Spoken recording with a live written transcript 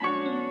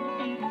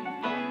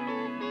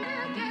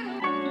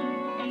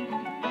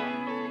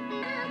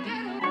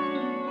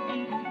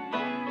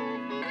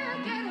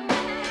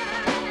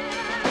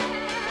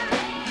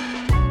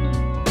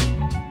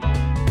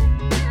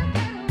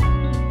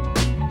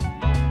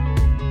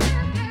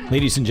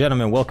Ladies and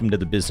gentlemen, welcome to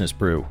the Business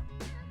Brew.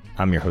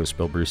 I'm your host,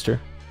 Bill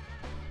Brewster.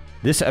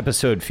 This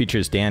episode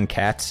features Dan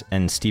Katz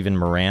and Stephen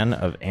Moran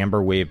of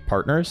Amber Wave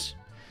Partners.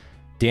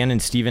 Dan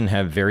and Stephen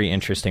have very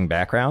interesting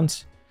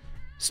backgrounds.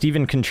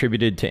 Stephen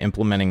contributed to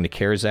implementing the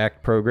CARES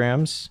Act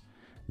programs.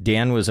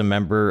 Dan was a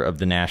member of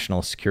the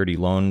National Security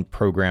Loan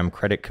Program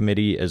Credit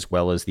Committee as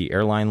well as the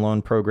Airline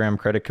Loan Program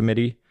Credit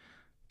Committee.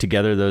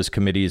 Together, those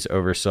committees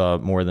oversaw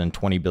more than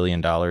 $20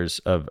 billion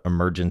of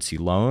emergency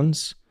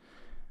loans.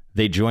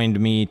 They joined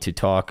me to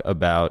talk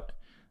about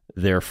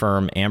their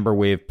firm Amber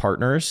Wave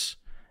Partners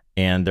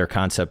and their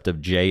concept of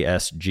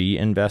JSG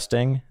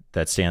investing.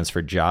 That stands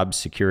for Job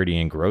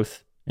Security and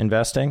Growth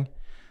Investing.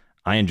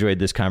 I enjoyed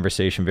this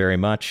conversation very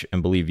much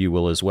and believe you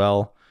will as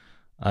well.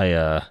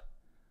 I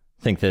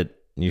think that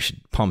you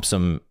should pump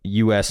some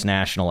U.S.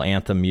 national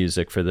anthem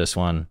music for this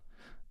one.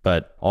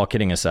 But all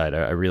kidding aside,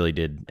 I really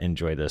did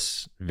enjoy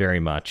this very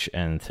much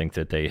and think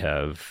that they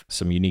have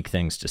some unique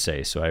things to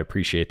say. So I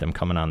appreciate them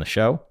coming on the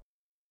show.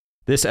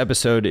 This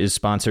episode is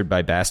sponsored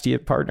by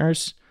Bastiat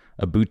Partners,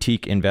 a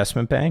boutique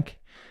investment bank.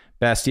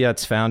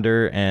 Bastiat's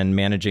founder and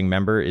managing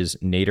member is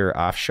Nader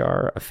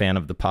Afshar, a fan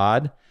of the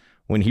pod.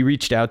 When he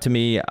reached out to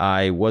me,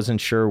 I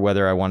wasn't sure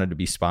whether I wanted to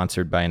be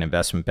sponsored by an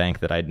investment bank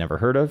that I'd never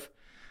heard of.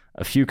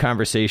 A few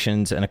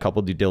conversations and a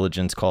couple due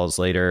diligence calls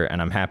later,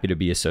 and I'm happy to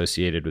be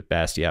associated with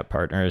Bastiat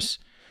Partners.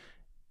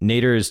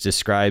 Nader is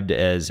described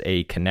as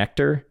a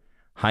connector,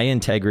 high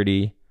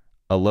integrity,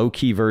 a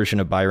low-key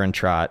version of Byron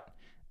Trott,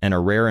 and a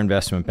rare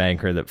investment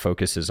banker that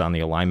focuses on the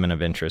alignment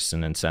of interests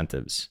and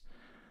incentives.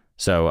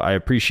 So I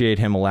appreciate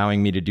him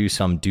allowing me to do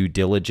some due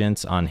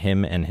diligence on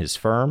him and his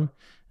firm,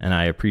 and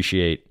I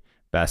appreciate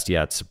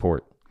Bastiat's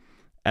support.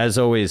 As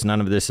always,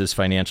 none of this is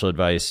financial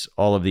advice.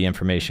 All of the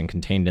information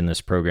contained in this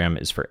program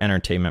is for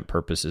entertainment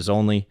purposes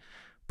only.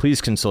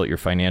 Please consult your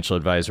financial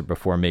advisor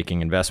before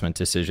making investment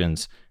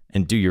decisions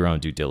and do your own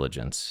due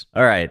diligence.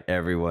 All right,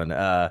 everyone.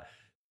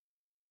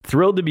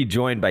 Thrilled to be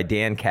joined by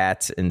Dan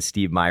Katz and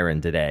Steve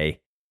Myron today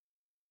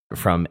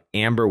from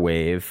Amber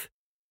Wave.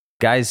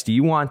 Guys, do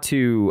you want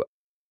to,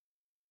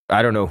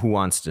 I don't know who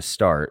wants to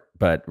start,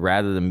 but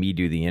rather than me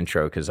do the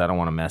intro, because I don't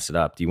want to mess it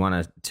up, do you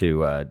want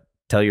to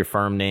tell your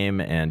firm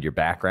name and your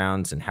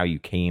backgrounds and how you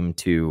came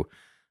to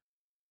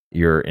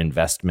your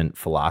investment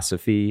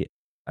philosophy?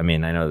 I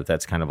mean, I know that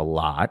that's kind of a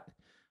lot,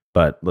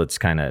 but let's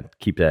kind of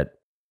keep that,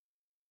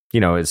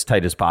 as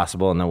tight as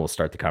possible, and then we'll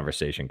start the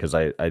conversation because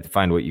I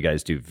find what you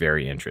guys do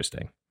very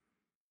interesting.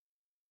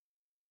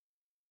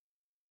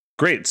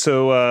 Great.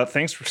 So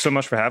thanks so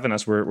much for having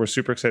us. We're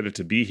super excited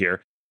to be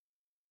here.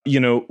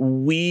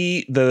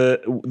 We,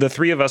 the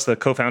three of us, the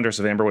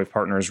co-founders of Amber Wave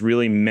Partners,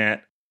 really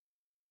met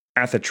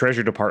at the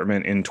Treasury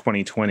Department in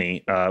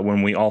 2020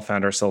 when we all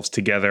found ourselves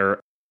together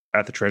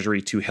at the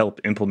Treasury to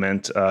help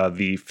implement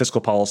the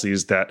fiscal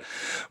policies that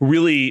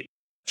really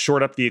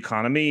shored up the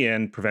economy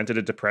and prevented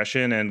a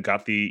depression and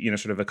got the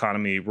sort of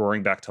economy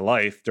roaring back to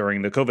life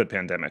during the COVID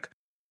pandemic.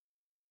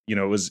 It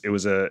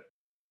was a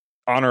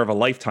honor of a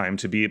lifetime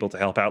to be able to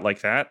help out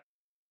like that,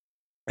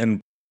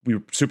 and we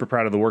were super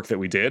proud of the work that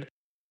we did.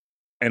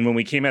 And when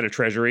we came out of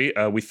Treasury,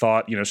 we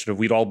thought,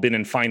 we'd all been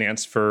in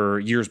finance for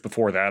years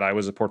before that. I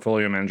was a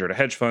portfolio manager at a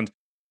hedge fund.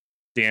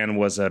 Dan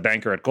was a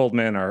banker at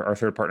Goldman. Our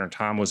third partner,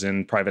 Tom, was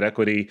in private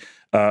equity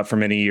for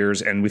many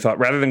years. And we thought,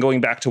 rather than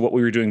going back to what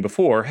we were doing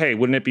before, hey,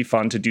 wouldn't it be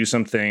fun to do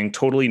something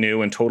totally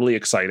new and totally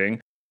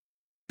exciting,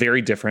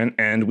 very different?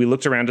 And we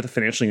looked around at the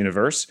financial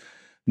universe,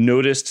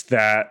 noticed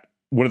that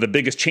one of the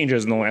biggest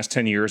changes in the last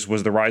 10 years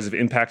was the rise of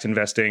impact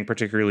investing,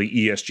 particularly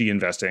ESG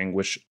investing,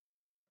 which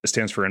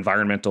stands for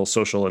environmental,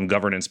 social, and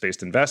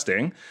governance-based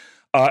investing,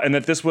 and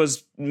that this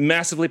was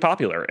massively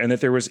popular and that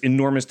there was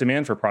enormous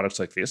demand for products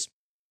like this.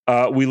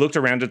 We looked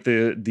around at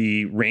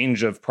the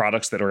range of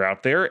products that are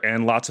out there,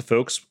 and lots of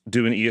folks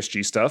doing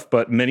ESG stuff,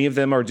 but many of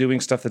them are doing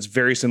stuff that's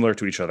very similar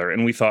to each other.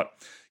 And we thought,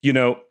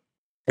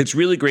 it's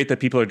really great that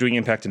people are doing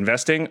impact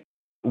investing.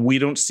 We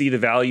don't see the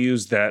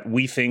values that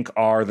we think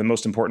are the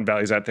most important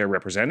values out there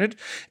represented.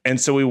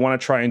 And so we want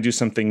to try and do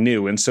something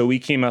new. And so we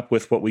came up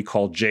with what we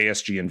call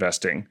JSG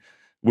investing,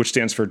 which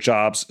stands for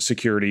Jobs,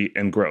 Security,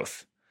 and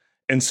Growth.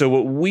 And so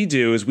what we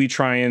do is we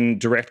try and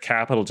direct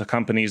capital to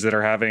companies that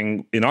are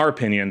having, in our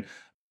opinion,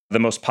 the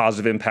most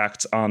positive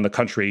impacts on the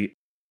country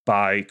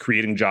by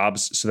creating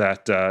jobs so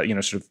that,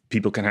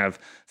 people can have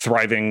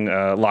thriving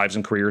lives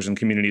and careers and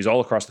communities all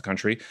across the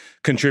country,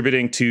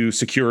 contributing to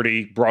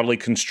security broadly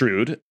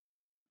construed.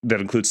 That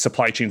includes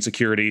supply chain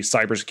security,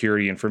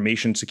 cybersecurity,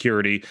 information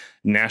security,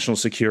 national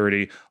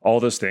security, all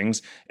those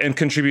things, and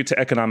contribute to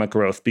economic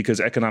growth, because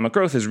economic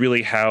growth is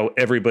really how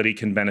everybody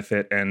can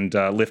benefit and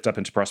lift up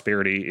into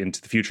prosperity into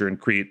the future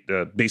and create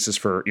the basis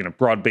for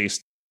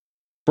broad-based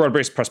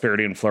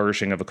prosperity and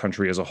flourishing of a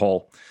country as a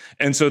whole.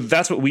 And so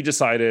that's what we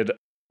decided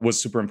was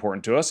super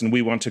important to us, and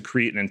we want to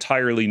create an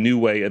entirely new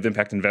way of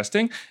impact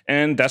investing,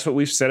 and that's what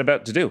we've set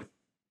about to do.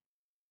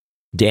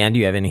 Dan, do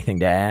you have anything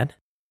to add?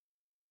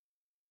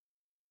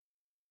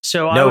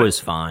 So no is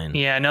fine.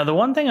 Yeah, no, the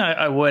one thing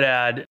I would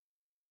add,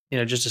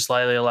 just to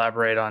slightly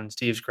elaborate on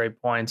Steve's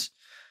great points,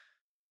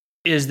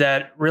 is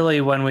that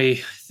really when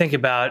we think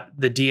about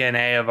the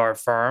DNA of our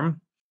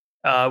firm,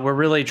 we're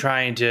really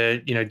trying to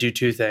do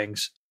two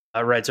things,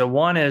 right? So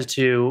one is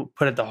to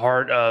put at the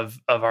heart of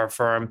our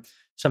firm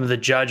some of the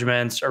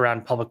judgments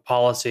around public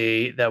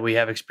policy that we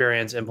have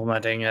experience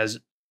implementing as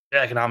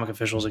economic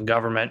officials in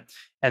government,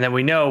 and that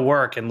we know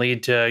work and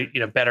lead to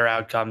better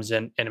outcomes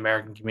in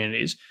American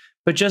communities.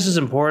 But just as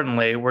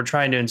importantly, we're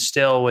trying to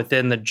instill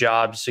within the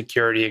job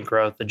security and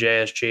growth, the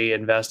JSG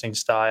investing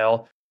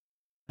style,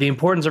 the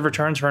importance of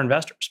returns for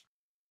investors.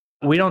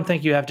 We don't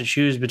think you have to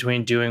choose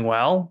between doing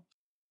well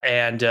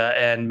and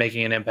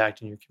making an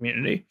impact in your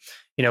community.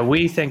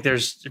 We think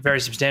there's very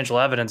substantial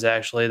evidence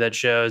actually that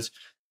shows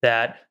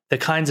that the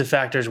kinds of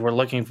factors we're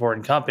looking for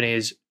in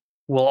companies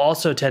will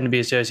also tend to be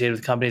associated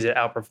with companies that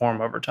outperform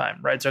over time,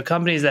 right? So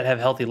companies that have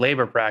healthy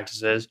labor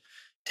practices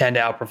tend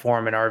to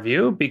outperform in our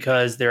view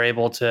because they're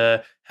able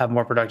to have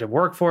more productive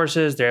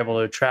workforces, they're able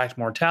to attract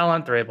more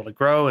talent, they're able to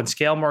grow and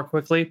scale more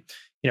quickly.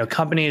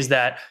 Companies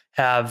that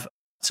have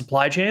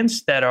supply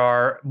chains that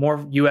are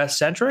more US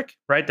centric,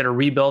 right, that are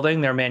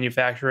rebuilding their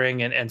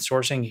manufacturing and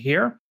sourcing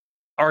here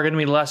are going to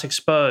be less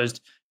exposed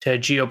to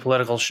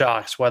geopolitical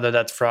shocks, whether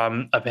that's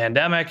from a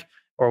pandemic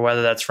or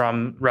whether that's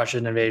from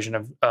Russian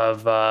invasion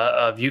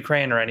of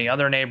Ukraine or any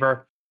other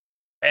neighbor.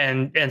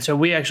 And so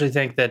we actually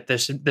think that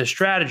this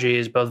strategy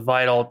is both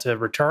vital to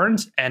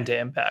returns and to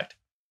impact.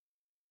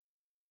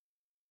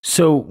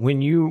 So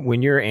when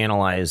you're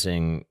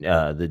analyzing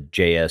the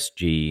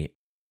JSG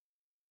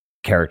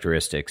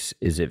characteristics,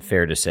 is it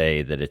fair to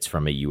say that it's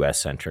from a US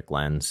centric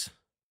lens?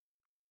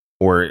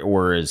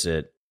 Or is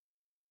it,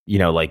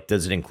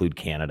 does it include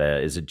Canada?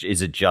 Is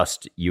it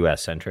just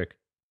US centric?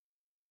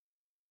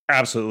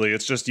 Absolutely.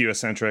 It's just US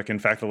centric. In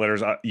fact, the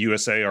letters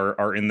USA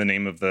are in the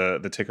name of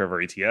the ticker of our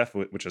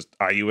ETF, which is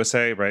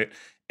IUSA, right?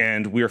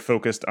 And we're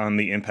focused on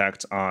the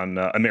impact on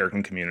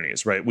American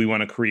communities, right? We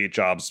want to create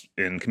jobs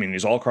in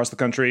communities all across the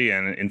country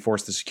and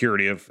enforce the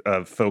security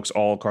of folks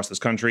all across this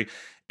country.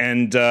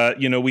 And,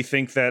 we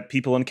think that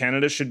people in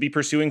Canada should be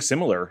pursuing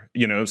similar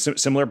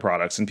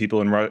products, and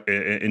people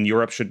in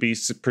Europe should be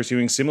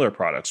pursuing similar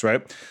products,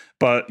 right?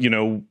 But,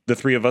 the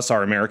three of us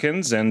are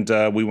Americans, and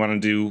we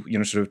want to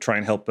do, sort of try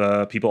and help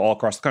people all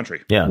across the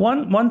country. Yeah.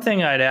 One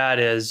thing I'd add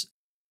is,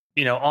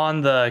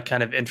 on the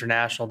kind of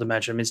international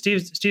dimension, I mean,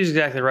 Steve's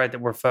exactly right that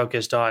we're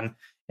focused on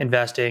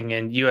investing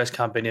in U.S.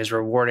 companies,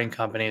 rewarding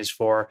companies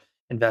for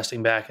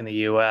investing back in the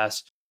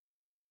U.S.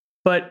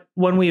 But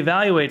when we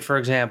evaluate, for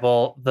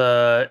example,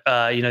 the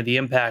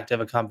impact of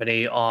a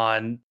company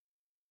on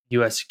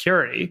U.S.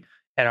 security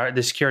and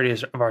the security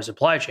of our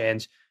supply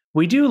chains,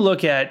 we do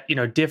look at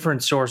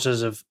different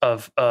sources of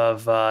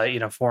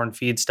foreign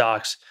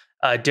feedstocks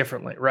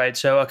differently, right?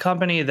 So a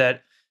company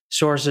that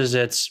sources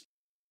its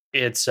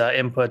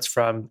inputs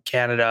from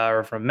Canada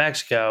or from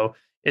Mexico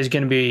is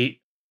going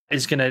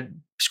to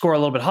score a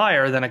little bit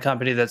higher than a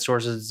company that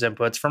sources its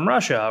inputs from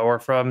Russia or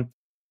from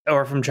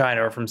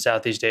China or from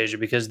Southeast Asia,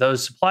 because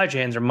those supply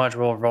chains are much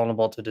more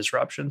vulnerable to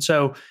disruption.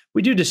 So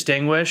we do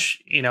distinguish,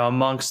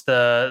 amongst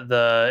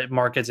the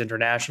markets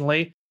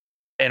internationally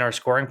in our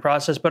scoring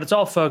process, but it's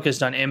all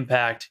focused on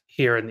impact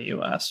here in the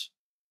US.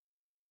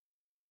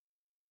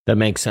 That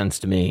makes sense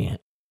to me,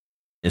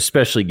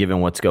 especially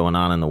given what's going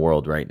on in the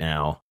world right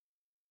now.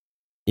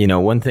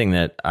 One thing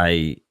that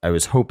I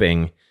was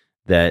hoping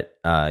that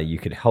you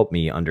could help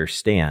me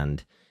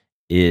understand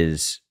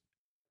is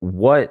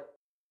what,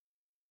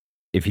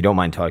 if you don't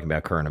mind talking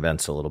about current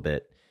events a little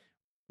bit,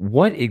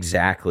 what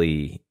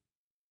exactly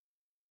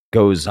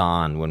goes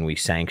on when we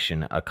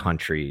sanction a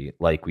country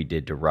like we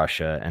did to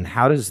Russia, and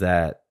how does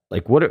that,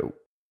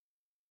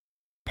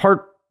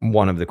 part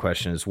one of the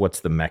question is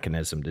what's the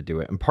mechanism to do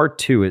it, and part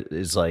two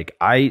is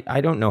I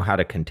don't know how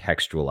to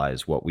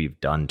contextualize what we've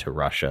done to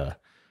Russia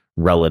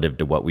relative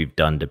to what we've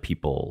done to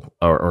people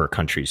or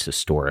countries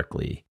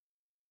historically.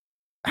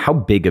 How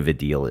big of a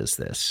deal is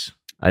this?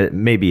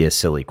 Maybe a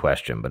silly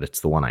question, but it's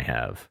the one I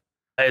have.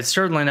 It's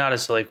certainly not a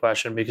silly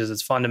question because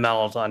it's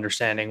fundamental to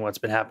understanding what's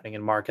been happening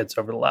in markets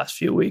over the last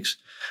few weeks.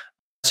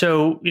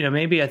 So,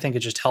 maybe I think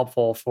it's just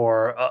helpful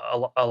for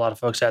a lot of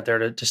folks out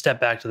there to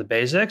step back to the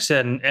basics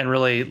and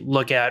really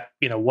look at,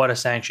 what a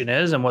sanction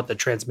is and what the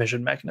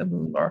transmission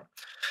mechanisms are,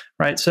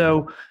 right?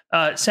 So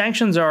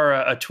sanctions are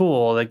a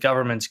tool that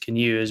governments can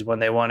use when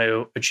they want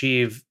to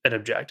achieve an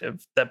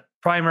objective. The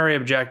primary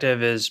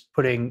objective is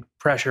putting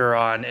pressure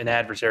on an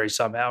adversary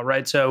somehow,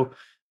 right? So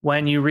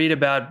when you read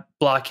about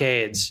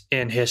blockades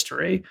in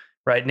history,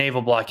 right,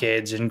 naval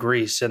blockades in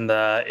Greece in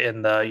the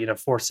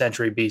 4th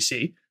century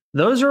BC,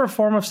 those are a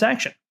form of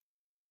sanction.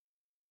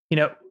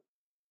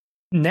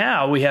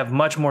 Now we have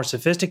much more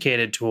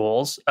sophisticated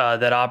tools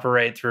that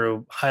operate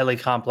through highly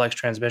complex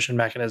transmission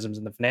mechanisms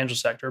in the financial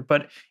sector,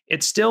 but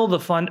it's still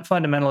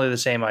fundamentally the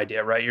same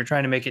idea, right? You're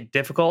trying to make it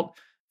difficult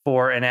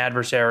for an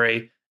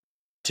adversary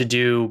to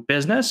do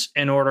business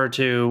in order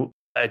to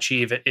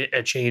achieve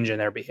a change in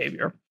their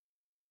behavior.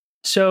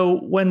 So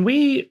when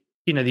we,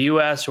 the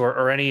U.S.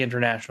 or any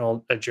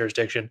international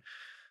jurisdiction,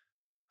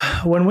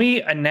 when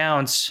we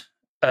announce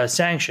a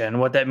sanction,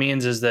 what that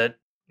means is that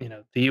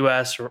the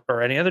U.S.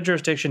 or any other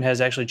jurisdiction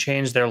has actually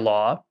changed their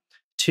law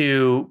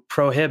to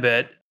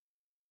prohibit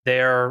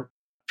their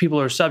people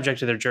who are subject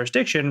to their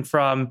jurisdiction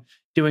from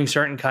doing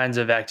certain kinds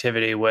of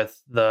activity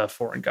with the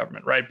foreign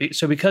government, right?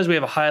 So because we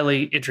have a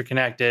highly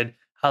interconnected,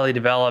 highly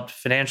developed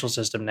financial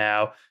system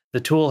now, the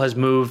tool has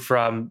moved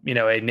from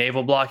a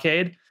naval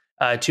blockade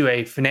to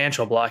a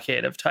financial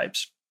blockade of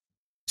types.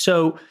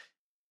 So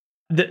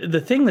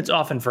the thing that's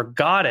often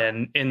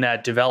forgotten in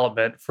that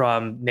development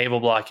from naval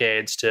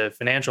blockades to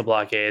financial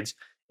blockades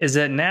is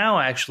that now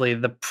actually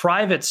the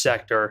private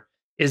sector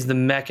is the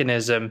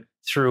mechanism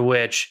through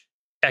which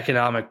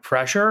economic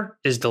pressure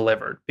is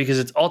delivered, because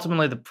it's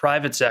ultimately the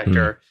private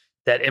sector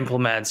that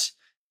implements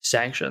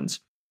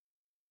sanctions.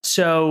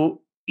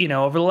 So,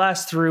 over the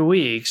last 3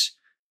 weeks,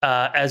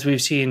 as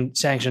we've seen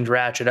sanctions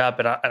ratchet up,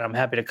 and I'm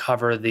happy to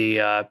cover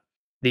the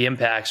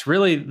impacts.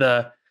 Really,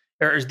 the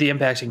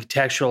impacts and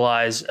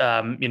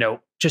contextualize,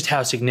 just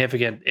how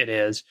significant it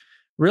is.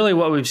 Really,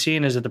 what we've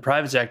seen is that the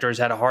private sector has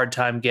had a hard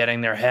time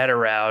getting their head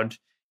around,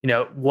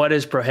 what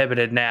is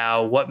prohibited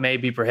now, what may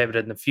be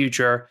prohibited in the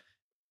future,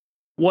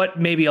 what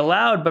may be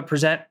allowed but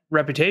present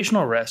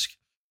reputational risk.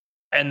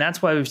 And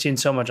that's why we've seen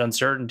so much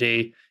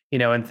uncertainty,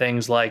 in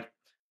things like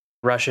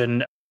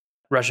Russian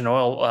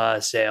oil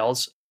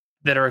sales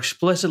that are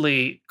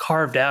explicitly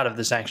carved out of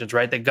the sanctions,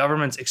 right? That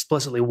governments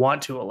explicitly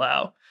want to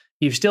allow.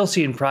 You've still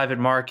seen private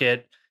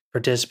market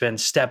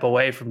participants step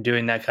away from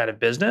doing that kind of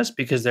business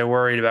because they're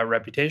worried about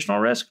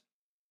reputational risk,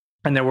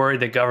 and they're worried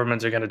that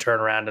governments are going to turn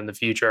around in the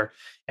future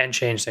and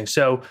change things.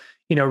 So,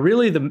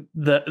 really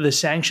the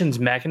sanctions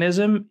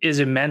mechanism is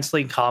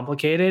immensely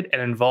complicated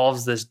and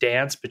involves this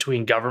dance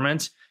between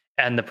governments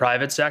and the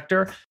private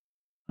sector,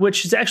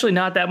 which is actually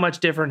not that much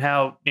different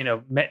how,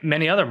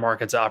 many other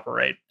markets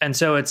operate. And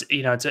so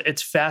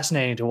it's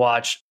fascinating to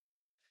watch,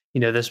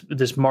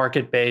 this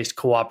market-based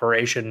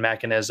cooperation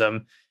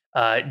mechanism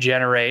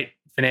generate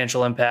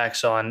financial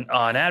impacts on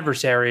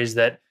adversaries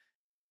that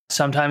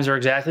sometimes are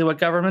exactly what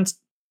governments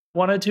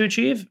wanted to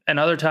achieve, and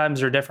other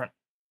times are different.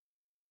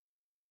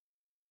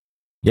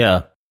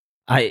 Yeah.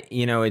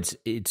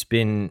 It's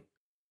been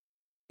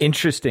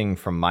interesting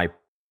from my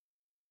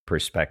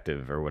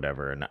perspective or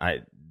whatever. And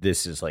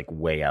this is like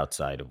way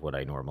outside of what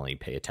I normally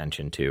pay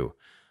attention to,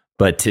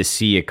 but to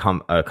see a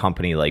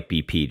company like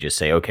BP just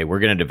say, okay, we're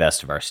going to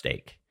divest of our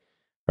stake.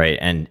 Right.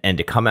 And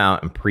to come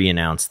out and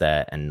pre-announce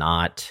that and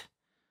not,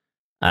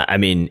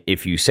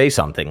 if you say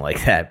something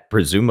like that,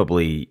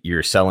 presumably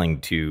you're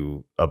selling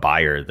to a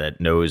buyer that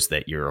knows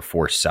that you're a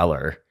forced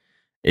seller.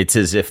 It's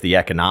as if the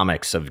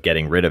economics of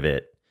getting rid of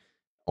it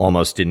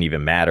almost didn't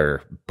even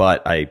matter.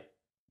 But I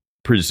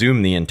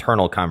presume the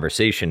internal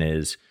conversation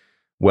is,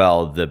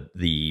 well,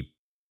 the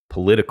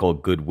political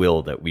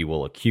goodwill that we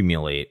will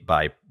accumulate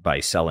by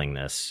selling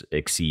this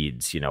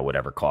exceeds,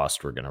 whatever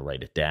cost we're going to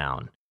write it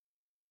down.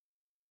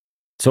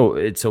 So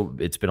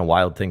it's been a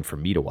wild thing for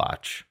me to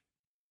watch.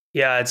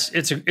 Yeah,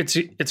 it's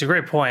a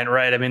great point,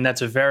 right?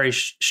 That's a very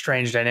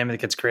strange dynamic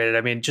that gets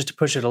created. Just to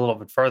push it a little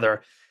bit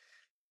further,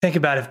 think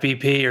about if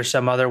BP or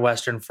some other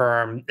Western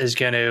firm is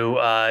going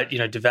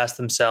to, divest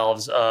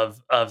themselves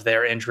of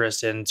their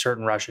interest in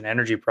certain Russian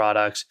energy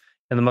products,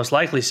 and the most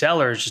likely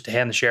seller is just to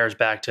hand the shares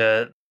back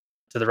to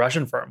the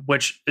Russian firm,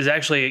 which is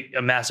actually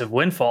a massive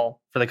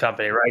windfall for the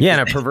company, right? Yeah, in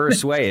a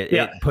perverse way,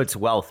 it puts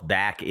wealth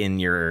back in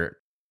your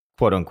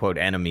quote unquote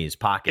enemy's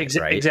pocket,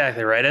 right?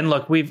 Exactly right. And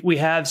look, we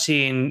have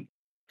seen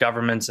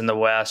governments in the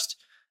West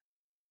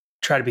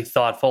try to be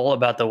thoughtful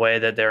about the way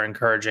that they're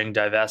encouraging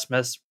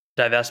divestments.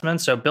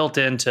 So built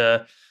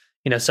into,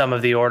 some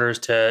of the orders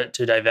to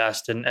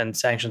divest and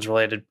sanctions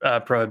related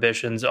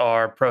prohibitions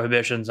are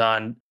prohibitions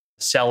on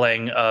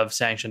selling of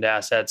sanctioned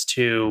assets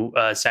to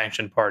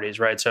sanctioned parties,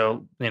 right?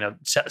 So,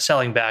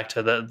 selling back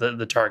to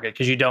the target,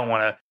 because you don't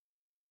want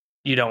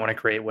to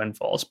create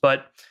windfalls.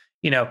 But,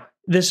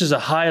 this is a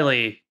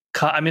highly,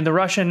 the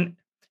Russian,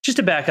 just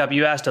to back up,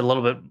 you asked a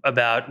little bit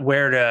about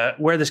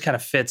where this kind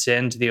of fits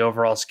into the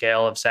overall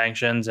scale of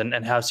sanctions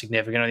and how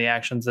significant are the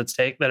actions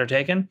that are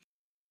taken.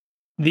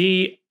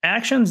 The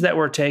actions that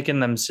were taken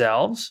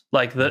themselves,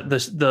 like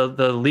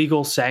the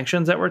legal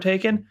sanctions that were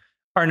taken,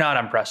 are not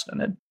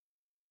unprecedented.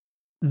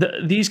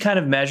 These kind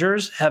of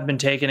measures have been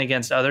taken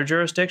against other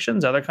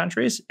jurisdictions, other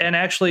countries, and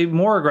actually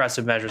more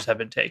aggressive measures have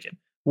been taken.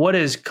 What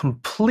is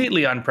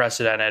completely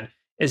unprecedented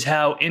is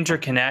how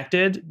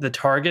interconnected the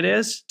target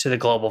is to the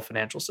global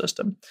financial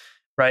system,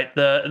 right?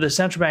 The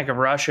Central Bank of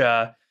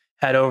Russia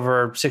had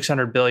over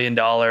 $600 billion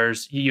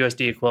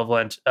USD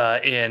equivalent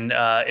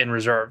in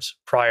reserves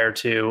prior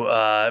to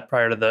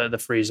the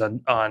freeze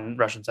on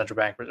Russian central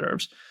bank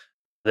reserves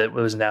that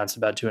was announced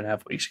about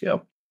 2.5 weeks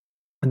ago.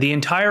 The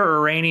entire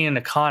Iranian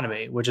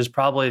economy, which is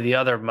probably the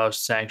other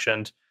most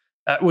sanctioned,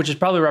 which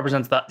probably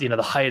represents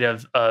the height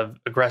of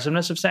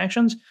aggressiveness of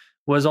sanctions,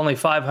 was only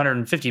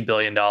 $550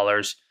 billion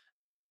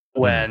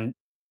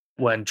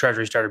when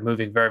Treasury started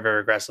moving very,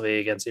 very aggressively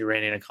against the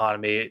Iranian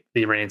economy,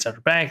 the Iranian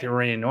central bank, the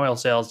Iranian oil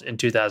sales in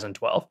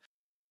 2012.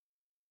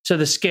 So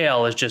the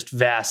scale is just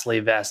vastly,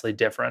 vastly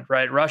different,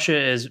 right? Russia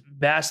is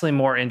vastly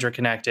more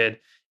interconnected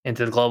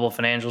into the global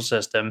financial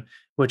system,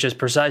 which is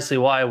precisely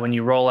why when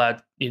you roll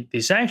out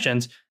these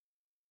sanctions,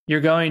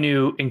 you're going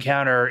to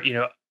encounter,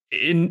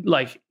 in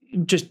like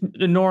just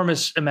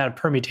enormous amount of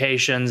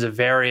permutations of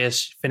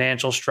various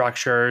financial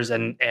structures,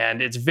 and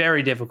it's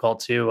very difficult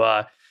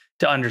to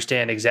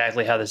understand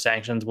exactly how the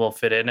sanctions will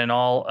fit in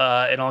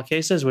all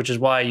cases, which is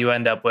why you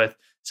end up with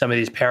some of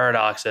these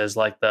paradoxes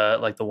like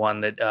the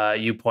one that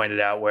you pointed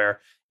out, where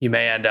you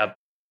may end up,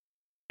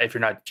 if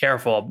you're not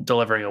careful,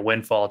 delivering a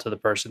windfall to the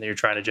person that you're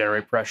trying to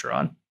generate pressure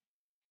on.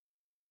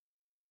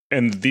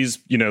 And these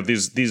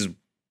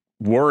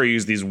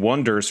worries, these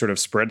wonders sort of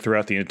spread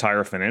throughout the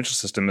entire financial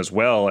system, as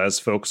well as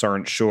folks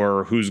aren't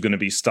sure who's going to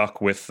be stuck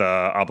with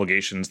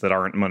obligations that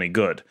aren't money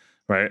good,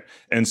 right?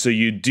 And so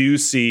you do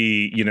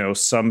see,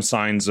 some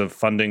signs of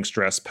funding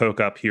stress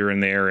poke up here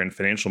and there in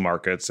financial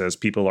markets as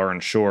people are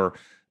unsure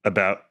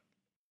about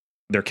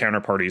their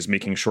counterparties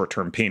making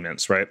short-term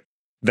payments, right?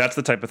 That's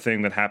the type of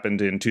thing that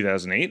happened in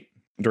 2008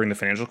 during the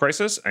financial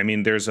crisis. I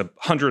mean, there's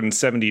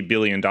 $170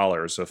 billion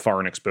of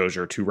foreign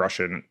exposure to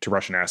Russian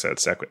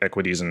assets,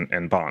 equities,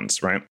 and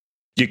bonds, right?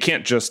 You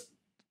can't just,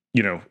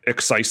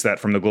 excise that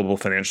from the global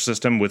financial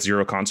system with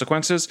zero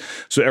consequences.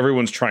 So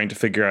everyone's trying to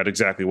figure out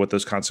exactly what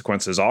those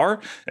consequences are.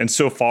 And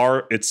so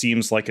far, it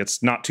seems like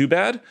it's not too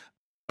bad.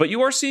 But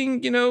you are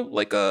seeing,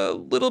 like a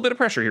little bit of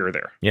pressure here or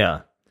there.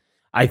 Yeah.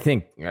 I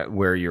think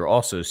where you're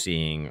also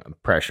seeing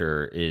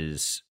pressure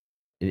is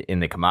in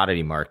the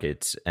commodity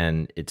markets,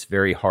 and it's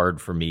very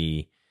hard for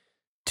me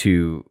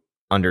to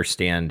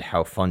understand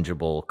how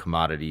fungible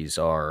commodities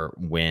are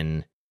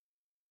when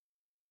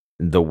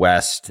the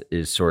West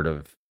is sort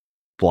of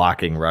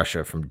blocking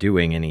Russia from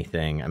doing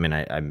anything. I mean,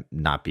 I'm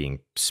not being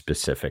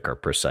specific or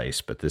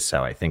precise, but this is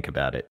how I think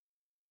about it.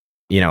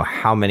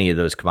 How many of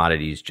those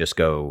commodities just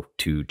go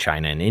to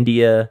China and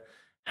India?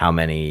 How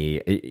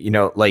many,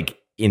 like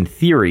in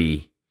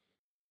theory,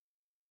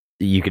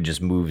 you could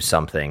just move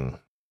something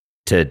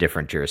to a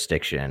different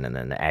jurisdiction and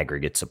then the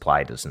aggregate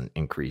supply doesn't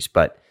increase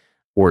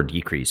or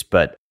decrease.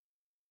 But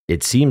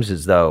it seems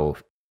as though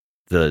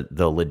the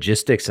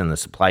logistics and the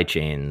supply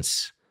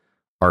chains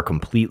are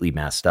completely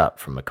messed up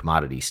from a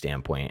commodity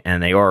standpoint,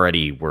 and they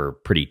already were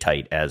pretty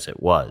tight as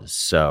it was.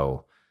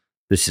 So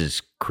this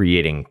is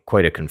creating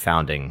quite a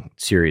confounding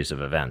series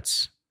of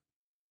events.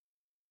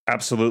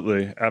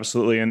 Absolutely.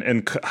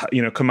 And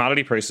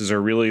commodity prices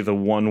are really the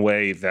one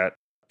way that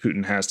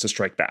Putin has to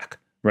strike back,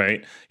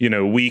 right?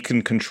 We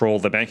can control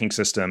the banking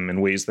system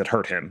in ways that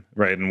hurt him,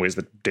 right? In ways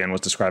that Dan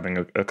was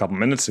describing a couple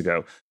minutes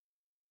ago.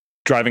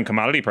 Driving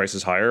commodity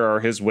prices higher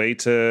are his way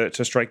to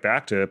strike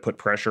back, to put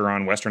pressure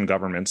on Western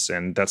governments,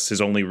 and that's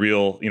his only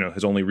real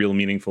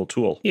meaningful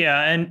tool.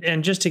 Yeah,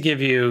 and just to give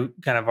you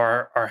kind of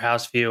our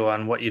house view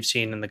on what you've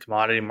seen in the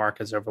commodity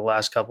markets over the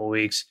last couple of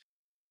weeks,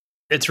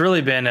 it's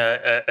really been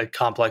a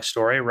complex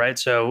story, right?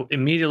 So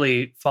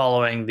immediately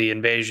following the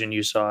invasion,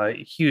 you saw a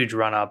huge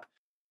run up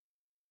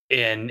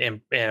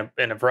in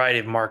a variety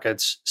of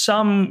markets.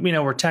 Some,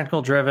 were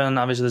technical driven.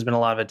 Obviously, there's been a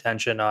lot of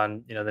attention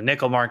on, the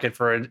nickel market,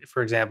 for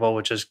example,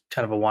 which is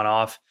kind of a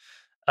one-off,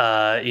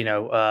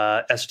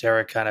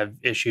 esoteric kind of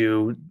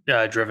issue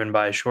driven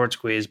by a short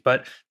squeeze.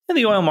 But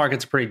the oil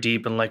market's a pretty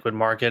deep and liquid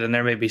market, and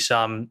there may be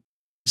some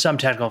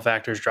technical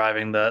factors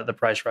driving the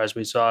price rise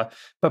we saw.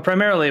 But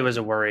primarily, it was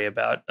a worry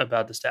about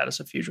the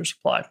status of future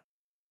supply.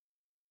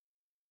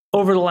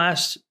 Over the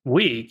last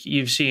week,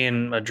 you've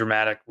seen a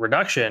dramatic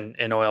reduction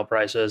in oil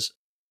prices,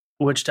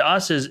 which to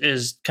us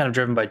is kind of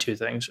driven by two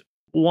things.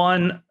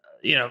 One,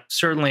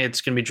 certainly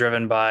it's going to be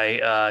driven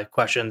by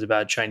questions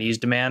about Chinese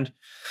demand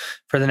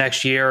for the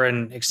next year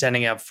and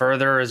extending out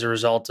further as a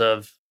result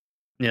of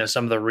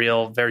some of the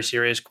real, very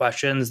serious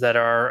questions that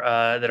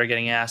are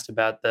getting asked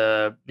about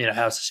the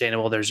how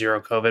sustainable their zero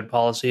COVID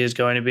policy is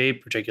going to be,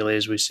 particularly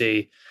as we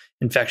see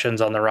infections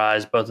on the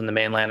rise, both in the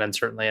mainland and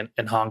certainly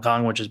in Hong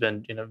Kong, which has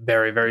been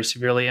very, very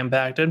severely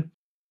impacted.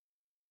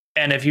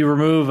 And if you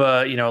remove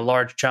a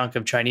large chunk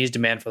of Chinese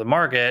demand for the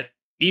market,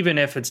 even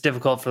if it's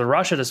difficult for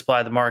Russia to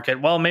supply the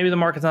market, well, maybe the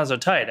market's not so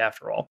tight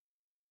after all.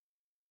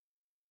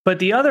 But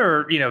the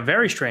other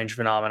very strange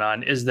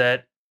phenomenon is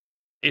that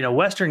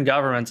Western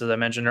governments, as I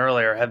mentioned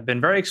earlier, have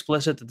been very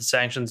explicit that the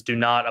sanctions do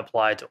not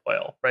apply to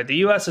oil. Right, the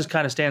U.S. is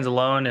kind of stands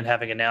alone in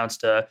having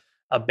announced a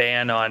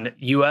ban on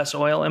U.S.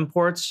 oil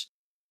imports.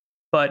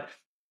 But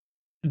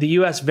the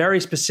U.S.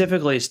 very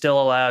specifically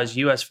still allows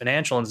U.S.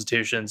 financial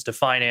institutions to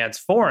finance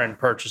foreign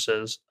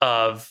purchases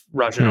of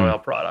Russian oil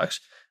products.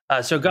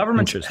 So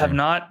governments have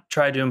not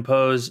tried to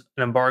impose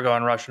an embargo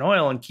on Russian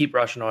oil and keep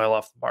Russian oil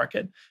off the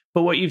market.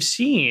 But what you've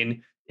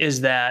seen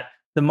is that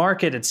the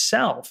market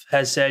itself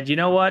has said, you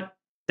know what,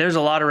 there's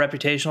a lot of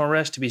reputational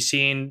risk to be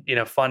seen,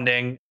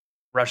 funding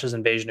Russia's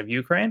invasion of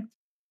Ukraine.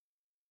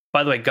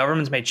 By the way,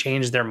 governments may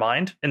change their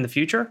mind in the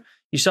future.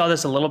 You saw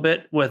this a little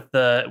bit with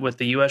the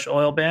U.S.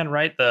 oil ban,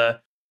 right?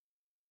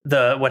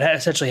 What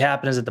essentially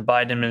happened is that the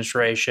Biden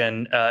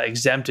administration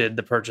exempted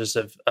the purchase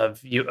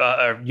of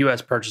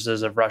U.S.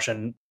 purchases of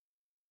Russian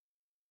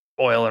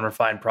oil and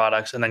refined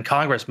products. And then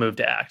Congress moved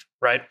to act,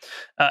 right?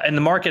 And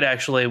the market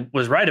actually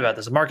was right about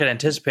this. The market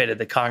anticipated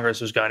that Congress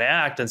was going to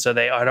act. And so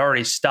they had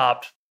already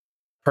stopped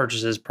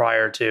purchases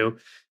prior to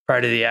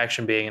the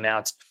action being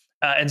announced.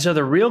 And so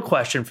the real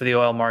question for the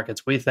oil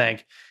markets, we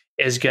think,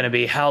 is going to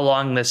be how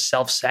long this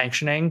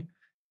self-sanctioning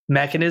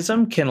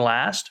mechanism can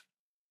last.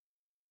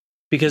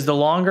 Because the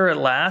longer it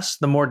lasts,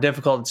 the more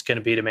difficult it's going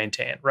to be to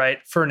maintain, right?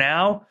 For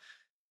now,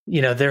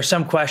 there's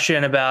some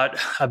question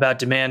about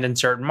demand in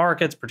certain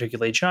markets,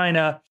 particularly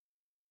China.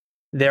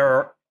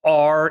 There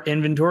are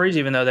inventories,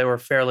 even though they were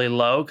fairly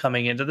low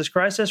coming into this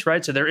crisis,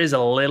 right? So there is a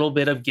little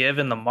bit of give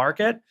in the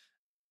market.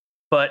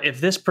 But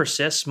if this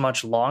persists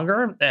much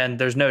longer and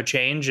there's no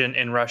change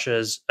in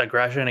Russia's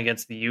aggression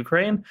against the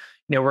Ukraine,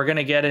 we're going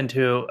to get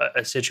into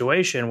a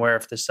situation where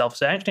if the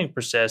self-sanctioning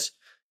persists,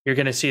 you're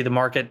going to see the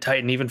market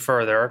tighten even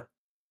further,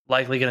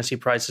 likely going to see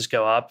prices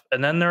go up.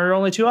 And then there are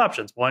only two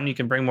options. One, you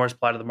can bring more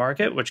supply to the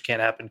market, which can't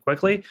happen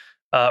quickly.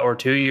 Or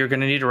two, you're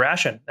going to need to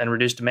ration and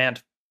reduce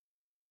demand.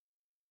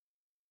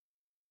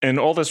 And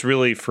all this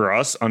really, for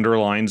us,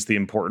 underlines the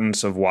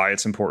importance of why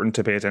it's important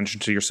to pay attention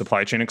to your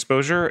supply chain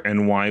exposure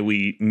and why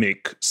we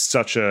make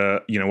such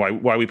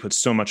why we put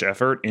so much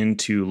effort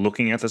into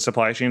looking at the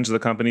supply chains of the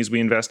companies we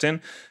invest in.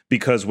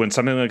 Because when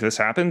something like this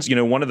happens,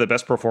 one of the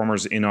best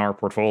performers in our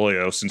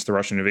portfolio since the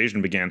Russian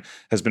invasion began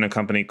has been a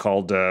company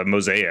called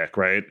Mosaic,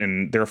 right?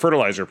 And they're a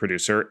fertilizer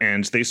producer,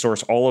 and they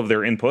source all of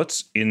their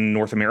inputs in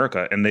North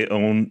America, and they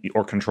own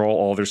or control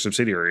all their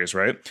subsidiaries,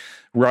 right?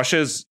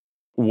 Russia's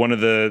one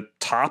of the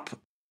top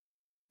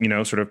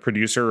sort of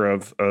producer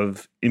of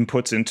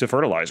inputs into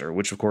fertilizer,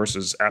 which of course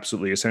is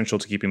absolutely essential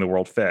to keeping the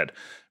world fed,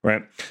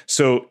 right?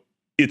 So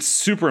it's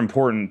super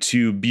important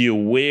to be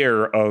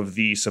aware of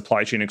the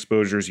supply chain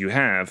exposures you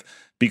have,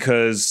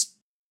 because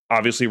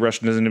obviously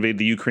Russia doesn't invade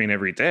the Ukraine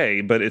every day,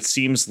 but it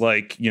seems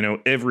like,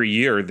 every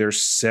year there's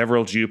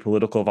several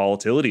geopolitical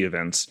volatility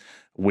events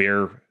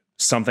where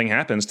something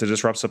happens to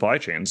disrupt supply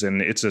chains,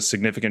 and it's a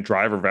significant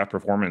driver of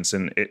outperformance.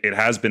 And it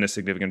has been a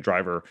significant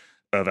driver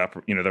of,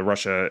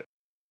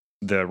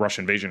 the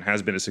Russian invasion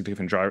has been a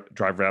significant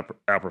driver of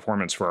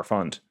outperformance for our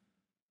fund.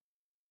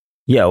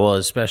 Yeah, well,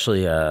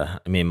 especially,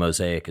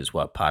 Mosaic is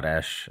what,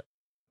 potash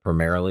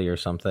primarily or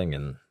something,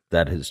 and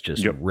that has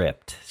just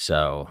ripped.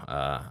 So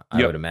I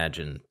would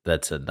imagine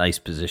that's a nice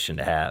position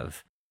to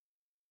have.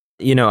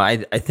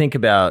 I think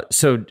about,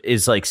 so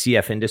is like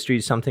CF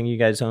Industries something you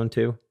guys own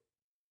too?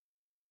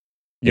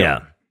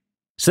 Yeah.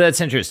 So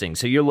that's interesting.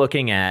 So you're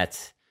looking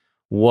at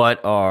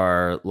what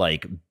are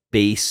like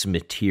base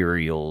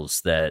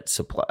materials that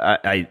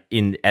supply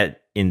in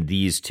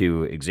these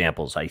two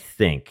examples. I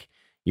think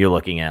you're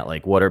looking at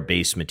like what are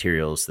base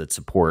materials that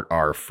support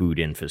our food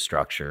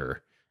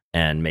infrastructure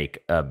and make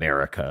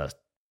America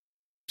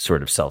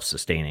sort of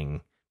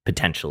self-sustaining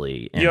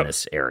potentially in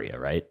this area,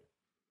 right?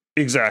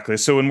 Exactly.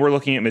 So when we're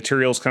looking at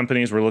materials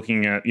companies, we're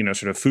looking at,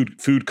 sort of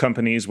food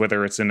companies,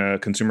 whether it's in a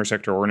consumer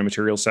sector or in a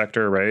materials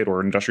sector, right?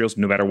 Or industrials,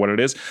 no matter what it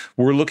is,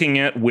 we're looking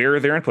at where are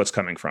their inputs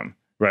coming from,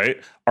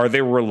 right? Are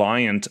they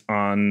reliant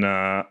on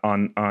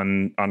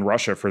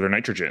Russia for their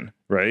nitrogen,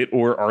 right?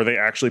 Or are they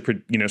actually,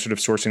 sort of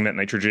sourcing that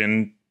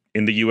nitrogen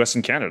in the US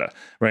and Canada,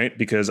 right?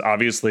 Because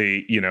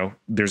obviously,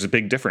 there's a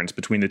big difference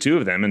between the two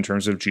of them in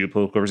terms of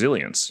geopolitical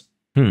resilience.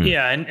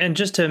 Yeah, and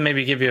just to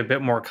maybe give you a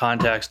bit more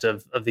context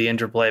of the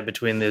interplay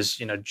between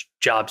this,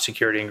 job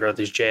security and growth,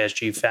 these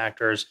JSG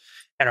factors,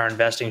 and our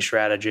investing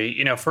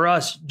strategy. For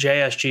us,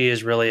 JSG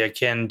is really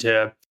akin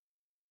to,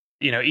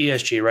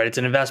 ESG, right? It's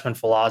an investment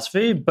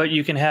philosophy, but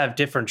you can have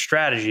different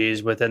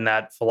strategies within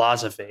that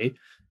philosophy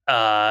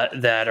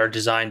that are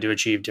designed to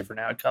achieve different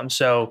outcomes.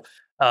 So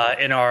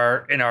in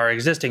our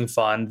existing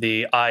fund,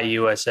 the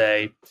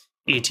IUSA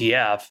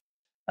ETF,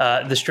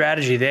 the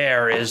strategy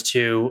there is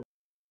to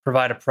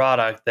provide a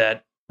product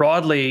that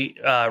broadly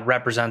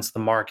represents the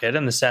market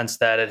in the sense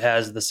that it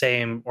has the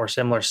same or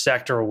similar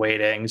sector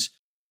weightings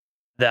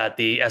that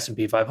the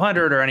S&P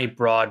 500 or any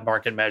broad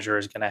market measure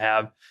is going to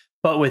have,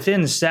 but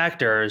within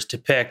sectors to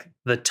pick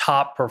the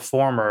top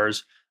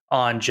performers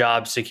on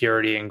job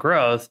security and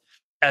growth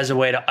as a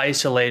way to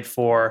isolate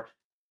for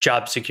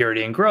job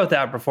security and growth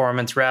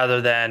outperformance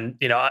rather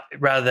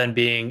than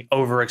being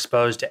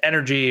overexposed to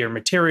energy or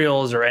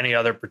materials or any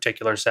other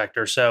particular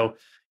sector. So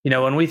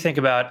when we think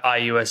about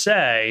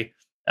IUSA,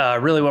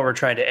 really what we're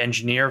trying to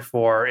engineer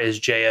for is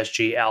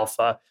JSG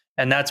alpha.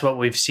 And that's what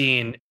we've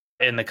seen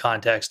in the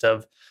context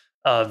of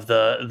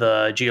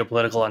the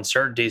geopolitical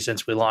uncertainty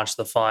since we launched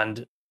the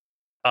fund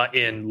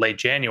in late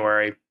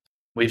January.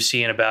 We've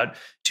seen about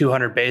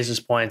 200 basis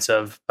points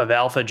of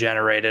alpha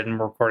generated, and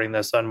we're recording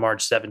this on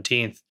March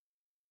 17th.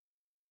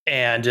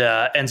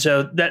 And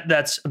so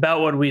that's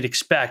about what we'd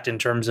expect in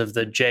terms of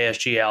the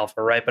JSG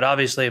alpha, right? But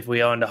obviously, if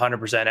we owned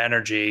 100%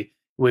 energy,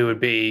 we would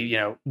be,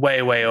 way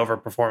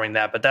overperforming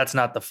that. But that's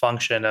not the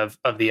function of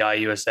the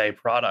IUSA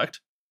product.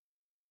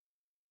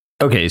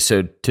 Okay,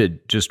 so to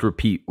just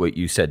repeat what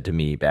you said to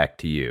me back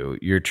to you,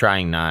 you're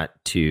trying not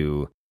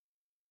to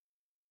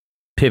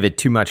pivot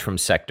too much from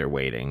sector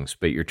weightings,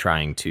 but you're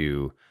trying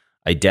to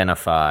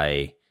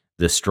identify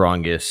the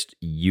strongest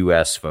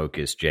US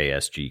focused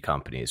JSG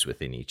companies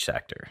within each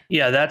sector?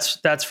 Yeah,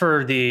 that's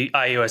for the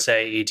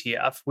IUSA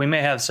ETF. We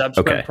may have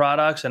subsequent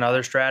products and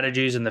other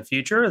strategies in the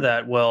future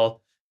that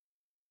will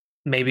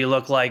maybe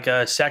look like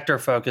sector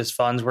focused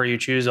funds where you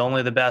choose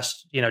only the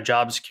best,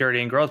 job security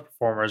and growth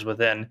performers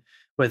within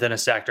a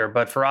sector.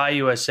 But for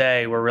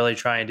IUSA, we're really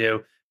trying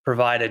to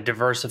provide a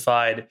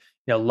diversified,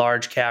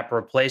 large cap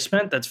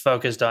replacement that's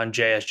focused on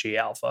JSG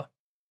Alpha.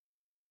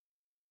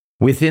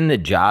 Within the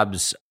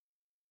jobs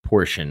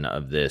portion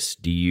of this,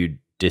 do you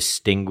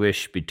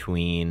distinguish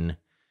between,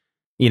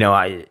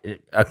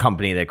 a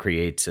company that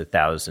creates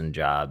 1,000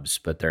 jobs,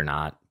 but they're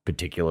not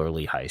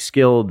particularly high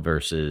skilled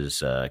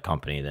versus a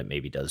company that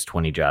maybe does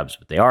 20 jobs,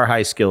 but they are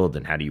high skilled?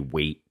 And how do you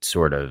weight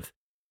sort of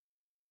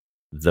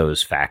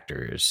those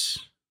factors?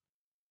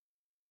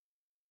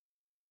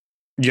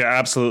 Yeah,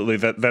 absolutely.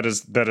 That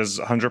is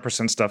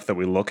 100% stuff that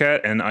we look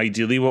at. And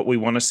ideally what we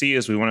want to see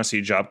is we want to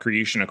see job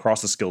creation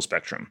across the skill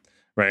spectrum,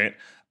 right?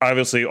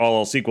 Obviously, all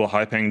else equal,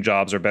 high-paying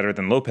jobs are better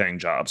than low-paying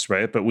jobs,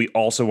 right? But we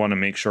also want to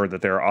make sure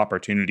that there are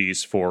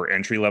opportunities for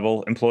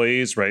entry-level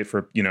employees, right?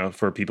 For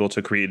people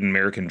to create an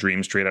American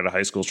dream straight out of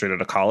high school, straight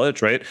out of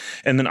college, right?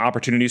 And then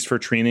opportunities for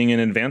training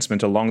and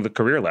advancement along the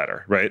career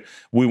ladder, right?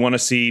 We want to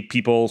see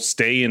people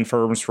stay in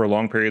firms for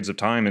long periods of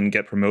time and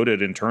get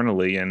promoted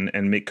internally and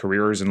make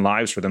careers and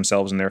lives for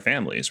themselves and their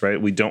families,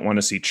 right? We don't want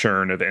to see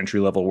churn of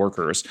entry-level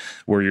workers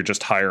where you're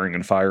just hiring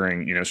and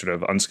firing, sort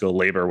of unskilled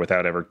labor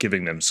without ever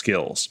giving them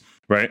skills.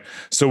 Right.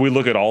 So we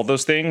look at all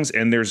those things,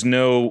 and there's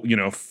no,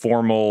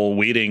 formal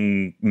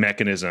weighting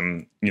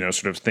mechanism,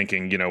 sort of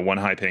thinking, one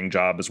high paying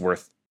job is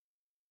worth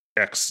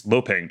X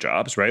low paying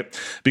jobs. Right.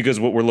 Because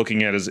what we're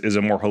looking at is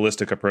a more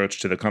holistic approach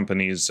to the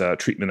company's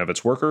treatment of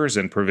its workers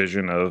and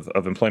provision of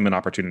employment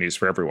opportunities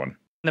for everyone.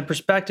 The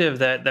perspective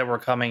that we're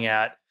coming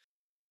at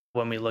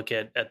when we look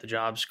at the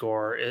job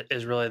score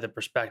is really the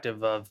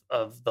perspective of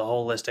the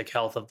holistic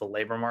health of the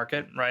labor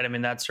market. Right. I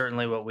mean, that's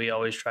certainly what we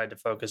always tried to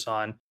focus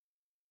on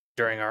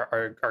during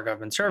our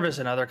government service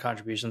and other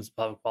contributions to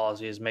public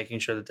policy, is making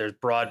sure that there's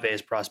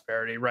broad-based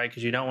prosperity, right?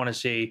 Because you don't want to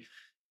see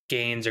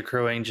gains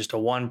accruing just to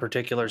one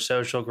particular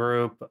social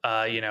group,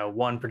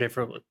 one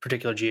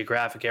particular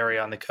geographic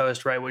area on the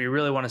coast, right? What you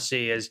really want to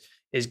see is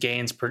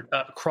gains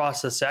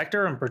across the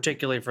sector, and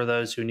particularly for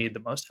those who need the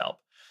most help.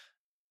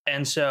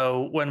 And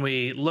so when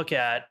we look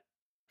at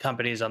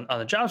companies on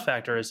the jobs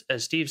factor,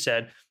 as Steve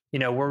said,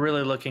 we're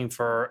really looking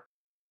for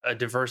a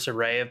diverse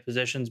array of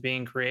positions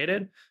being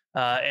created,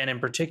 and in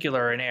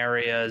particular in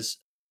areas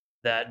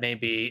that may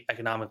be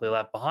economically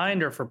left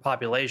behind, or for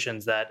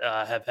populations that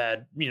have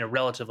had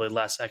relatively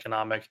less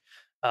economic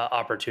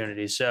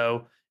opportunities.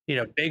 So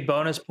big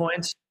bonus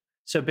points.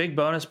 So big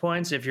bonus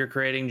points if you're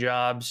creating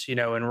jobs in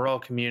rural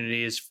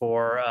communities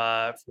for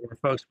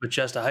folks with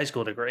just a high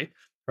school degree,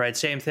 right?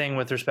 Same thing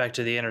with respect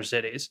to the inner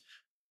cities.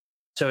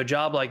 So a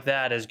job like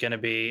that is going to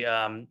be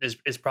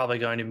is probably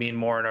going to mean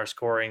more in our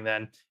scoring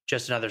than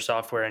just another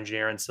software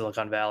engineer in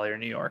Silicon Valley or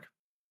New York.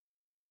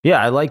 Yeah,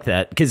 I like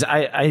that, because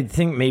I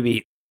think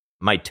maybe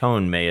my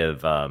tone may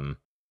have, I'm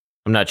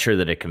not sure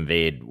that it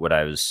conveyed what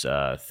I was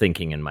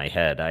thinking in my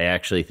head. I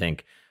actually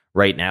think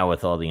right now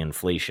with all the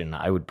inflation,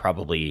 I would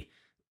probably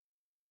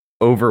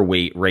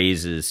overweight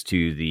raises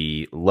to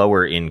the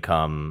lower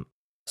income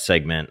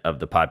segment of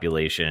the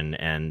population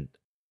and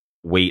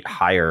weight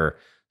higher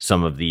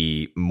some of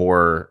the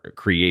more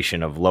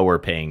creation of lower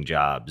paying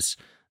jobs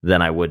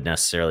than I would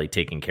necessarily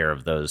taking care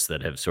of those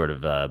that have sort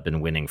of been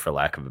winning, for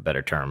lack of a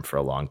better term, for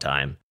a long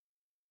time.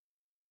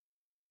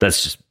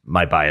 That's just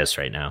my bias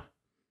right now.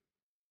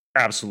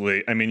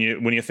 Absolutely. I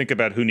mean, when you think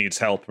about who needs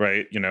help,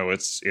 right?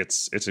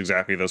 It's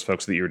exactly those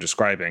folks that you were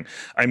describing.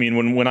 I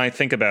mean, when I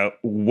think about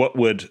what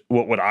would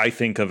I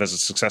think of as a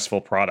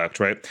successful product,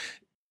 right?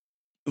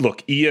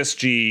 Look,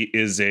 ESG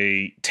is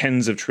a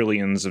tens of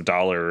trillions of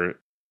dollar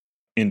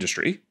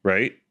industry,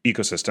 right?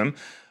 Ecosystem.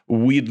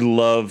 We'd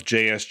love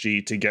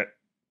JSG to get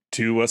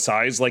to a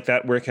size like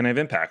that where it can have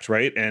impact,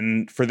 right?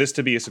 And for this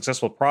to be a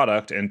successful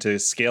product and to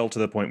scale to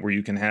the point where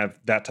you can have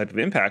that type of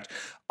impact,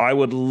 I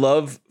would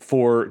love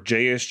for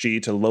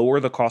JSG to lower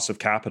the cost of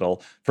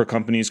capital for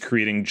companies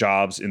creating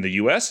jobs in the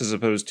US, as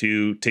opposed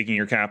to taking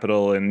your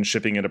capital and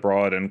shipping it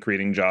abroad and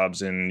creating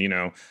jobs in,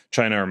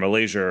 China or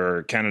Malaysia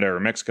or Canada or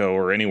Mexico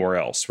or anywhere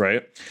else,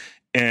 right?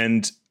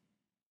 And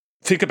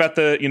think about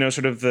the,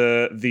 sort of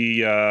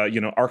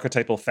the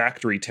archetypal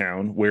factory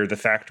town where the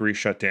factory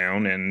shut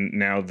down, and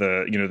now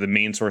the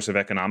main source of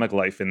economic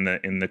life in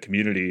the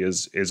community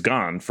is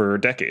gone for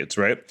decades,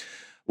 right? It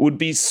would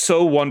be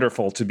so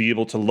wonderful to be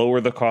able to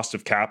lower the cost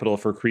of capital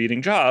for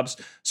creating jobs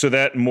so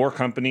that more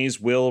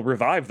companies will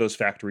revive those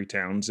factory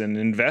towns and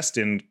invest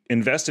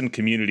in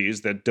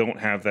communities that don't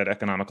have that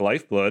economic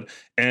lifeblood,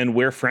 and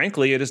where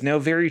frankly it is now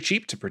very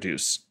cheap to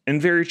produce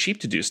and very cheap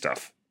to do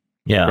stuff.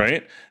 Yeah.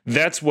 Right.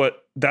 That's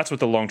what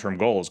the long-term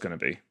goal is going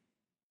to be.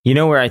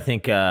 Where I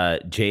think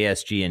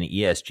JSG and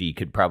ESG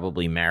could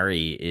probably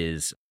marry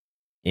is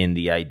in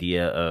the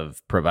idea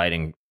of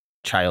providing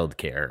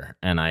childcare.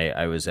 And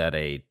I was at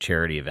a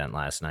charity event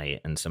last night,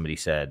 and somebody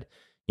said,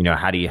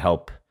 how do you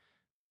help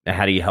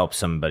how do you help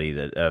somebody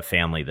a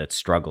family that's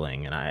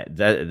struggling? And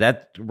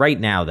that right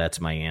now,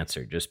 that's my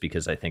answer, just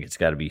because I think it's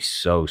got to be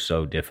so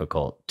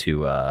difficult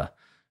to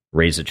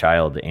raise a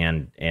child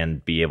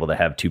and be able to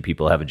have two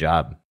people have a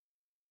job.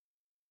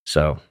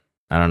 So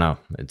I don't know.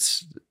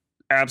 It's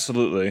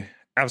Absolutely.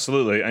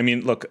 Absolutely. I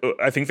mean, look,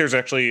 I think there's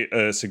actually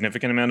a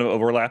significant amount of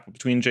overlap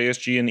between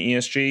JSG and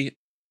ESG.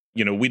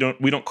 We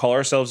don't call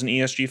ourselves an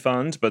ESG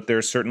fund, but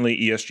there's certainly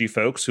ESG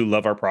folks who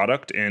love our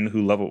product and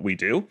who love what we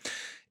do.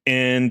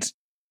 And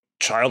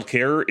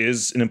childcare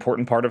is an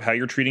important part of how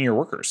you're treating your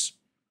workers,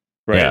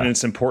 right? Yeah. And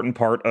it's an important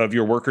part of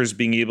your workers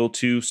being able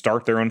to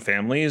start their own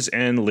families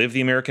and live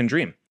the American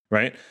dream,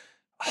 right?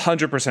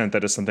 100%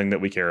 that is something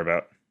that we care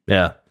about.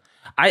 Yeah.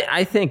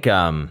 I think,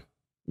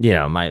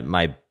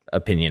 my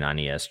opinion on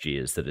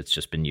ESG is that it's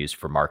just been used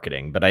for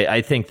marketing. But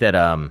I think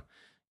that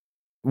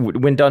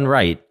when done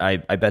right, I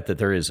bet that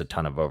there is a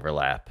ton of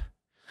overlap.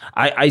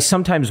 I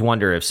sometimes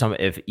wonder if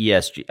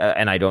ESG,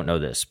 and I don't know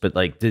this, but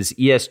like, does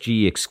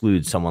ESG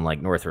exclude someone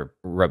like Northrop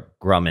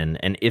Grumman?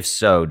 And if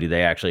so, do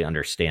they actually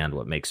understand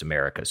what makes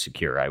America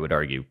secure? I would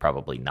argue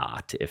probably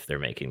not if they're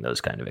making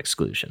those kind of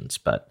exclusions,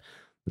 but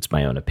it's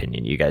my own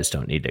opinion. You guys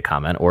don't need to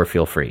comment, or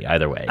feel free.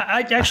 Either way.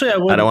 I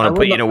don't want to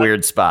put you in a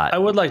weird spot. I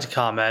would like to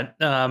comment.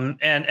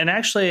 And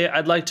actually,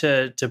 I'd like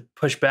to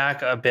push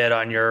back a bit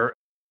on your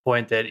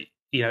point that,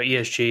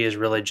 ESG has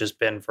really just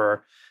been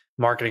for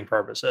marketing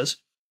purposes.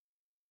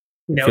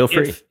 Feel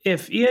free.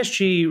 If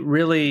ESG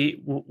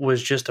really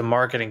was just a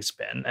marketing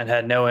spin and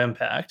had no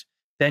impact,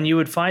 then you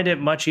would find it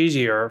much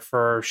easier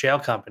for shale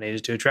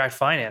companies to attract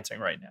financing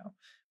right now.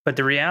 But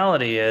the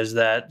reality is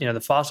that,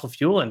 the fossil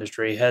fuel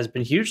industry has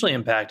been hugely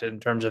impacted in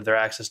terms of their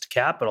access to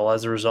capital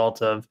as a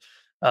result of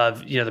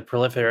the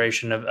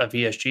proliferation of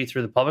ESG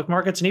through the public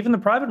markets and even the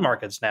private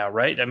markets now,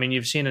 right? I mean,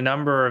 you've seen a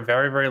number of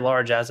very, very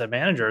large asset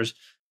managers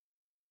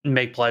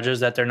make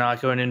pledges that they're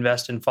not going to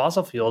invest in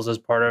fossil fuels as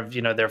part of,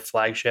 their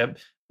flagship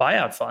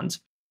buyout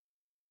funds.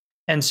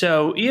 And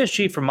so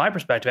ESG, from my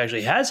perspective,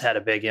 actually has had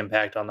a big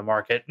impact on the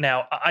market.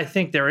 Now, I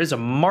think there is a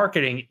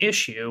marketing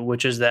issue,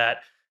 which is that,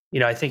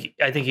 I think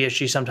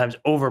ESG sometimes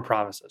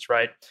overpromises,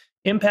 right?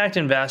 Impact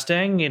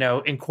investing,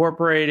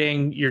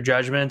 incorporating your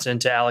judgments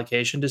into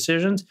allocation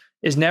decisions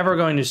is never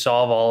going to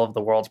solve all of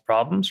the world's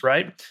problems,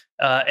 right?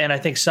 And I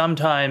think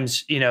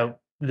sometimes,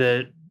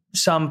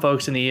 some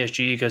folks in the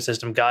ESG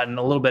ecosystem gotten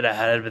a little bit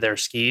ahead of their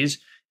skis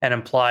and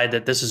implied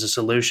that this is a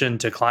solution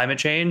to climate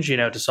change,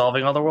 to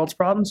solving all the world's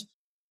problems.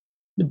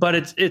 But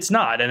it's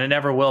not, and it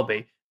never will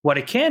be. What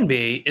it can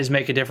be is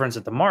make a difference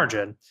at the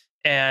margin.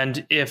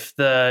 And if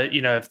the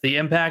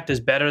impact is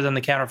better than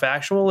the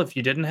counterfactual, if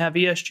you didn't have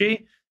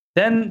ESG,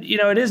 then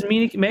it is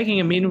making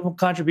a meaningful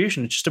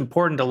contribution. It's just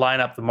important to line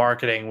up the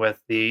marketing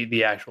with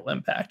the actual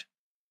impact.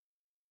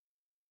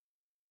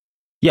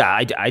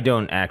 Yeah, I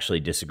don't actually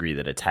disagree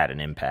that it's had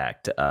an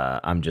impact.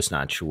 I'm just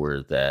not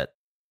sure that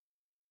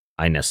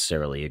I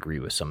necessarily agree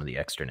with some of the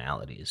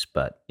externalities,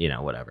 but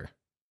whatever.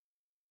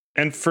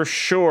 And for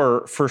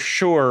sure,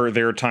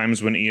 there are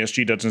times when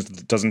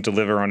ESG doesn't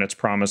deliver on its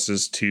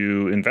promises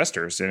to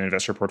investors and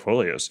investor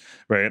portfolios,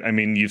 right? I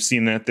mean, you've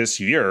seen that this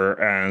year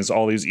as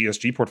all these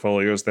ESG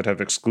portfolios that have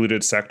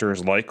excluded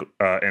sectors like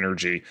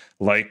energy,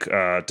 like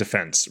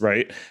defense,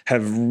 right,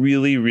 have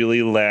really,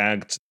 really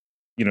lagged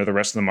the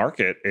rest of the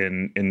market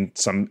in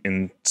some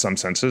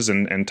senses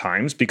and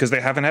times, because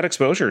they haven't had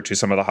exposure to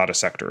some of the hottest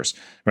sectors,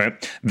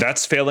 right?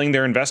 That's failing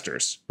their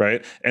investors,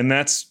 right? And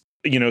that's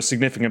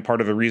significant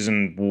part of the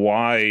reason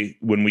why,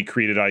 when we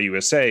created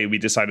IUSA, we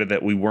decided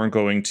that we weren't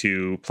going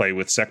to play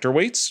with sector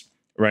weights,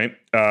 right?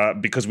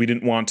 Because we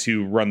didn't want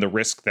to run the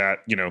risk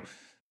that,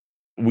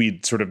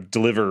 we'd sort of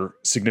deliver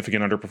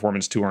significant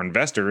underperformance to our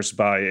investors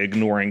by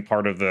ignoring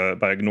parts of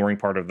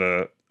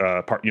the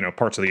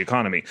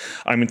economy.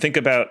 I mean, think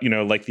about,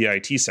 like the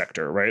IT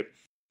sector, right?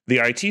 The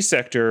IT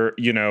sector,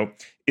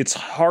 it's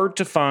hard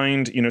to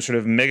find, sort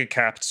of mega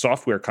capped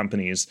software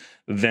companies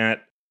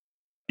that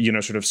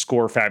sort of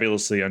score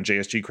fabulously on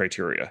JSG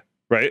criteria,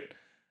 right?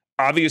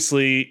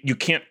 Obviously, you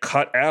can't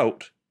cut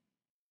out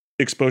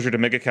exposure to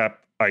mega cap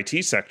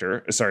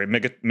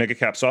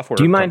software.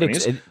 Do you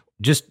mind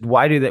just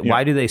why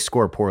do they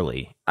score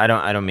poorly? I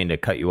don't mean to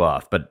cut you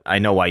off, but I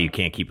know why you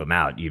can't keep them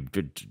out. You're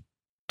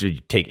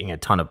taking a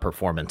ton of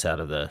performance out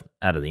of the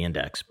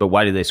index, but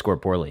why do they score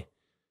poorly?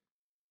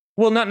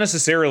 Well, not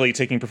necessarily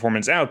taking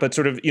performance out, but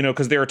sort of,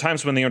 because there are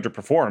times when they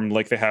underperform,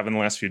 like they have in the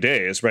last few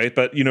days, right?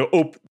 But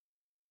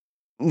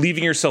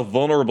leaving yourself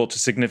vulnerable to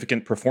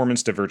significant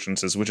performance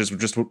divergences, which is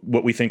just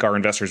what we think our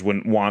investors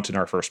wouldn't want in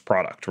our first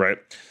product, right?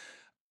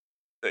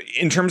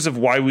 In terms of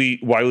why we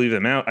leave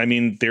them out, I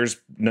mean,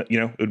 there's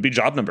it would be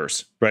job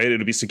numbers, right? It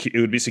would be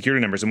security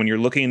numbers. And when you're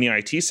looking in the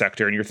IT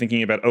sector and you're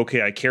thinking about,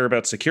 okay, I care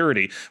about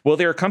security. Well,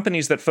 there are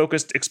companies that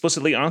focused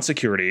explicitly on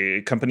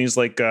security. Companies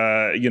like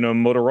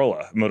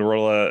Motorola,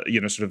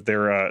 sort of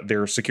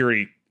their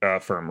security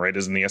firm, right,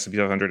 is in the S&P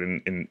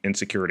 500 in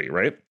security,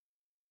 right?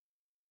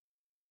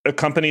 A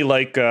company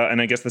like,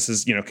 and I guess this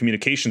is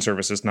communication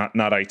services, not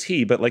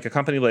IT, but like a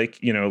company like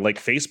like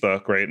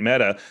Facebook, right,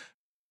 Meta,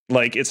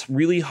 Like, it's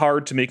really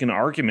hard to make an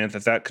argument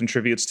that that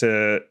contributes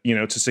to,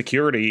 to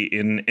security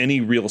in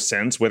any real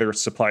sense, whether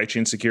it's supply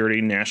chain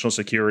security, national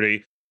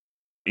security,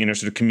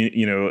 sort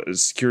of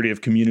security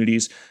of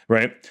communities,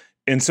 right?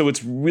 And so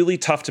it's really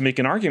tough to make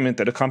an argument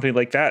that a company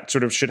like that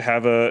sort of should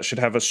have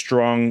a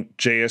strong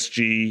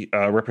JSG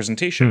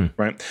representation,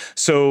 right?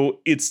 So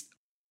it's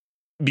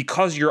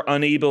because you're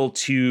unable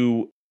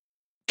to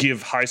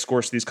give high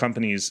scores to these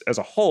companies as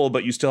a whole,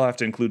 but you still have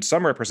to include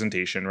some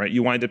representation, right?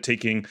 You wind up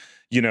taking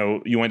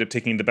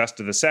the best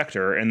of the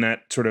sector, and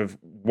that sort of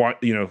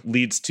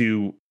leads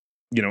to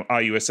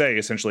IUSA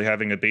essentially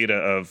having a beta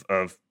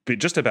of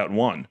just about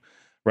 1,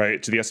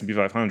 right, to the S&P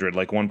 500,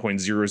 like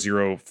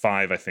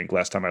 1.005, I think,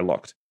 last time I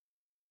looked.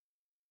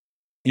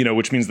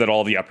 Which means that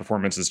all the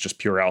outperformance is just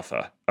pure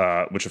alpha,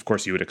 which of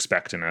course you would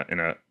expect in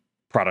a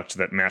product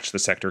that matched the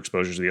sector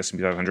exposures of the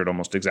S&P 500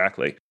 almost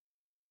exactly.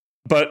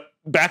 But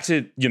back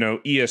to,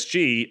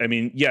 ESG, I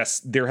mean,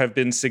 yes, there have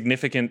been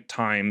significant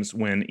times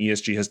when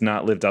ESG has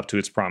not lived up to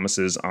its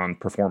promises on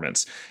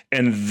performance.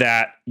 And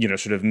that,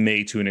 sort of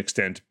may to an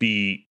extent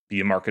be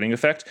a marketing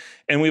effect.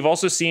 And we've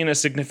also seen a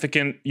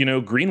significant,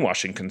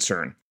 greenwashing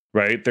concern,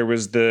 right? There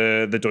was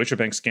the Deutsche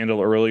Bank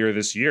scandal earlier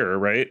this year,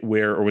 right?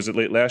 Or was it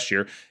late last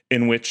year,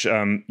 in which,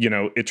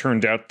 it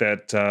turned out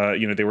that,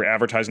 they were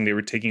advertising they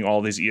were taking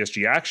all these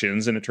ESG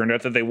actions, and it turned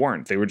out that they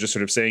weren't. They were just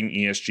sort of saying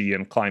ESG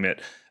and climate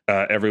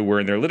everywhere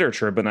in their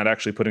literature, but not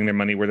actually putting their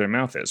money where their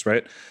mouth is,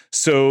 right?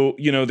 So,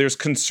 there's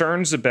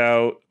concerns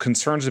about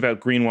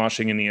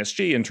greenwashing in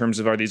ESG in terms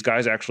of, are these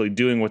guys actually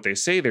doing what they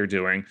say they're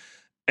doing?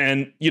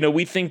 And,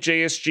 we think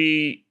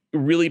JSG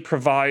really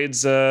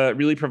provides a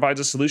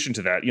solution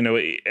to that.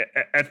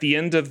 At the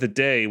end of the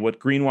day, what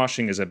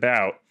greenwashing is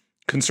about,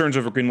 concerns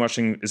over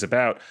greenwashing is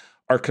about,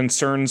 are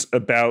concerns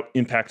about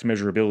impact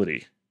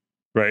measurability,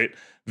 right?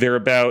 They're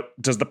about,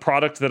 does the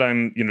product that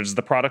I'm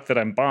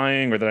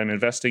buying or that I'm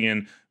investing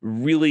in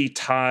really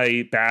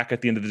tie back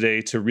at the end of the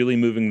day to really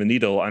moving the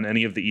needle on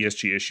any of the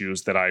ESG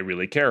issues that I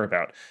really care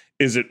about?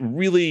 Is it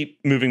really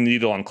moving the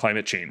needle on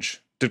climate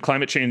change? Did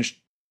climate change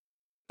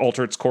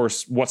alter its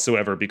course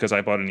whatsoever because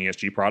I bought an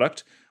ESG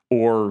product?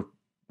 Or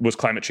was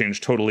climate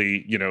change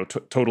totally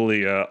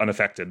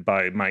unaffected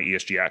by my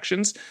ESG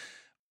actions?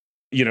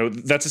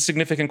 That's a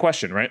significant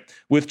question, right?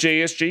 With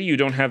JSG, you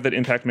don't have that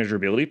impact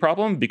measurability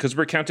problem because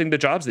we're counting the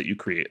jobs that you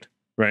create,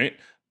 right?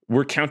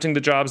 We're counting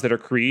the jobs that are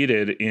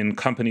created in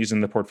companies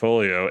in the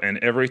portfolio. And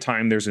every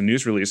time there's a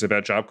news release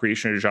about job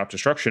creation or job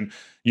destruction,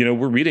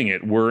 we're reading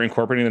it. We're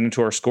incorporating that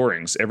into our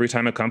scorings. Every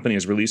time a company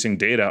is releasing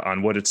data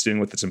on what it's doing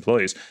with its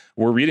employees,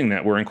 we're reading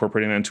that. We're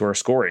incorporating that into our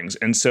scorings.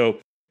 And so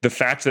the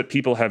fact that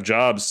people have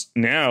jobs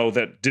now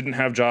that didn't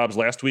have jobs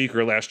last week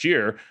or last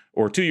year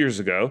or 2 years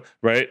ago,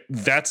 right?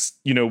 That's,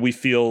 we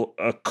feel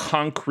a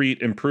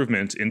concrete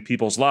improvement in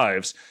people's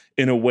lives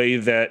in a way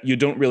that you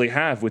don't really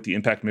have with the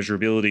impact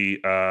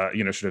measurability,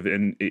 sort of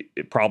in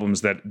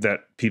problems that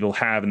people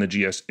have in the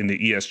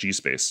ESG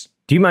space.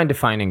 Do you mind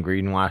defining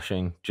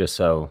greenwashing just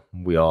so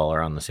we all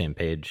are on the same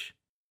page?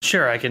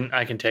 Sure, I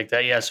can take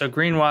that. Yeah. So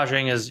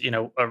greenwashing is,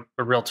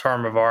 a real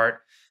term of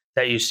art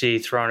that you see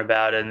thrown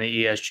about in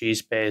the ESG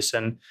space.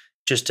 And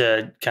just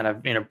to kind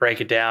of, break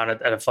it down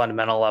at a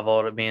fundamental level,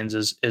 what it means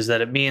is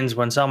that it means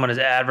when someone is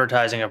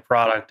advertising a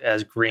product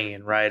as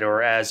green, right?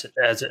 Or as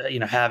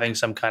having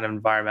some kind of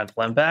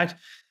environmental impact,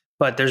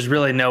 but there's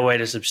really no way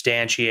to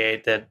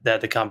substantiate that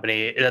the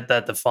company,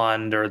 that the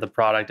fund or the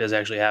product is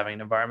actually having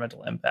an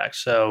environmental impact.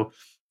 So,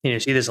 you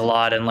see this a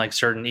lot in like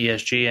certain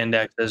ESG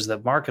indexes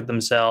that market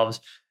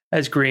themselves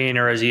as green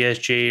or as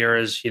ESG or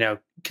as,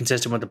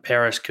 consistent with the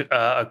Paris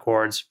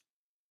Accords,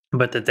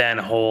 but that then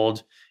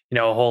hold, a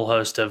whole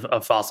host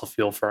of fossil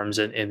fuel firms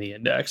in the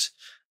index.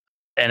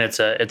 And it's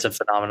a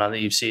phenomenon that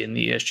you see in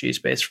the ESG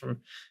space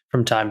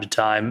from time to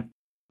time.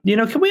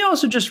 Can we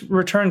also just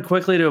return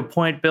quickly to a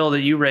point, Bill,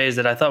 that you raised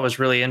that I thought was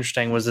really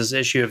interesting, was this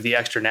issue of the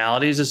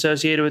externalities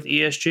associated with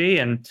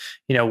ESG and,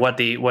 what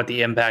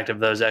the impact of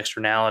those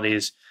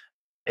externalities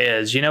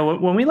is.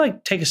 When we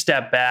take a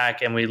step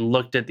back and we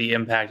looked at the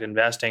impact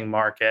investing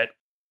market,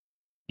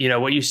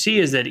 what you see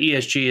is that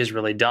ESG is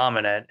really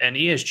dominant, and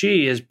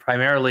ESG is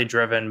primarily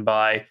driven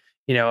by,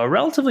 a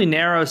relatively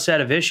narrow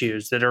set of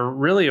issues that are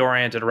really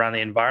oriented around the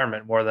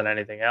environment more than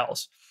anything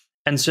else.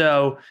 And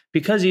so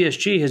because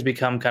ESG has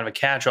become kind of a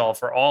catch-all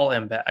for all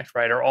impact,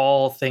 right, or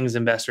all things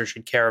investors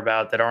should care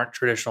about that aren't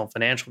traditional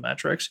financial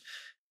metrics,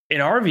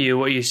 in our view,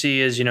 what you see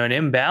is, an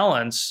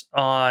imbalance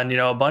on,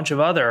 a bunch of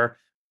other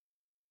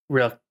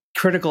real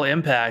critical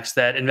impacts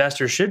that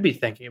investors should be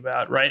thinking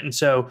about, right? And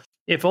so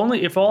if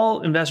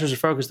all investors are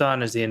focused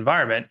on is the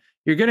environment,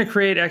 you're going to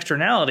create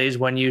externalities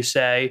when you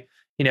say,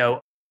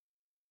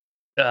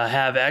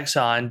 have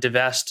Exxon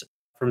divest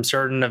from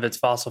certain of its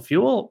fossil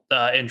fuel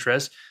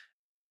interests.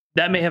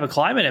 That may have a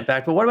climate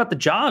impact, but what about the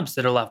jobs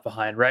that are left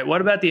behind, right?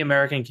 What about the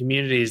American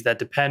communities that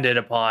depended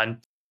upon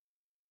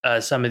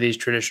some of these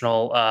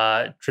traditional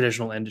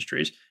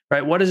industries,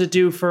 right? What does it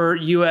do for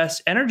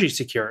U.S. energy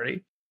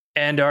security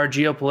and our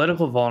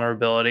geopolitical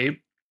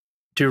vulnerability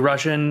to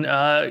Russian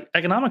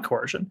economic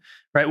coercion,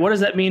 right? What does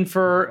that mean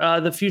for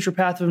the future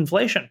path of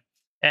inflation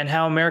and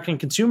how American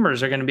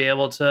consumers are going to be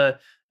able to,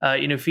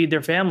 feed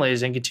their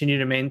families and continue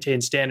to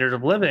maintain standard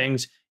of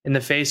livings in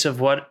the face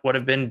of what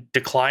have been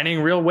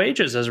declining real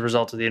wages as a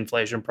result of the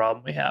inflation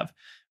problem we have,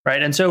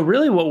 right? And so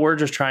really what we're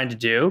just trying to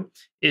do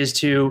is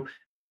to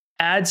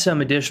add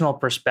some additional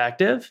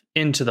perspective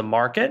into the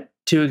market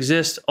to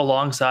exist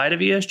alongside of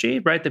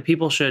ESG, right? That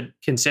people should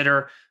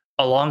consider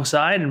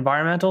alongside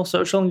environmental,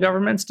 social, and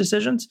governance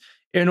decisions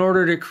in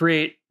order to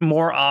create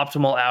more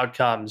optimal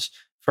outcomes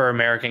for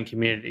American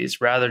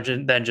communities rather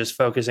than just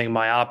focusing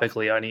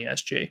myopically on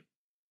ESG.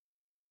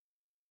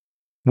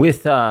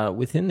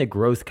 Within the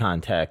growth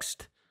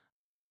context,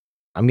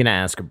 I'm going to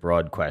ask a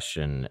broad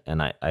question,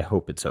 and I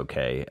hope it's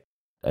okay.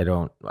 I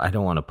don't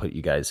want to put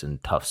you guys in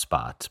tough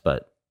spots,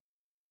 but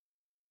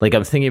like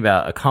I'm thinking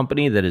about a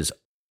company that is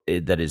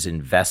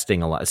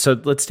investing a lot. So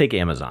let's take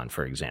Amazon,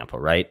 for example,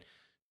 right?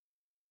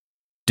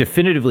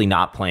 Definitively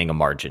not playing a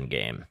margin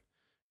game,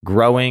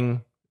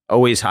 growing,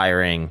 always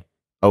hiring,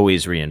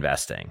 always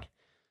reinvesting.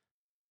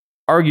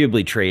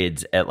 Arguably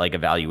trades at like a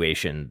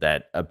valuation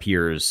that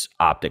appears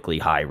optically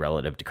high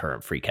relative to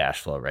current free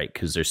cash flow, right?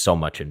 Because there's so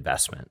much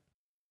investment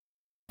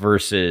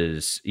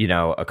versus,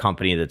 a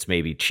company that's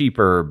maybe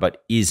cheaper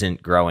but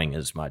isn't growing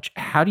as much.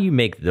 How do you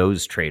make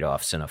those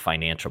trade-offs in a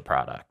financial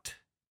product?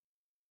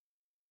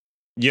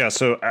 Yeah,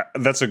 so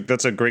that's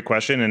a great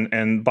question,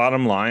 and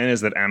bottom line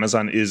is that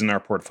Amazon is in our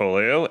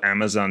portfolio.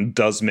 Amazon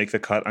does make the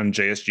cut on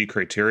JSG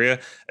criteria.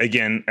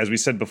 Again, as we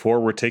said before,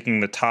 we're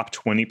taking the top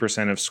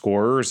 20% of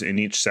scorers in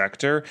each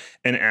sector,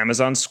 and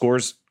Amazon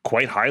scores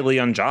quite highly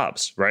on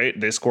jobs, right?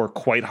 They score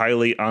quite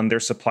highly on their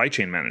supply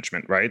chain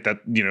management, right? That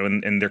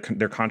and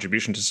their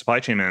contribution to supply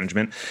chain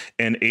management,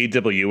 and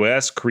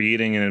AWS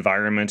creating an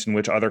environment in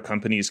which other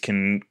companies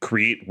can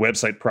create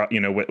website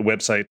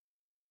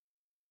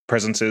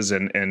presences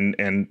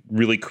and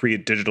really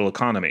create digital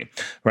economy,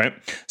 right?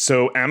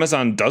 So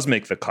Amazon does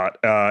make the cut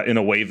in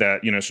a way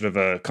that, sort of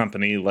a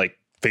company like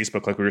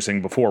Facebook, like we were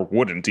saying before,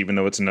 wouldn't, even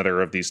though it's another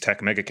of these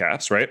tech mega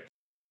caps, right?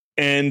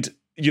 And,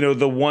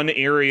 one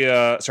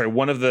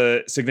of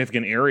the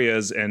significant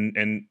areas,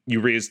 and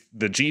you raised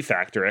the G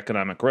factor,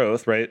 economic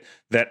growth, right,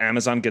 that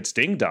Amazon gets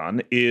dinged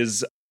on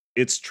is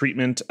its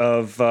treatment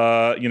of,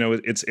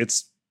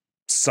 it's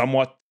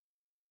somewhat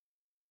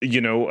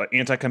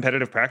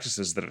anti-competitive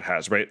practices that it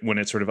has, right? When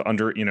it sort of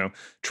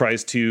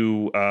tries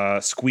to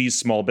squeeze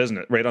small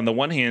business, right? On the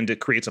one hand, it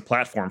creates a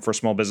platform for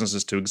small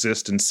businesses to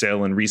exist and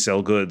sell and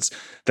resell goods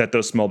that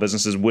those small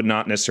businesses would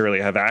not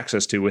necessarily have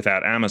access to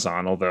without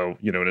Amazon. Although,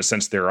 in a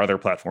sense, there are other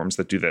platforms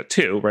that do that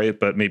too, right?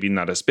 But maybe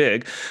not as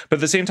big. But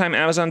at the same time,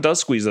 Amazon does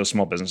squeeze those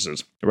small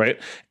businesses,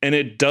 right? And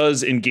it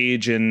does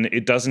engage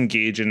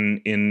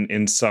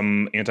in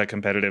some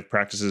anti-competitive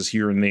practices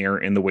here and there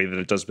in the way that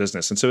it does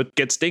business. And so it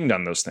gets dinged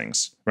on those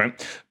things.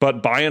 Right.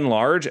 But by and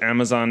large,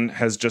 Amazon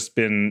has just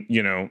been,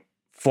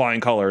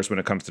 flying colors when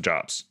it comes to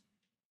jobs.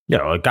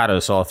 Yeah, well, it got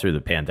us all through the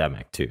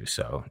pandemic too.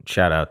 So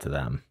shout out to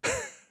them.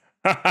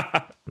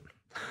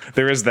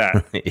 There is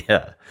that.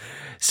 Yeah.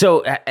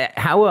 So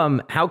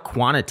how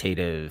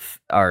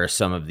quantitative are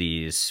some of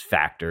these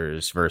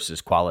factors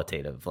versus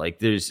qualitative? Like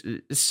there's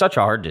such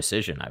a hard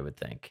decision, I would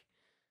think,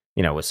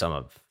 with some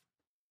of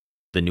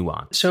the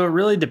nuance. So it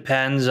really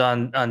depends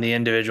on the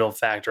individual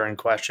factor in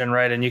question,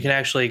 right? And you can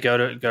actually go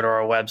to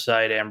our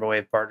website,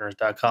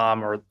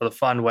 amberwavepartners.com, or the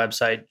fund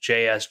website,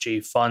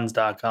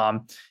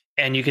 jsgfunds.com.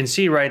 And you can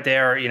see right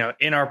there,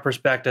 in our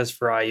prospectus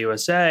for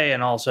IUSA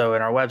and also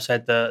in our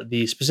website,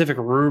 the specific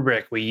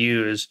rubric we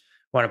use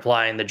when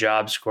applying the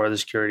job score, the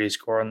security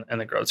score,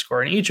 and the growth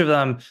score. And each of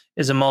them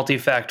is a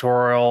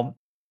multifactorial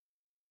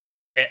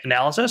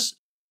analysis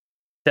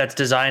that's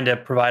designed to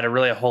provide a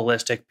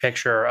holistic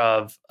picture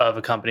of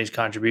a company's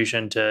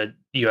contribution to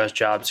U.S.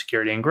 job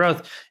security and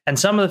growth. And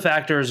some of the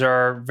factors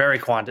are very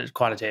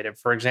quantitative.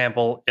 For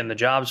example, in the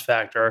jobs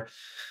factor,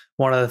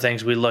 one of the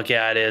things we look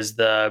at is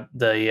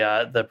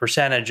the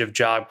percentage of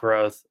job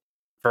growth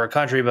for a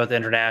company both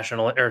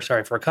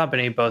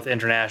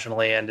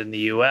internationally and in the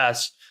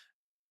U.S.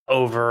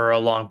 over a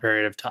long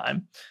period of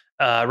time.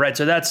 Right.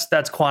 So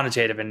that's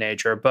quantitative in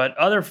nature. But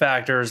other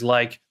factors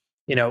like,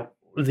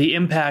 the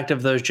impact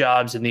of those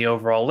jobs in the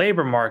overall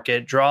labor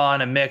market draw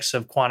on a mix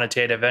of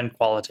quantitative and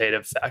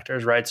qualitative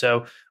factors, right?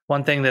 So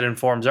one thing that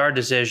informs our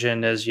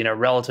decision is,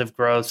 relative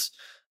growth,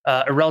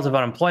 relative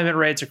unemployment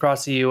rates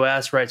across the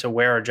U.S., right? So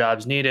where are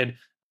jobs needed,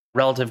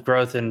 relative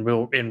growth in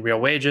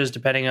real wages,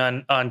 depending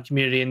on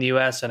community in the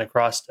U.S. and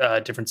across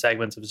different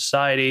segments of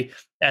society.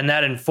 And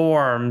that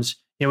informs,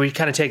 we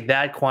kind of take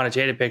that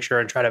quantitative picture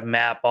and try to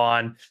map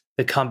on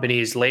the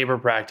company's labor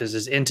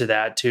practices into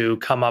that to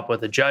come up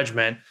with a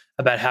judgment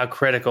about how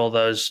critical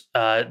those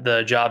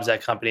the jobs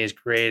that company is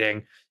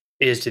creating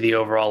is to the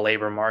overall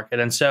labor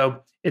market. And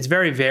so it's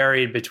very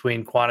varied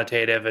between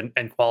quantitative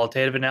and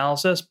qualitative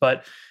analysis,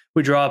 but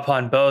we draw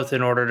upon both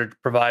in order to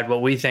provide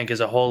what we think is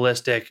a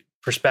holistic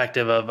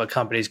perspective of a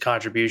company's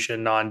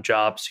contribution on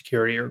job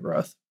security or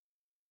growth.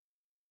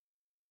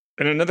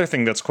 And another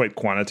thing that's quite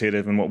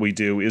quantitative in what we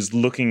do is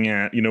looking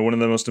at, one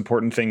of the most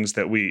important things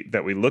that we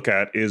look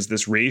at is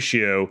this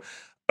ratio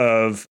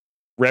of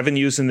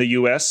revenues in the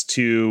US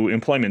to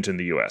employment in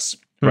the US.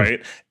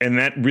 Right. And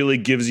that really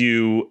gives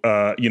you,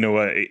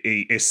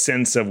 a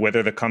sense of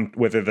whether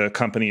the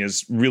company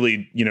is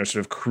really, sort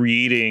of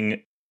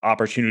creating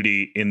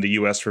opportunity in the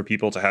US for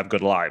people to have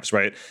good lives.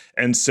 Right.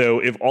 And so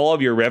if all of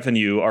your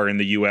revenue are in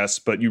the US,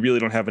 but you really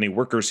don't have any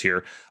workers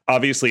here,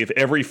 obviously, if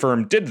every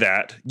firm did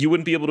that, you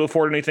wouldn't be able to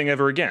afford anything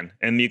ever again.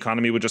 And the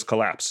economy would just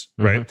collapse.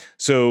 Right.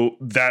 So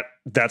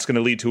that's going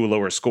to lead to a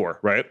lower score.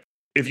 Right.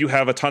 If you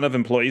have a ton of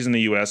employees in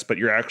the US, but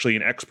you're actually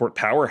an export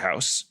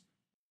powerhouse,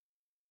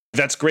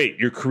 that's great.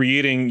 You're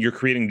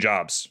creating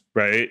jobs,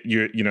 right?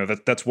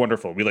 That's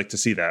wonderful. We like to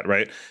see that,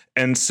 right?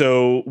 And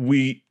so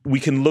we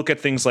can look at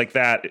things like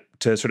that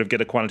to sort of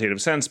get a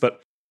quantitative sense.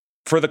 But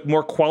for the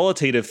more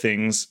qualitative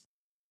things,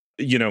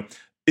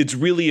 it's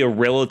really a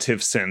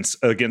relative sense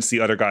against the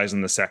other guys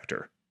in the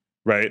sector,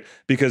 right?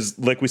 Because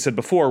like we said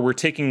before, we're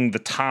taking the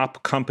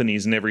top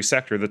companies in every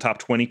sector, the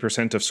top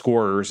 20% of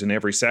scorers in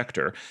every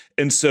sector.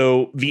 And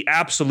so the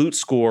absolute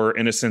score,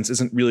 in a sense,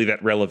 isn't really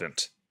that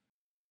relevant.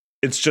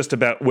 It's just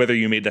about whether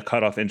you made the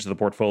cutoff into the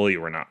portfolio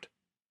or not.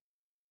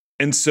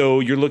 And so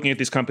you're looking at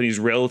these companies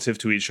relative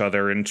to each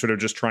other and sort of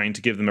just trying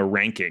to give them a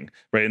ranking,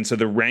 right? And so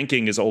the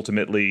ranking is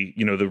ultimately,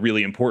 the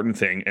really important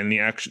thing, and the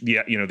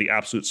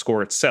absolute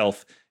score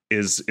itself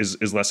is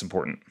less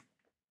important.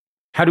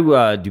 How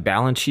do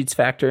balance sheets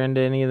factor into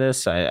any of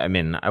this? I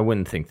mean, I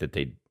wouldn't think that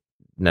they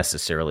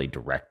necessarily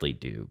directly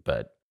do,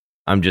 but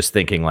I'm just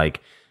thinking like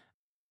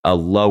a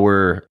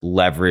lower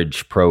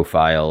leverage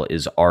profile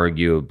is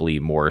arguably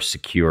more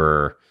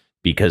secure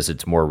because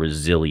it's more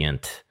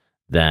resilient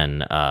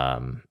than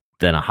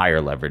a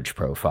higher leverage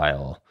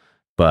profile.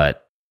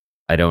 But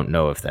I don't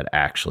know if that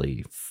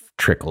actually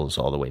trickles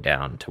all the way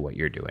down to what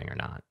you're doing or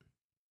not.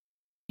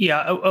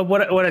 Yeah,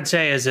 what I'd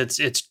say is it's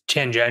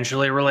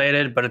tangentially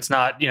related, but it's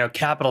not,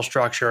 capital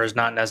structure is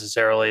not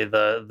necessarily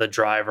the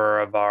driver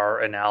of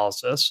our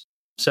analysis.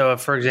 So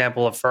if, for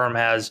example, a firm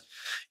has,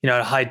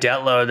 a high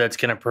debt load that's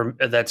going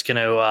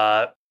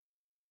to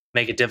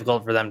make it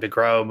difficult for them to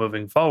grow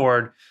moving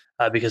forward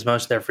because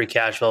most of their free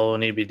cash flow will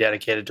need to be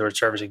dedicated towards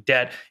servicing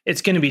debt,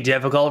 it's going to be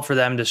difficult for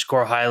them to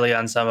score highly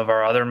on some of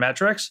our other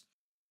metrics.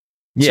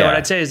 Yeah. So what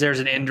I'd say is there's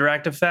an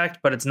indirect effect,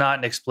 but it's not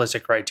an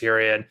explicit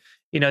criterion.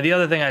 The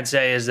other thing I'd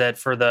say is that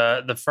for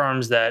the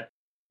firms that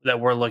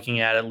we're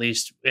looking at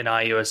least in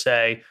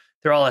IUSA,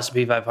 they're all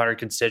S&P 500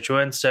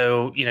 constituents.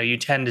 So, you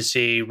tend to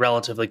see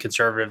relatively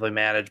conservatively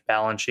managed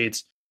balance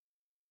sheets.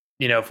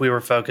 If we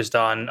were focused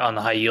on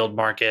the high yield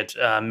market,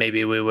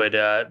 maybe we would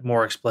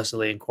more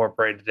explicitly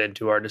incorporate it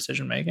into our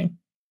decision making.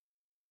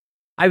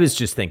 I was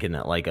just thinking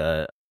that like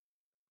a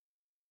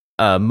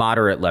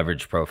moderate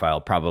leverage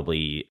profile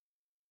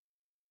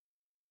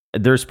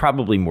there's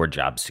probably more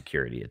job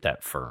security at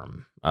that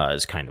firm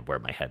is kind of where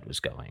my head was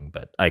going,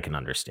 but I can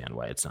understand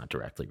why it's not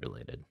directly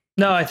related.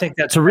 No, I think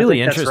that's a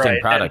really interesting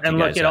right. product. And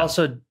look, it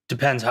also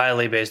depends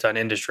highly based on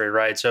industry,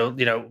 right? So,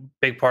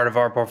 big part of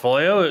our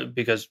portfolio,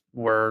 because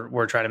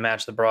we're trying to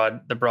match the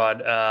broad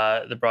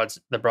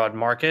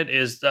market,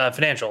 is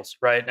financials,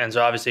 right? And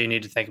so obviously you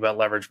need to think about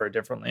leverage very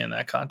differently in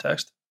that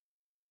context.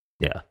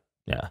 Yeah.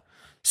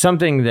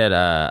 Something that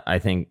I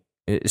think.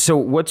 So,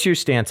 what's your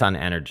stance on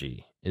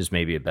energy? Is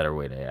maybe a better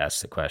way to ask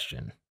the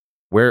question.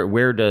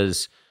 Where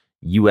does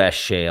U.S.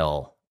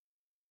 shale,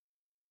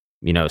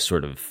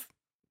 sort of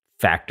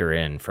factor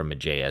in from a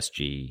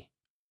JSG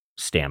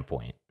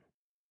standpoint?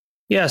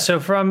 Yeah,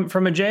 so from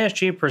a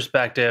JSG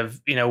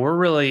perspective, we're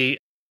really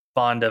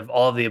fond of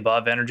all of the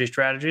above energy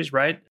strategies,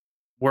 right?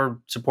 We're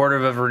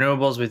supportive of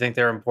renewables. We think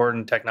they're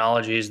important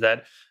technologies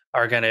that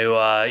are going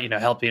to,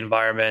 help the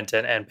environment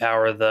and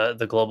power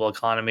the global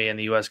economy and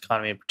the U.S.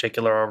 economy in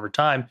particular over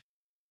time.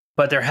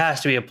 But there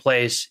has to be a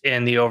place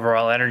in the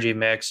overall energy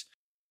mix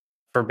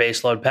for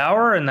baseload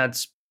power, and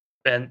that's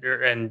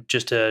and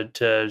just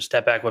to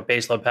step back, what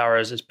baseload power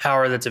is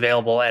power that's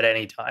available at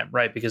any time,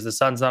 right? Because the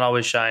sun's not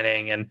always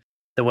shining and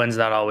the wind's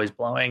not always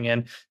blowing,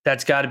 and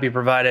that's got to be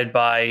provided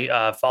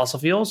by fossil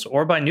fuels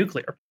or by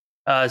nuclear.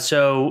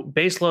 So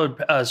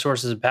baseload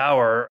sources of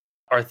power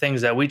are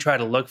things that we try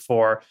to look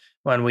for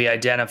when we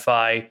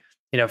identify,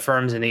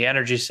 firms in the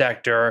energy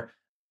sector,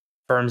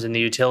 firms in the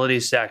utility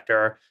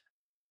sector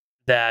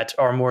that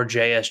are more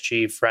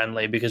JSG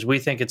friendly, because we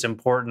think it's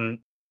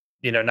important,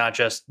 not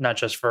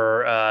just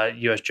for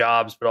U.S.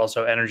 jobs, but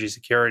also energy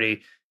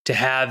security, to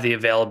have the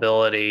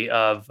availability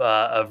of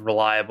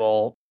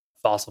reliable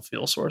fossil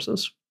fuel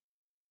sources.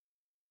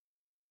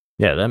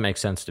 Yeah, that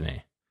makes sense to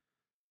me.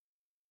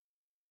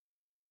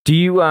 Do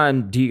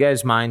you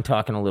guys mind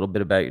talking a little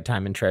bit about your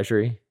time in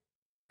Treasury?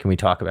 Can we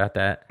talk about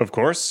that? Of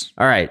course.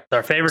 All right. It's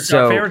our favorite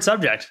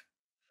subject.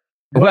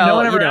 Well, no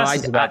one ever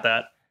asks us about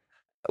that.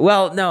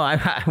 Well, no,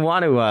 I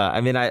want to.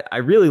 I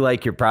really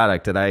like your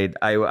product, and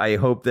I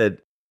hope that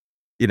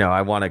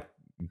I want to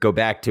go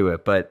back to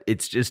it. But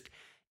it's just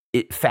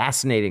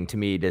fascinating to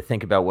me to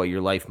think about what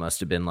your life must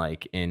have been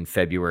like in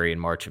February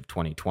and March of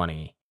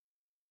 2020.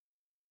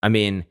 I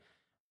mean,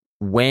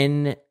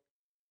 when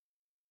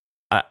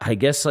I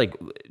guess like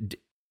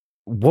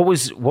what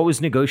was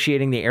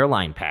negotiating the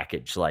airline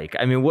package like?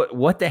 I mean,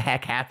 what the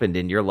heck happened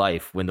in your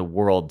life when the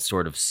world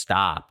sort of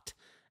stopped?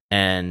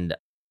 And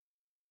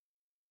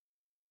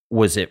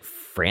was it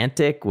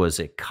frantic? Was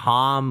it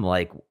calm?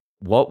 Like,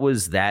 what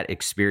was that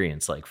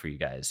experience like for you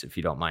guys, if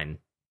you don't mind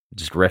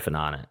just riffing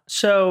on it?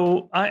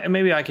 So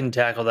maybe I can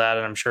tackle that,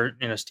 and I'm sure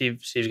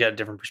Steve's got a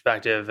different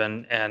perspective,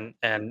 and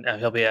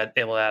he'll be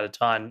able to add a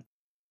ton.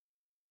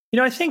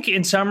 I think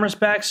in some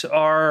respects,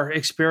 my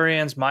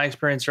experience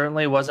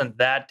certainly wasn't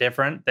that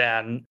different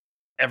than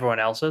everyone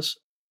else's.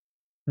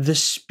 The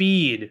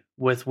speed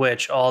with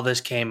which all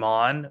this came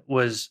on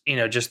was,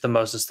 just the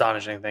most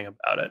astonishing thing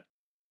about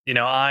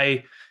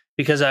it.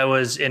 Because I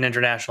was in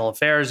international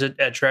affairs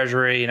at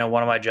Treasury,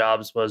 one of my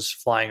jobs was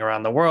flying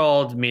around the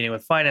world, meeting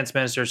with finance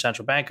ministers,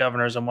 central bank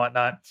governors, and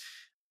whatnot.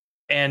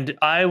 And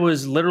I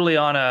was literally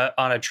on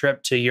a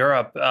trip to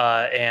Europe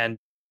and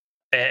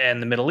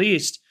the Middle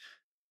East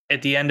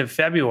at the end of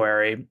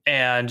February.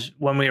 And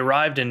when we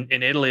arrived in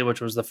Italy, which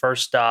was the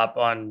first stop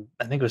on,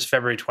 I think it was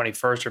February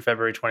 21st or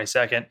February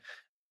 22nd,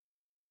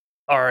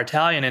 our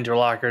Italian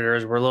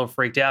interlocutors were a little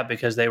freaked out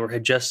because they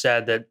had just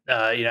said that,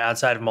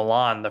 outside of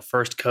Milan, the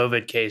first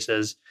COVID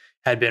cases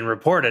had been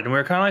reported. And we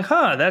were kind of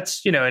like,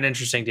 that's, an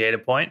interesting data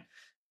point.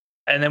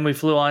 And then we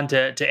flew on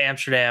to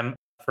Amsterdam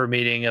for a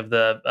meeting of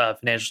the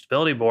Financial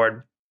Stability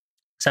Board,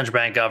 central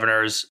bank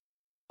governors,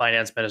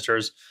 finance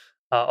ministers,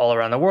 all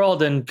around the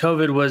world. And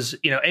COVID was,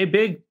 a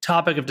big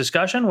topic of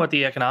discussion, what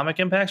the economic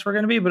impacts were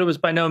going to be, but it was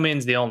by no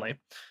means the only.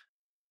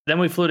 Then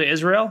we flew to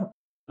Israel,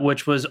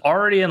 which was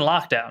already in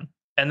lockdown.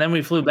 And then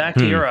we flew back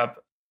to Europe,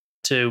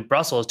 to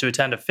Brussels, to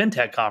attend a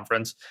fintech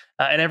conference.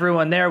 And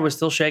everyone there was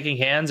still shaking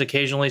hands.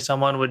 Occasionally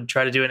someone would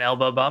try to do an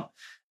elbow bump.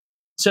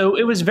 So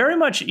it was very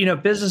much,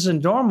 business as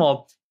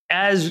normal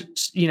as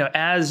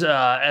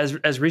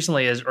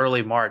recently as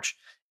early March.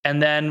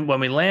 And then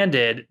when we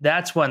landed,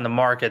 that's when the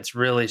markets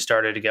really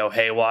started to go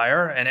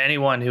haywire. And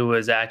anyone who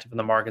was active in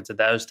the markets at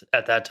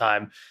that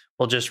time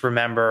will just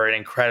remember an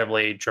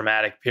incredibly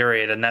dramatic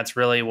period. And that's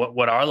really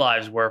what our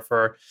lives were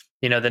for,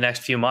 the next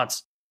few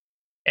months.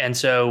 And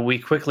so we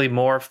quickly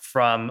morphed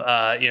from,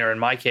 in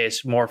my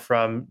case, more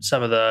from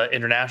some of the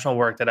international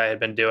work that I had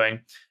been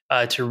doing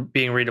to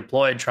being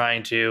redeployed,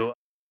 trying to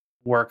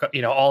work,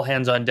 all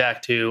hands on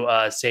deck to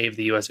save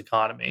the U.S.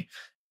 economy.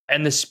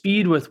 And the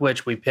speed with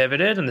which we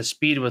pivoted and the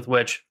speed with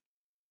which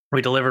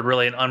we delivered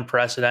really an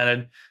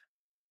unprecedented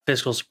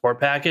fiscal support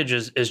package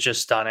is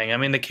just stunning. I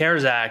mean, the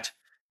CARES Act,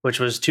 which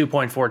was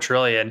 $2.4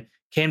 trillion,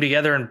 came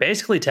together in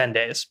basically 10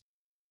 days.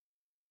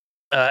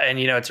 And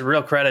it's a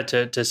real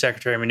credit to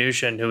Secretary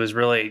Mnuchin, who was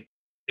really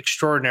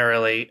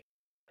extraordinary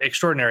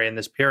in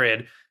this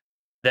period,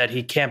 that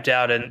he camped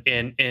out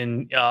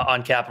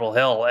on Capitol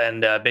Hill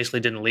and basically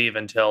didn't leave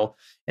until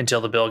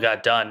the bill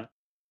got done.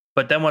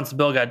 But then once the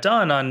bill got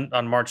done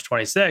on March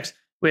 26th,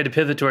 we had to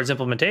pivot towards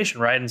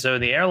implementation, right? And so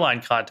in the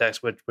airline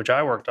context, which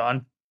I worked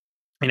on,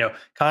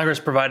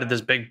 Congress provided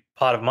this big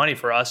pot of money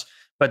for us,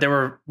 but there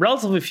were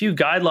relatively few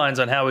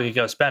guidelines on how we could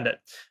go spend it.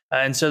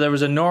 And so there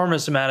was an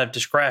enormous amount of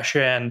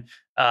discretion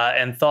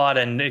and thought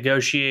and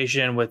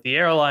negotiation with the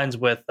airlines,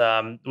 with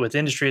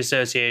industry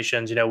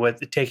associations,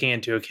 with taking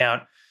into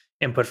account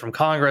input from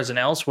Congress and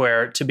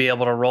elsewhere to be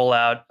able to roll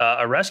out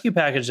a rescue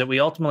package that we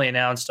ultimately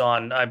announced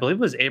on, I believe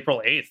it was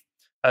April 8th.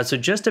 So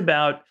just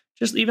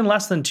even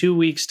less than 2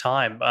 weeks'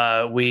 time,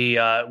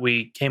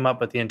 we came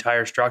up with the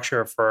entire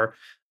structure for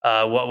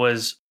what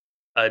was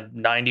a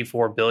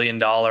 $94 billion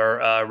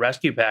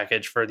rescue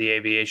package for the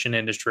aviation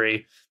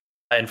industry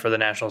and for the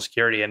national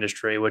security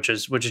industry, which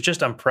is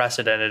just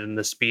unprecedented in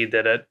the speed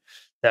that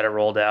it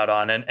rolled out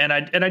on. And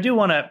I do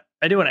want to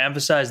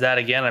emphasize that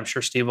again. I'm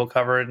sure Steve will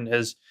cover it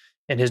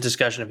in his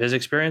discussion of his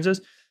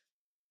experiences.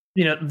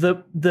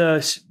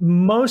 The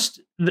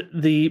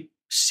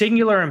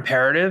singular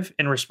imperative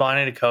in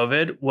responding to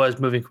COVID was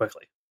moving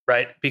quickly,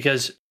 right?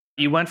 Because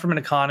you went from an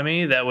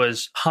economy that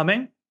was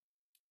humming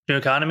to an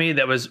economy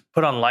that was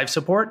put on life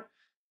support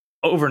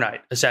overnight,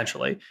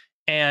 essentially.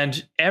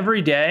 And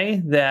every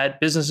day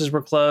that businesses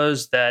were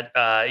closed, that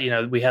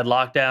we had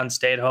lockdowns,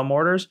 stay-at-home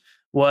orders,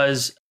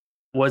 was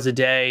a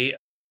day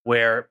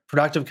where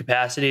productive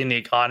capacity in the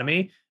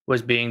economy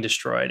was being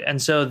destroyed.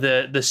 And so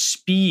the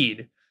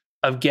speed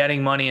of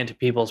getting money into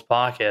people's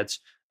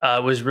pockets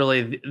was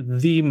really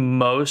the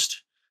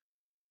most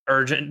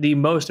urgent, the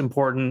most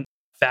important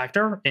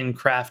factor in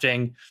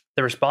crafting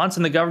the response.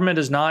 And the government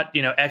is not,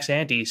 ex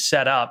ante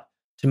set up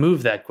to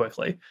move that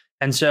quickly.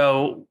 And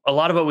so a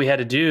lot of what we had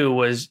to do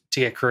was to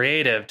get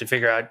creative to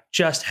figure out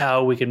just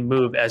how we can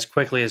move as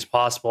quickly as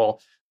possible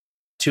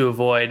to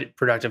avoid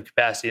productive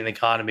capacity in the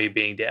economy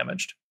being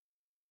damaged.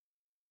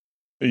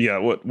 Yeah,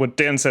 what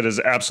Dan said is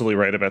absolutely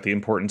right about the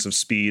importance of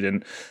speed.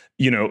 And,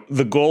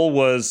 the goal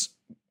was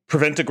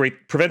prevent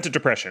a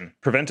depression,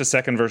 prevent a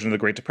second version of the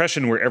Great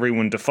Depression where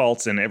everyone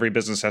defaults and every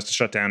business has to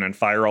shut down and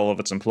fire all of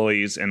its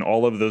employees, and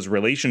all of those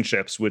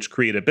relationships which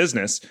create a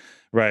business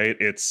right?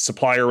 It's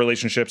supplier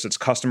relationships, it's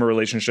customer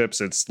relationships,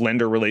 it's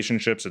lender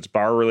relationships, it's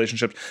borrower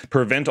relationships.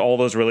 Prevent all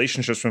those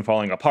relationships from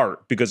falling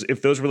apart, because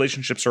if those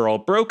relationships are all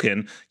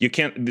broken, you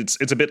can't.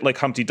 It's a bit like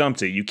Humpty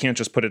Dumpty. You can't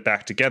just put it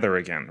back together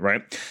again,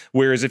 right?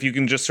 Whereas if you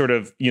can just sort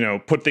of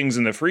put things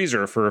in the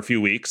freezer for a few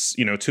weeks,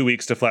 2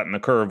 weeks to flatten the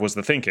curve was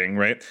the thinking,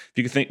 right? If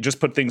you could just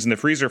put things in the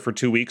freezer for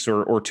 2 weeks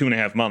or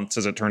 2.5 months,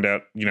 as it turned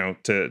out,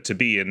 to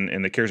be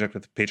in the CARES Act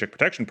with the Paycheck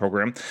Protection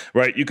Program,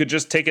 right? You could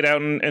just take it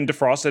out and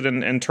defrost it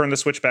and turn the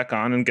switch back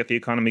on and get the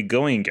economy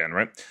going again,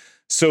 right?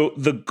 So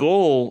the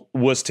goal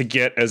was to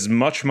get as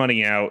much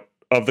money out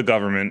of the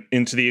government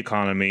into the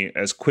economy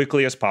as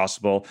quickly as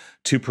possible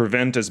to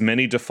prevent as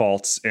many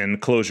defaults and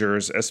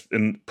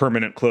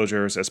permanent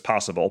closures as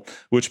possible,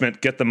 which meant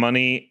get the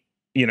money,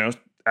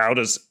 out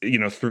as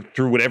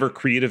through whatever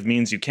creative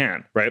means you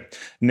can. Right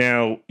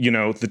now,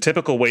 the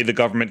typical way the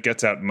government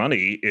gets out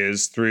money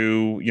is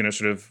through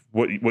sort of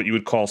what you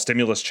would call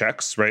stimulus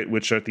checks, right?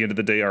 Which at the end of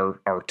the day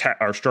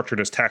are structured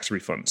as tax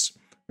refunds,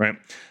 right?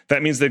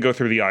 That means they go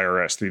through the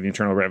IRS, through the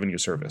Internal Revenue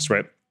Service,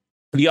 right?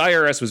 The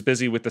IRS was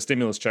busy with the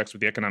stimulus checks,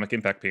 with the economic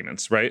impact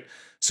payments, right?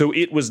 So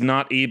it was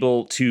not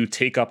able to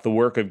take up the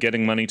work of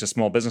getting money to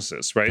small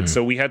businesses, right?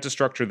 So we had to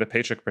structure the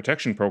Paycheck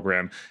Protection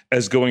Program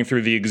as going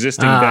through the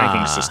existing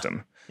banking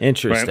system.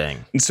 Interesting.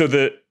 Right? And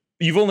so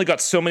you've only got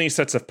so many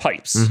sets of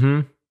pipes,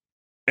 and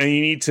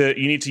you need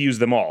to use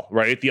them all,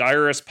 right? The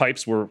IRS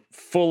pipes were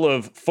full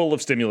of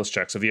stimulus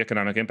checks of the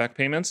economic impact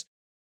payments.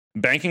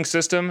 Banking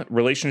system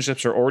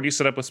relationships are already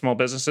set up with small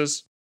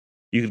businesses.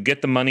 You could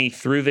get the money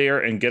through there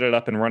and get it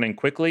up and running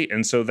quickly.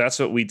 And so that's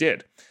what we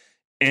did.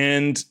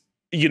 And,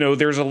 there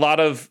was a lot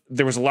of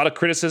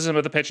criticism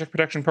of the Paycheck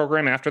Protection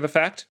Program after the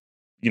fact.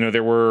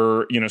 There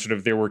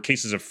were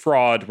cases of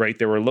fraud, right?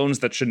 There were loans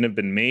that shouldn't have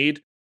been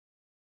made.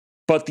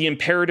 But the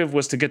imperative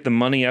was to get the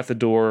money out the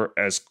door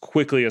as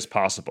quickly as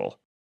possible.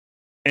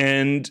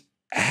 And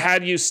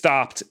had you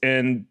stopped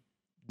and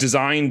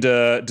designed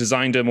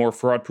a more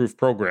fraud-proof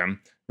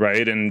program,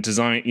 right? And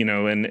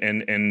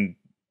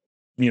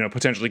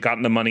potentially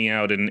gotten the money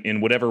out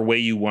in whatever way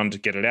you wanted to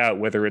get it out,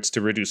 whether it's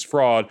to reduce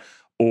fraud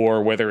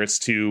or whether it's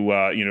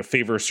to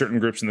favor certain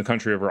groups in the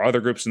country over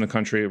other groups in the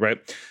country,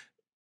 right?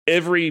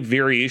 Every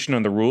variation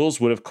on the rules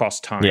would have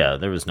cost time. Yeah,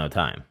 there was no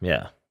time.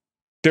 Yeah,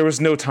 there was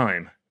no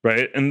time,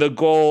 right? And the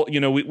goal,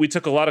 we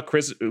took a lot of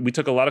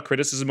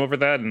criticism over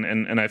that,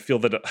 and I feel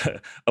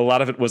that a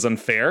lot of it was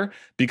unfair,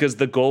 because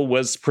the goal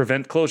was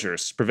prevent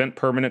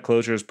permanent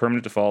closures,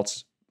 permanent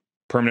defaults,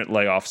 permanent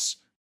layoffs,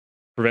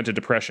 prevent a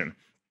depression.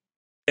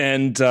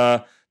 And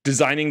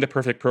designing the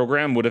perfect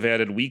program would have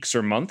added weeks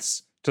or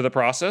months to the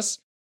process,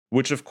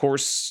 which, of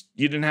course,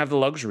 you didn't have the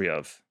luxury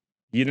of.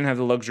 You didn't have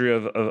the luxury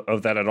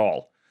of that at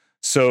all.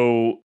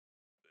 So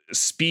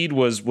speed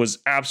was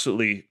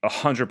absolutely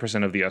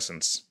 100% of the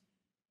essence.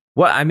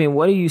 Well, I mean,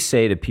 what do you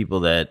say to people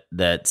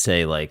that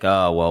say, like,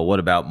 oh, well, what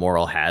about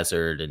moral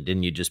hazard? And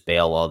didn't you just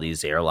bail all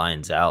these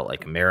airlines out?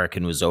 Like,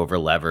 American was over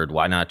levered.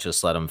 Why not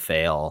just let them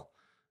fail?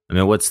 I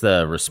mean, what's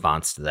the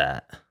response to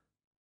that?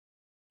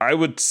 I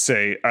would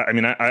say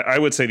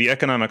the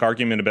economic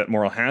argument about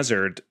moral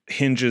hazard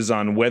hinges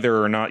on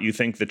whether or not you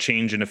think the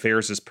change in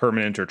affairs is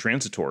permanent or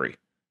transitory,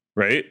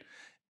 right?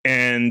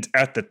 And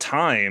at the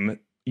time,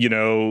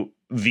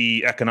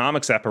 the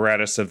economics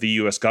apparatus of the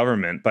U.S.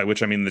 government, by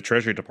which I mean the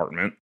Treasury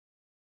Department,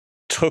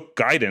 took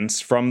guidance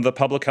from the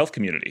public health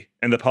community.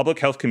 And the public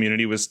health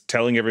community was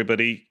telling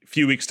everybody a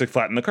few weeks to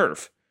flatten the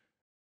curve.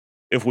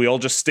 If we all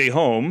just stay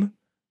home,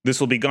 this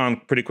will be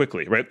gone pretty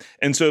quickly, right?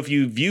 And so if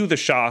you view the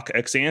shock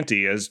ex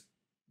ante as,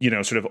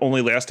 sort of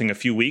only lasting a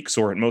few weeks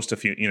or at most a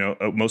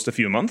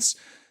few months,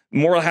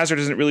 moral hazard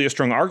isn't really a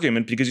strong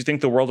argument, because you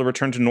think the world will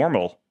return to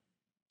normal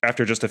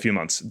after just a few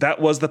months. That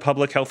was the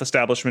public health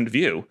establishment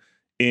view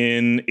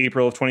in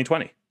April of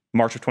 2020,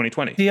 March of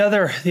 2020. The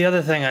other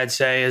thing I'd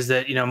say is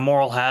that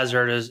moral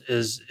hazard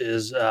is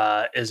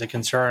a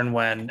concern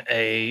when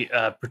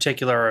a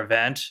particular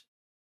event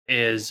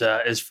is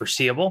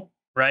foreseeable,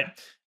 right?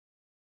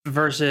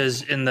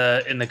 Versus in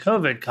the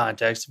COVID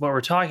context, what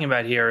we're talking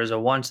about here is a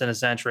once in a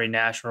century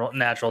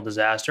natural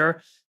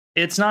disaster.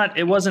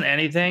 It wasn't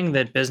anything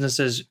that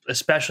businesses,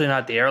 especially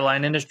not the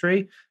airline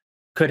industry,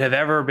 could have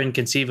ever been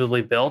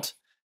conceivably built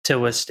to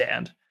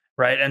withstand,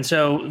 right? And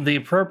so the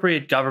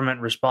appropriate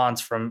government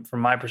response from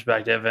my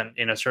perspective,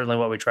 and certainly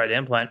what we tried to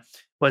implement,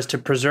 was to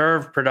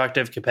preserve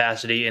productive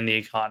capacity in the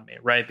economy,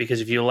 right? Because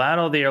if you allowed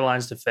all the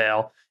airlines to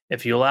fail,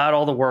 if you allowed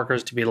all the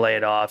workers to be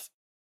laid off,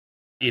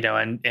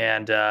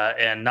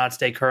 and not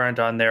stay current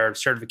on their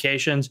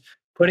certifications,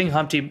 putting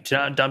Humpty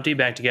Dumpty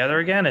back together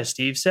again, as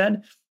Steve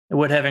said, it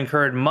would have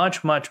incurred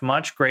much, much,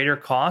 much greater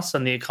costs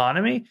on the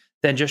economy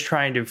than just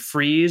trying to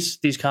freeze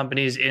these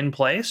companies in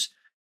place.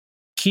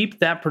 Keep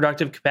that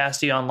productive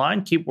capacity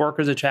online, keep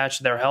workers attached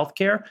to their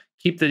healthcare,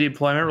 keep the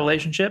deployment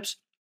relationships,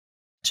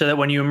 so that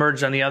when you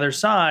emerged on the other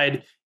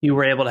side, you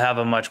were able to have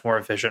a much more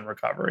efficient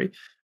recovery.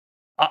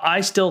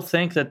 I still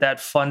think that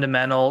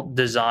fundamental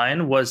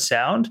design was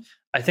sound.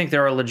 I think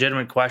there are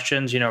legitimate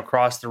questions,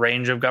 across the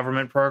range of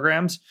government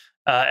programs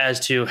as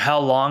to how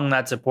long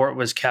that support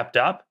was kept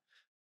up.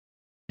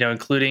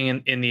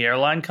 including in the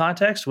airline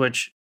context,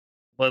 which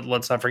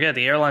let's not forget,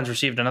 the airlines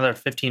received another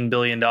 $15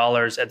 billion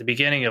at the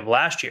beginning of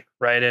last year,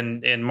 right?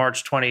 In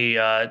March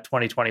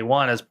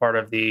 2021, as part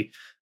of the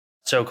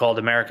so-called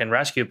American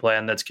Rescue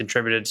Plan that's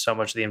contributed so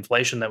much to the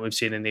inflation that we've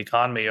seen in the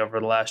economy over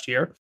the last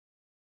year.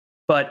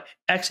 But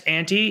ex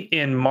ante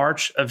in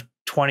March of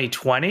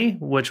 2020,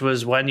 which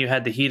was when you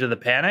had the heat of the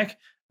panic,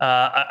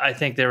 I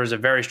think there was a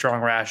very strong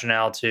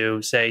rationale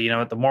to say,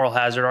 the moral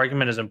hazard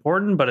argument is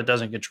important, but it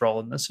doesn't control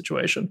in this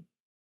situation.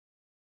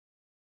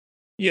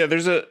 Yeah,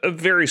 there's a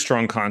very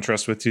strong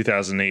contrast with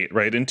 2008,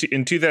 right?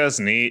 In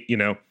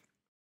 2008,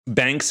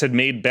 banks had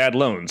made bad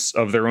loans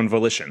of their own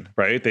volition,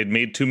 right? They'd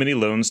made too many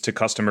loans to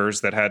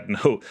customers that had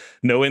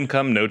no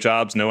income, no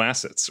jobs, no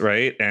assets,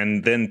 right?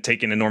 And then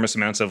taken enormous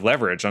amounts of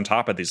leverage on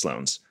top of these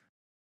loans.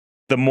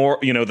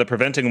 The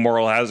preventing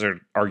moral hazard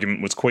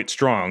argument was quite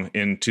strong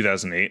in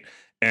 2008.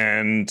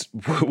 And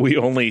we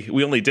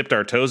only dipped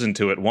our toes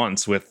into it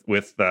once with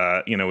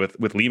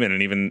Lehman,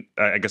 and even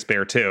I guess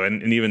Bear too,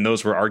 and even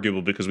those were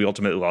arguable because we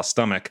ultimately lost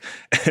stomach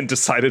and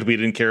decided we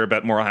didn't care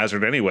about moral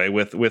hazard anyway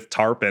with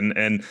TARP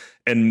and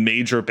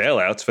major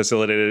bailouts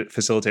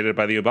facilitated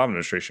by the Obama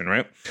administration,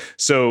 right?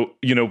 So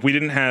we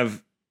didn't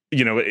have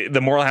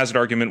the moral hazard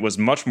argument was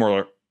much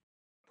more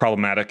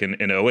problematic in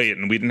 08,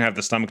 and we didn't have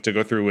the stomach to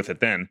go through with it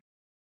then.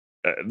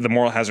 The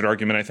moral hazard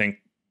argument, I think,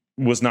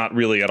 was not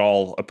really at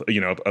all,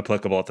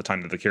 applicable at the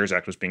time that the CARES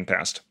Act was being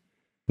passed.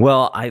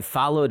 Well, I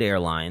followed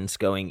airlines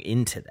going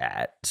into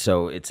that,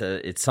 so it's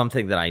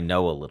something that I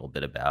know a little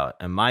bit about.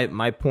 And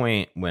my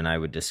point when I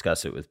would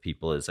discuss it with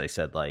people is, I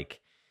said,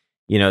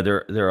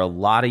 there are a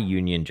lot of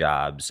union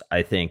jobs.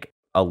 I think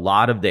a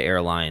lot of the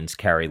airlines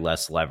carry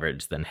less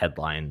leverage than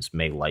headlines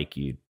may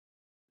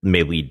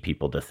lead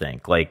people to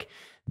think. Like,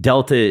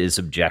 Delta is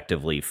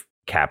objectively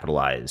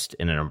capitalized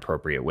in an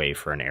appropriate way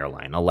for an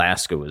airline.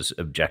 Alaska was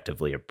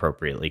objectively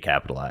appropriately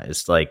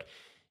capitalized. Like,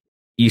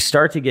 you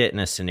start to get in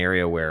a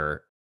scenario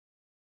where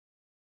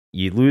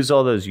you lose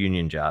all those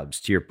union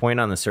jobs. To your point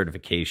on the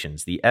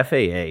certifications, the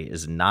FAA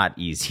is not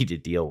easy to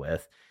deal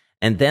with.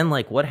 And then,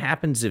 what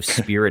happens if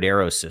Spirit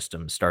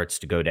Aerosystems starts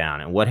to go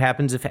down? And what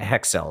happens if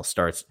Hexcel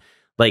starts?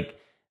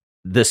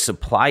 The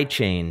supply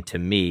chain, to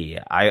me,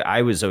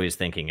 I was always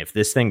thinking, if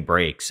this thing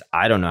breaks,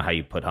 I don't know how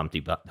you put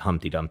Humpty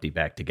Dumpty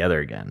back together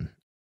again.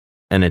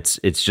 And it's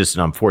just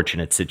an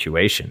unfortunate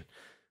situation.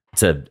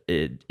 It's a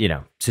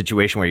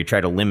situation where you try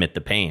to limit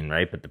the pain,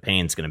 right? But the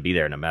pain's going to be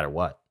there no matter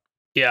what.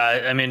 Yeah,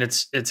 I mean,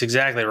 it's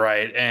exactly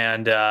right.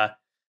 And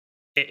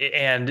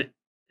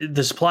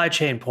the supply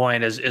chain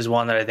point is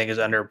one that I think is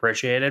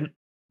underappreciated.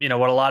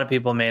 What a lot of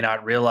people may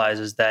not realize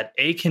is that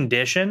a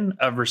condition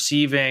of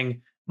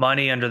receiving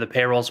money under the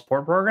payroll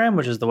support program,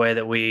 which is the way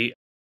that we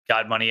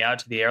got money out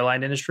to the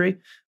airline industry,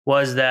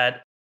 was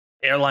that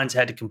airlines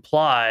had to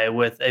comply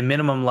with a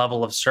minimum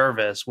level of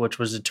service, which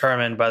was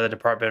determined by the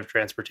Department of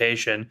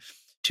Transportation,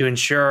 to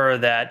ensure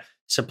that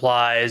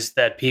supplies,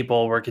 that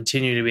people were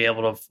continuing to be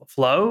able to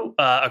flow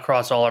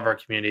across all of our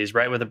communities,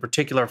 right? With a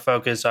particular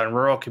focus on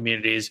rural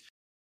communities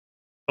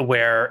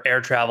where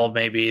air travel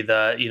may be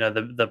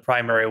the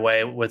primary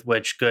way with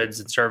which goods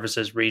and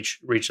services reach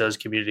those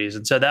communities.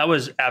 And so that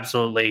was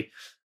absolutely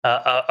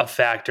a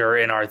factor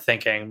in our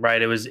thinking, right?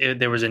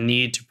 There was a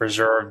need to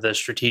preserve the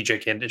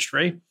strategic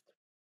industry.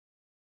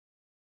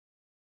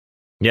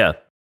 Yeah.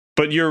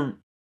 But you're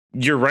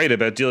right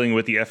about dealing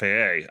with the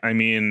FAA. I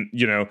mean,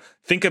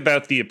 think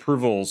about the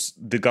approvals,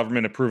 the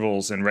government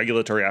approvals and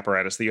regulatory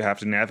apparatus that you have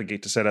to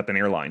navigate to set up an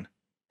airline,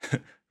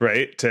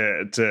 right?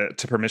 To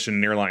permission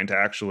an airline to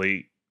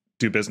actually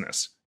do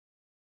business.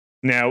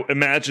 Now,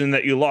 imagine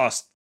that you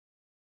lost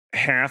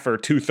half or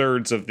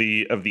 2/3 of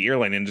the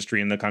airline industry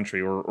in the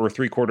country, or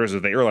 3/4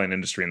 of the airline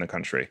industry in the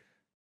country.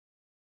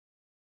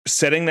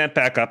 Setting that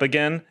back up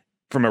again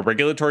from a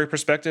regulatory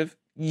perspective,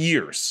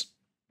 years.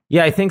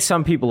 Yeah, I think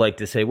some people like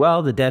to say,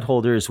 well, the debt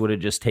holders would have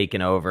just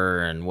taken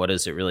over, and what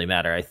does it really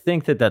matter? I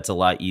think that's a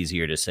lot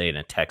easier to say in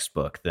a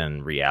textbook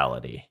than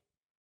reality.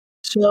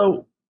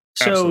 So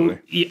Absolutely.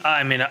 yeah,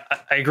 I mean,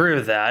 I agree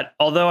with that.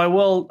 Although I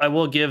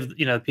will give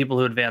people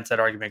who advance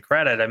that argument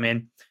credit. I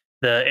mean,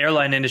 the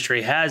airline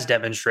industry has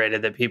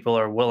demonstrated that people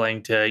are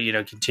willing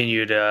to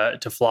continue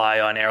to fly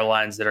on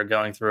airlines that are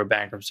going through a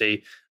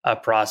bankruptcy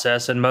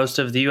process, and most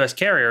of the U.S.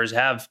 carriers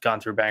have gone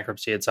through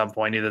bankruptcy at some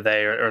point, either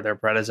they or their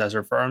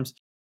predecessor firms.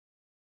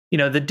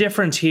 The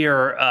difference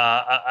here,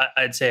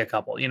 I'd say a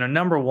couple.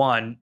 Number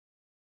one,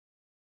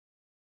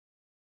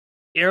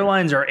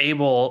 airlines are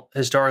able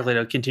historically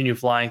to continue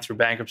flying through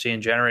bankruptcy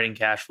and generating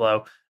cash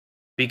flow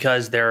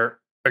because there's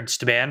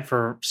demand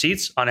for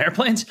seats on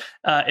airplanes.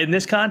 In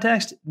this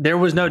context, there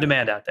was no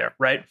demand out there,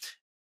 right?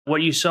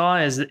 What you saw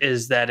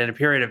is that in a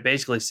period of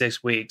basically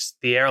 6 weeks,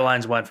 the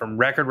airlines went from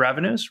record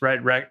revenues,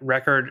 right,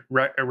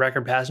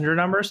 record passenger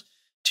numbers,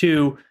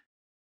 to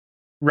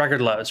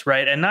record lows,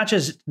 right? And not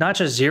just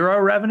zero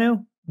revenue,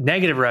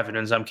 negative revenue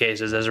in some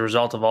cases as a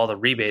result of all the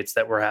rebates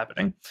that were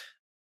happening.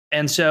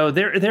 And so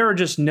there are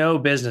just no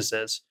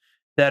businesses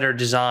that are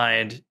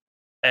designed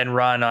and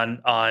run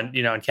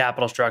on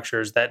capital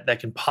structures that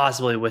can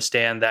possibly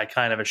withstand that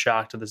kind of a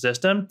shock to the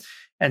system.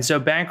 And so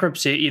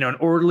bankruptcy, an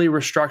orderly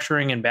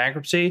restructuring in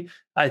bankruptcy,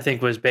 I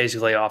think was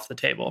basically off the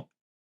table.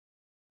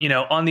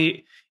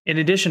 In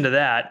addition to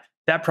that,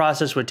 that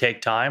process would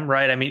take time,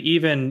 right? I mean,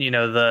 even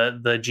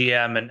the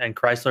GM and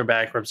Chrysler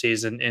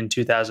bankruptcies in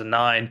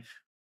 2009,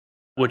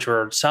 which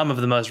were some of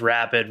the most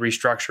rapid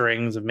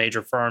restructurings of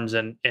major firms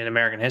in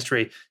American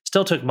history,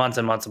 still took months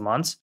and months and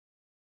months.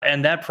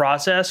 And that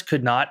process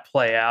could not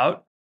play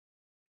out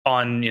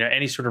on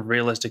any sort of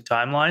realistic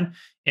timeline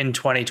in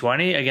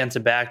 2020 against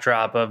a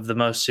backdrop of the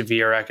most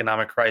severe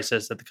economic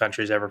crisis that the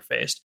country's ever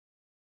faced.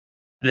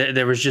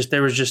 There was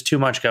just too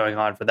much going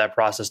on for that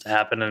process to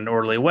happen in an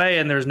orderly way,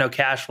 and there was no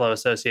cash flow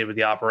associated with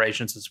the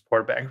operations to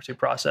support a bankruptcy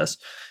process.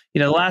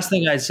 The last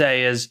thing I'd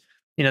say is,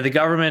 the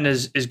government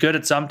is good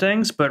at some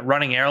things, but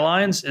running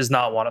airlines is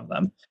not one of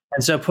them.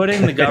 And so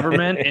putting the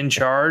government in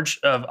charge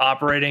of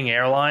operating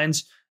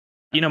airlines,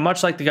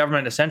 much like the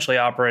government essentially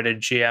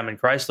operated GM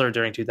and Chrysler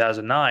during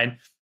 2009,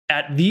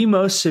 at the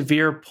most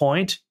severe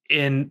point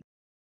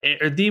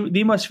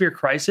the most severe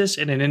crisis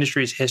in an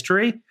industry's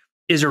history,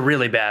 is a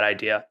really bad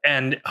idea.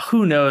 And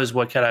who knows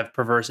what kind of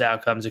perverse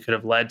outcomes it could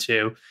have led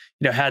to,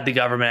 had the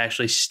government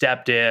actually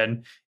stepped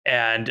in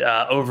and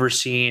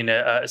overseen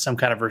some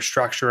kind of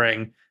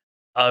restructuring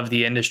of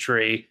the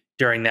industry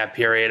during that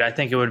period. I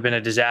think it would have been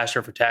a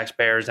disaster for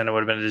taxpayers, and it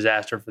would have been a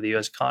disaster for the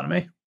U.S.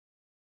 economy.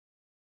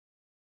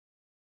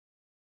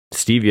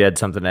 Steve, you had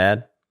something to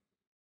add?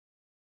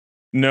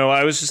 No,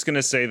 I was just going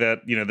to say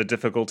that, the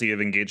difficulty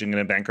of engaging in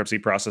a bankruptcy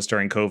process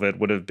during COVID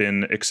would have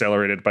been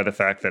accelerated by the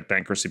fact that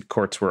bankruptcy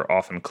courts were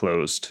often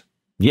closed.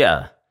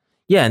 Yeah.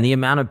 Yeah, and the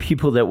amount of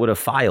people that would have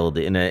filed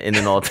in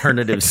an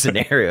alternative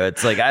scenario.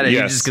 It's like,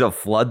 you're just going to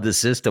flood the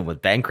system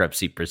with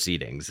bankruptcy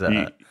proceedings.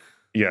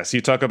 Yes,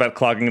 you talk about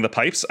clogging the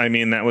pipes. I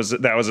mean, that was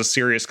a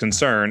serious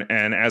concern.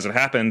 And as it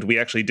happened, we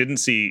actually didn't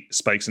see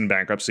spikes in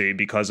bankruptcy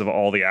because of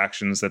all the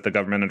actions that the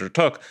government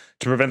undertook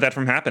to prevent that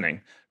from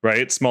happening,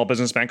 right? Small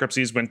business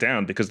bankruptcies went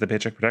down because of the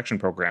Paycheck Protection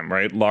Program,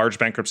 right? Large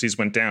bankruptcies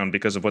went down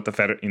because of what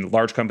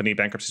large company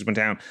bankruptcies went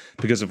down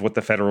because of what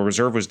the Federal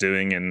Reserve was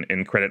doing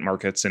in credit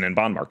markets and in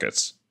bond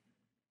markets.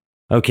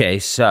 Okay,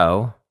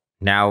 so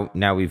now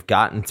we've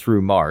gotten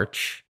through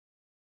March.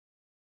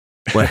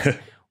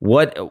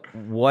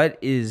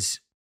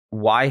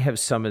 Why have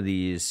some of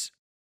these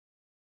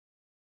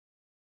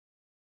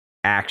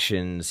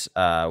actions,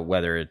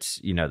 whether it's,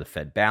 the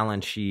Fed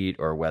balance sheet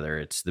or whether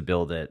it's the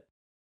bill that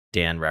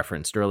Dan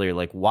referenced earlier,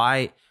 like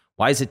why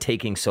is it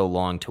taking so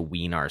long to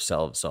wean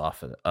ourselves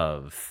off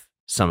of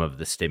some of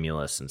the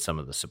stimulus and some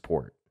of the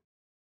support?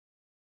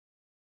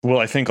 Well,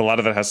 I think a lot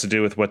of it has to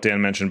do with what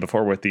Dan mentioned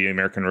before with the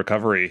American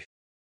Recovery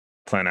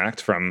Plan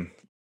Act from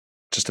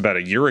just about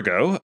a year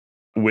ago,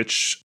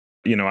 which,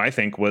 I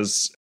think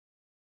was,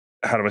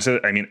 how do I say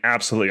it? I mean,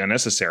 absolutely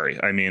unnecessary.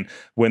 I mean,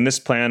 when this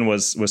plan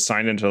was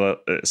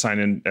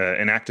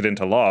enacted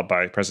into law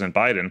by President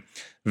Biden,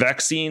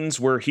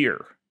 vaccines were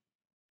here,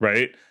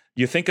 right?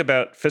 You think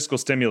about fiscal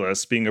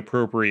stimulus being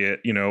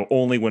appropriate,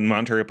 only when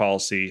monetary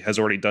policy has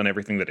already done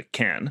everything that it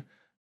can,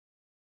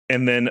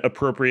 and then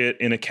appropriate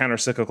in a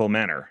countercyclical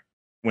manner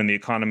when the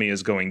economy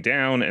is going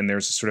down and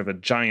there's sort of a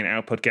giant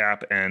output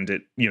gap and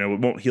it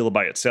won't heal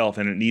by itself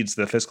and it needs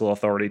the fiscal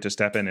authority to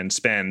step in and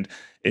spend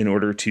in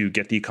order to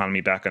get the economy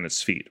back on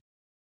its feet.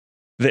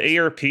 The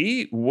ARP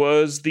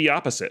was the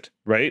opposite,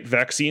 right?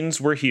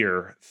 Vaccines were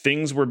here.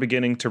 Things were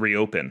beginning to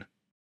reopen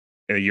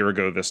a year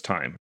ago this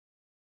time.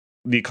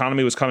 The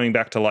economy was coming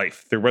back to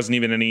life. There wasn't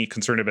even any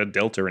concern about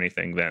Delta or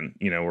anything then,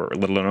 or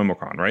let alone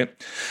Omicron, right?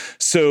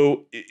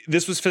 So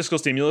this was fiscal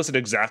stimulus at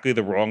exactly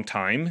the wrong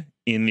time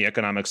in the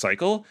economic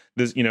cycle.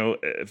 This,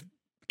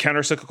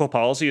 counter-cyclical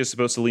policy is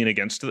supposed to lean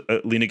against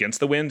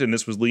the wind, and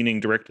this was leaning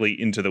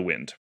directly into the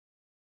wind.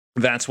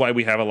 That's why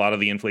we have a lot of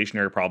the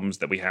inflationary problems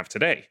that we have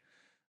today.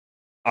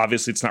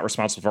 Obviously, it's not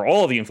responsible for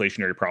all of the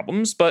inflationary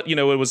problems, but,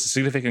 it was a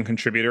significant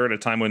contributor at a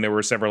time when there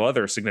were several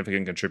other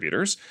significant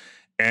contributors.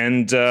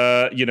 And,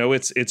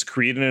 it's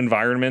created an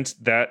environment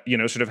that,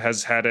 sort of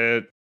has had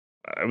a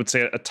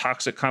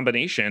toxic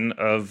combination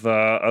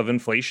of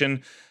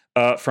inflation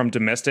from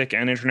domestic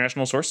and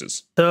international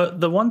sources.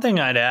 The one thing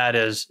I'd add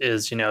is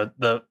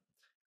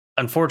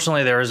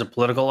unfortunately, there is a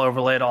political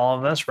overlay to all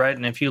of this, right?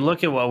 And if you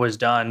look at what was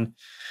done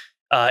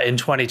in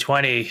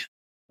 2020,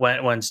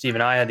 when Steve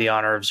and I had the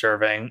honor of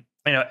serving,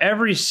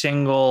 every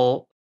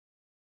single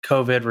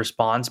COVID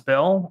response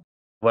bill,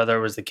 whether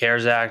it was the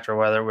CARES Act or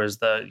whether it was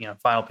the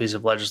final piece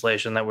of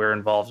legislation that we were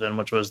involved in,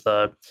 which was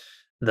the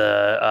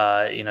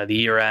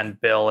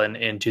year-end bill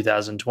in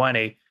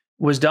 2020,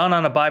 was done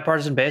on a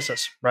bipartisan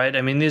basis, right?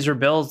 I mean, these are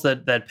bills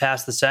that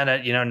passed the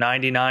Senate,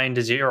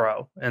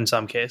 99-0 in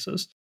some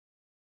cases.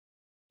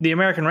 The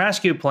American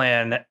Rescue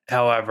Plan,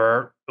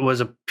 however,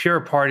 was a pure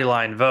party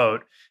line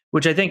vote,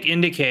 which I think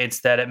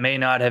indicates that it may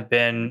not have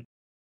been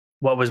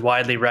what was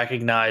widely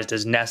recognized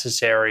as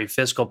necessary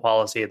fiscal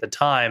policy at the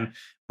time,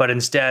 but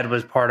instead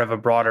was part of a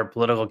broader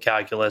political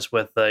calculus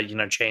with the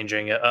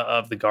changing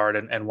of the guard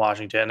in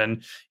Washington.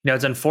 And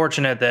it's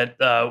unfortunate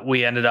that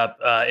we ended up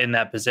in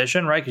that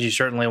position, right? Because you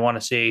certainly want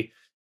to see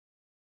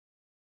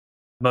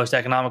most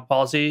economic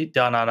policy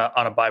done on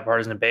a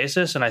bipartisan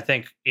basis, and I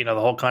think the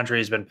whole country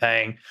has been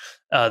paying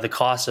the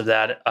cost of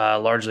that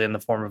largely in the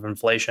form of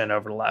inflation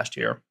over the last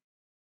year.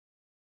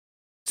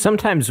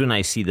 Sometimes when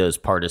I see those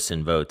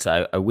partisan votes,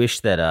 I wish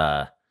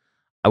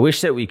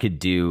that we could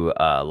do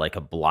like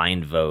a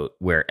blind vote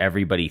where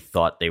everybody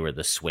thought they were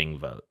the swing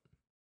vote.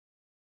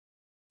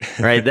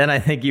 Right? Then I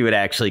think you would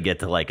actually get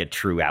to like a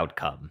true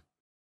outcome.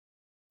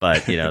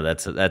 But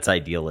that's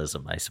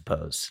idealism, I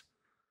suppose.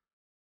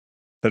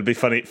 That'd be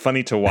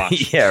funny to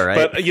watch. Yeah,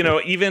 right. But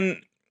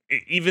even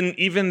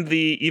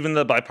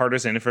the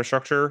bipartisan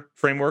infrastructure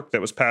framework that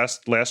was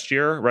passed last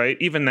year, right?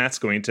 Even that's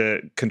going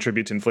to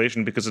contribute to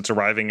inflation because it's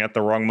arriving at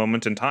the wrong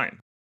moment in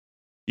time.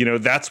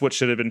 That's what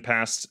should have been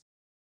passed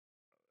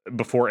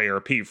before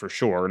ARP for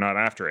sure, not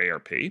after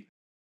ARP.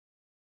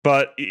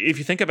 But if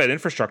you think about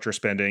infrastructure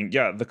spending,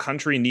 yeah, the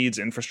country needs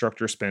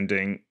infrastructure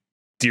spending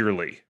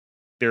dearly.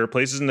 There are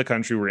places in the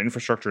country where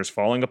infrastructure is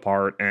falling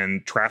apart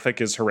and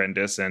traffic is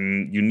horrendous,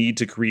 and you need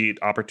to create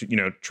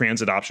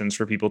transit options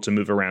for people to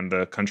move around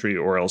the country,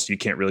 or else you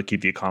can't really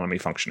keep the economy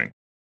functioning.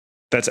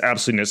 That's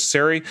absolutely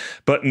necessary.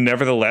 But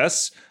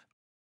nevertheless,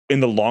 in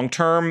the long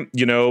term,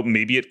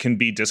 maybe it can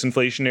be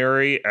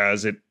disinflationary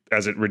as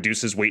it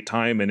reduces wait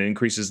time and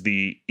increases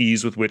the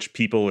ease with which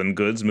people and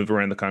goods move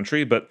around the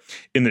country. But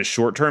in the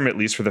short term, at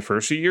least for the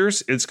first few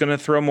years, it's going to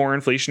throw more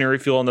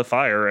inflationary fuel on the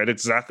fire at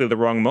exactly the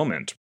wrong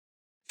moment.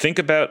 Think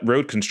about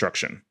road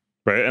construction,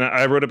 right? And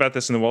I wrote about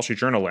this in the Wall Street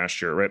Journal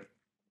last year, right?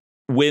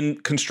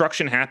 When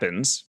construction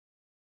happens,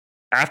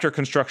 after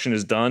construction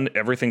is done,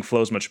 everything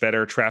flows much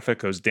better. Traffic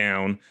goes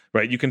down,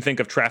 right? You can think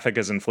of traffic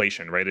as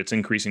inflation, right? It's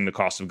increasing the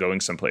cost of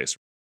going someplace.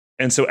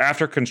 And so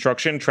after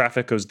construction,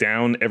 traffic goes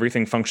down,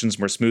 everything functions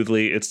more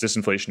smoothly. It's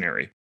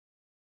disinflationary.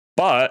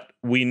 But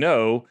we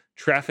know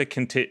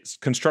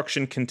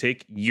construction can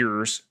take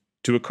years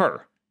to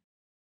occur.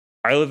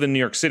 I live in New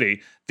York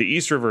City. The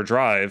East River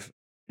Drive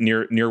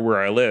near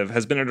where I live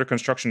has been under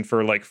construction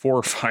for like 4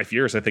 or 5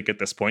 years, I think, at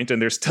this point, and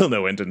there's still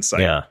no end in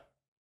sight. Yeah.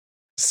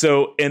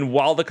 So, and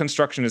while the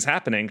construction is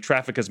happening,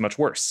 traffic is much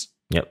worse.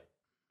 Yep.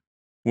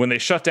 When they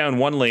shut down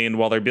one lane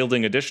while they're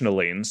building additional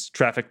lanes,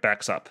 traffic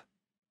backs up.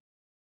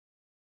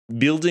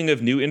 Building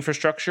of new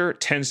infrastructure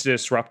tends to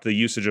disrupt the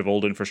usage of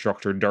old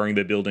infrastructure during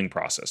the building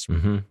process.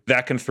 Mm-hmm.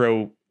 That can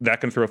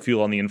throw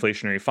fuel on the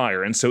inflationary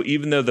fire. And so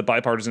even though the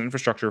bipartisan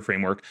infrastructure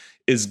framework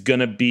is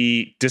going to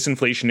be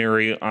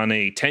disinflationary on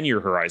a 10-year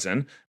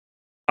horizon,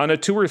 on a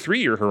 2 or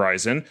 3 year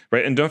horizon,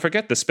 right? And don't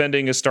forget, the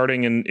spending is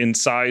starting in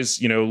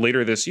size,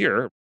 later this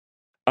year.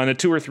 On a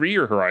 2 or 3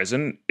 year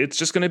horizon, it's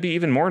just going to be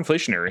even more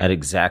inflationary. At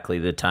exactly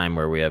the time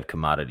where we have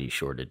commodity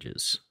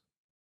shortages.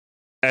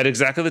 At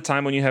exactly the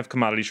time when you have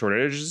commodity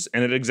shortages,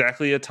 and at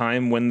exactly a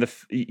time when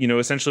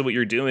essentially what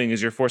you're doing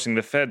is you're forcing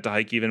the Fed to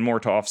hike even more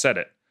to offset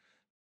it.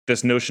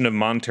 This notion of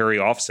monetary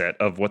offset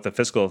of what the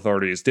fiscal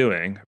authority is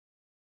doing.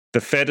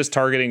 The Fed is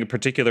targeting a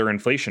particular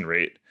inflation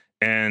rate,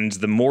 and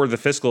the more the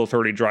fiscal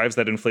authority drives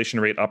that inflation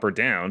rate up or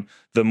down,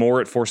 the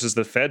more it forces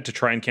the Fed to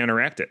try and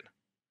counteract it.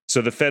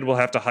 So the Fed will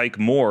have to hike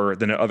more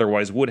than it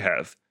otherwise would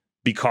have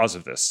because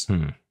of this.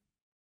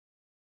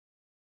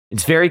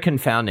 It's very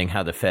confounding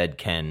how the Fed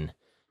can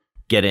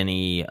get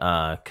any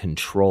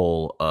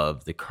control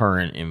of the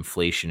current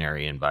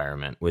inflationary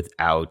environment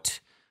without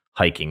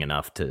hiking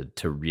enough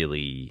to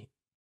really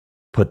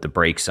put the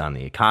brakes on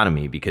the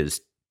economy,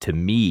 because to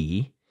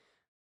me,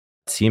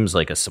 it seems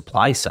like a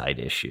supply side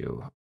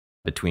issue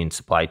between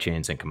supply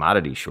chains and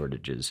commodity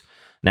shortages.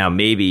 Now,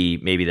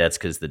 maybe that's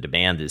because the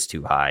demand is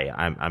too high.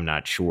 I'm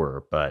not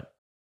sure, but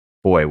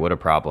boy, what a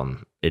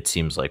problem it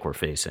seems like we're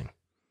facing.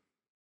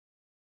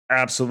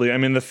 Absolutely. I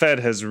mean, the Fed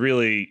has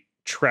really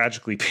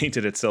tragically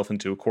painted itself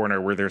into a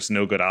corner where there's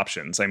no good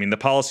options. I mean, the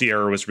policy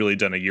error was really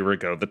done a year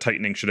ago. The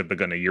tightening should have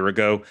begun a year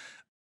ago,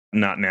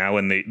 not now,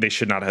 and they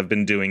should not have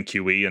been doing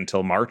QE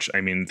until March. I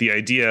mean, the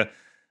idea,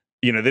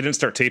 they didn't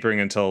start tapering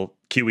until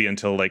QE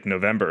until like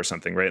November or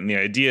something, right? And the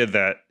idea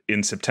that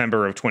in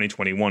September of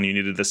 2021, you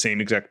needed the same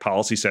exact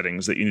policy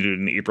settings that you needed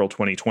in April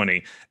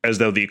 2020, as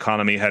though the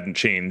economy hadn't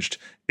changed,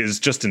 is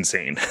just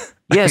insane.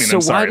 Yeah, so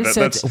why does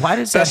that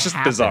just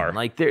happen? Bizarre.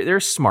 Like,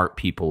 they're smart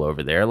people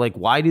over there. Like,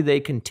 why do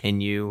they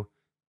continue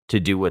to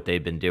do what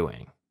they've been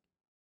doing?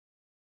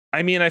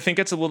 I mean, I think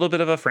it's a little bit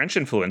of a French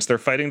influence. They're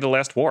fighting the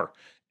last war.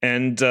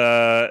 And,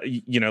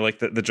 like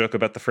the joke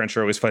about the French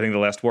are always fighting the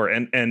last war.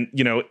 And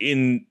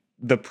in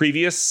the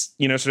previous,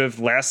 sort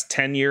of last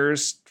 10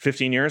 years,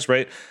 15 years,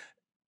 right?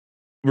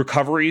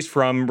 Recoveries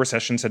from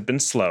recessions had been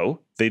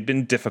slow. They'd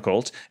been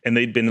difficult, and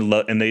they'd been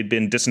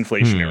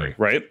disinflationary,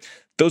 right?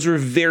 Those were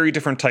very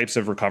different types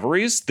of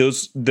recoveries.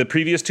 The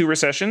previous 2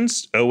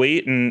 recessions,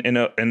 2008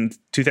 and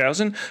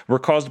 2000, were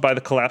caused by the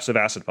collapse of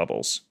asset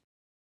bubbles.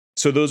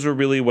 So those were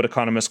really what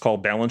economists call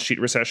balance sheet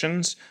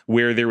recessions,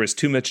 where there was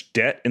too much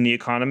debt in the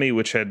economy,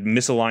 which had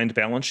misaligned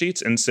balance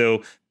sheets. And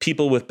so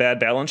people with bad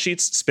balance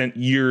sheets spent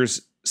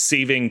years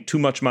saving too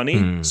much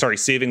money,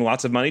 saving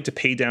lots of money to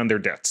pay down their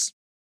debts.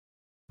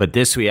 But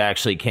this week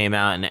actually came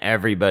out and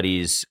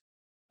everybody's,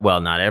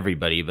 well, not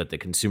everybody, but the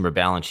consumer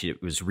balance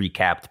sheet was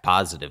recapped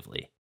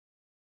positively.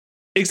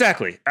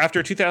 Exactly.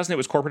 After 2000, it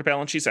was corporate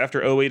balance sheets.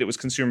 After 08, it was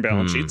consumer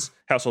balance sheets,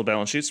 household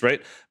balance sheets,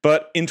 right?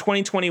 But in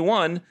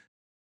 2021,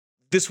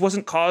 this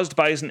wasn't caused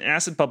by an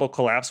asset bubble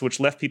collapse,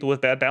 which left people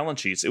with bad balance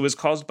sheets. It was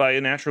caused by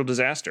a natural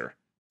disaster.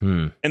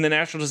 And the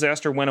natural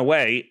disaster went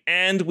away,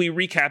 and we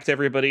recapped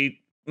everybody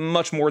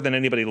much more than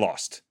anybody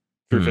lost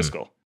through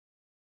fiscal.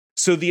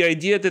 So the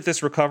idea that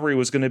this recovery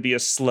was going to be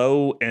as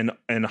slow and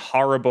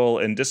horrible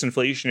and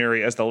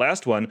disinflationary as the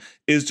last one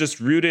is just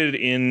rooted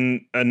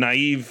in a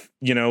naive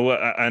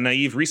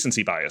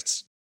recency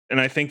bias. And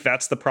I think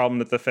that's the problem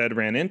that the Fed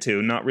ran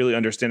into, not really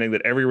understanding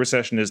that every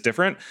recession is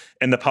different,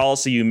 and the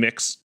policy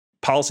mix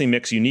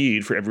you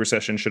need for every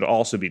recession should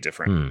also be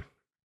different.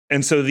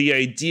 And so the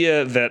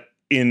idea that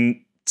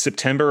in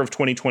September of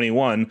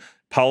 2021,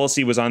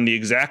 policy was on the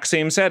exact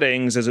same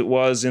settings as it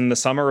was in the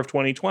summer of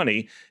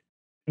 2020,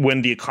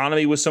 when the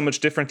economy was so much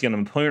different, the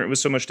unemployment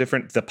was so much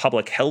different, the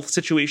public health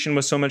situation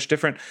was so much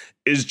different,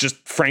 is just,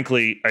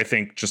 frankly, I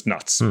think, just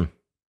nuts.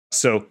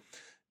 So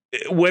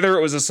whether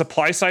it was a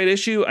supply side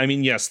issue, I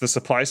mean, yes, the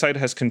supply side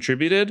has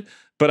contributed,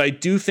 but I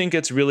do think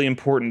it's really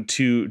important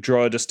to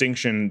draw a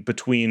distinction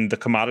between the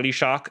commodity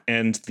shock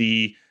and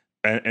the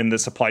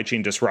supply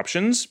chain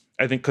disruptions.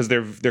 I think because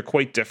they're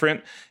quite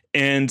different.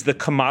 And the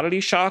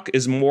commodity shock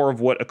is more of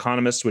what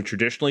economists would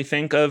traditionally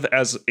think of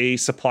as a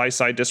supply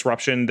side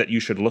disruption that you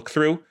should look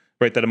through,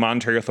 right? That a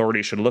monetary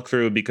authority should look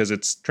through because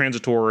it's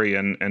transitory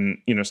and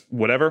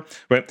whatever,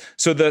 right?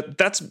 So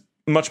that's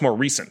much more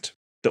recent.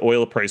 The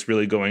oil price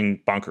really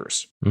going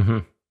bonkers.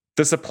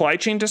 The supply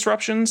chain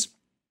disruptions,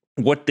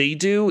 what they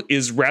do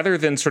is rather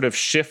than sort of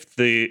shift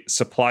the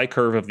supply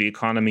curve of the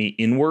economy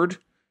inward,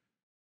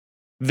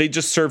 they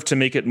just serve to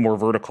make it more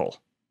vertical.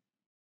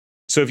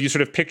 So if you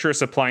sort of picture a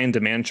supply and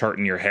demand chart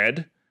in your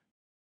head,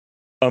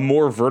 a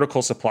more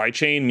vertical supply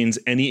chain means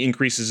any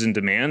increases in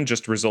demand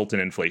just result in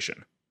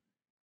inflation.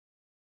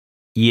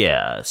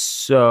 Yeah.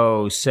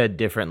 So said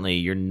differently,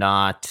 you're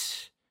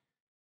not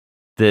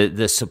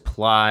the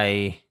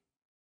supply.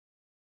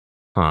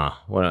 How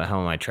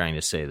am I trying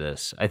to say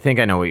this? I think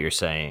I know what you're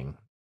saying.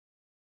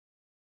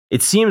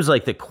 It seems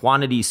like the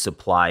quantity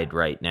supplied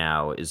right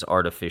now is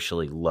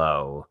artificially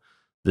low.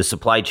 The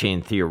supply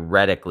chain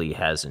theoretically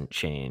hasn't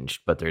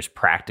changed, but there's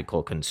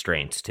practical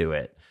constraints to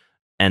it.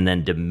 And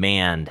then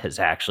demand has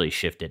actually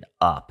shifted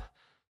up.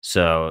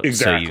 So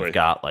you've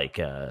got like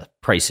a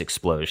price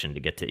explosion to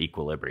get to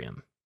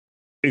equilibrium.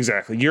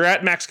 Exactly. You're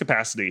at max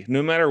capacity.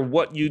 No matter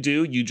what you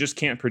do, you just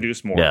can't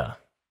produce more. Yeah.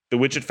 The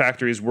widget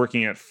factory is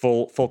working at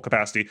full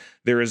capacity.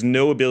 There is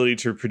no ability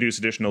to produce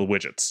additional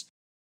widgets.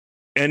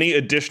 Any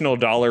additional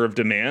dollar of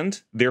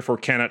demand, therefore,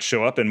 cannot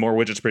show up in more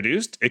widgets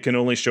produced. It can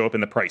only show up in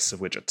the price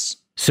of widgets.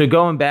 So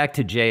going back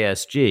to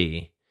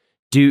JSG,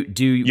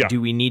 do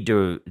we need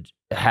to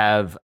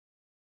have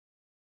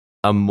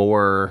a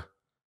more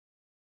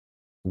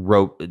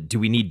do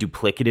we need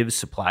duplicative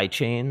supply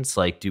chains?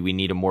 Like, do we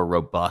need a more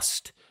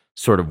robust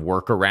sort of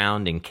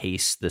workaround in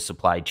case the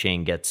supply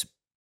chain gets,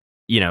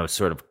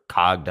 sort of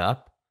cogged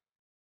up?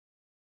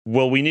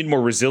 Well, we need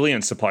more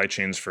resilient supply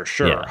chains for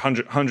sure,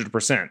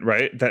 100%,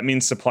 right? That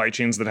means supply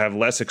chains that have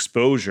less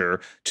exposure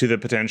to the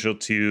potential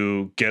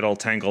to get all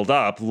tangled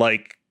up,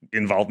 like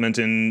involvement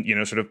in,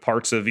 sort of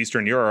parts of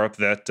Eastern Europe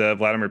that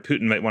Vladimir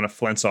Putin might want to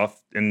fence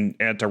off and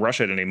add to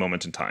Russia at any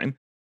moment in time.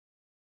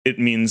 It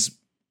means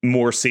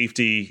more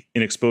safety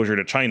in exposure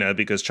to China,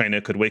 because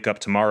China could wake up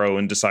tomorrow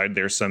and decide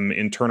there's some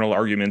internal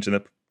argument in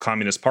the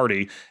Communist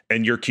Party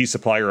and your key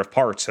supplier of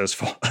parts has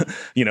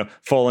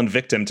fallen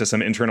victim to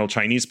some internal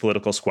Chinese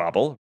political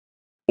squabble,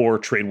 or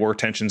trade war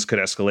tensions could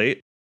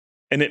escalate.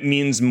 And it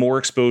means more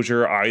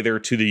exposure either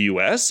to the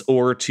US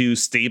or to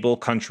stable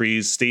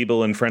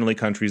and friendly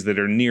countries that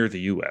are near the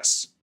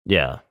US.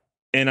 Yeah.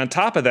 And on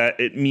top of that,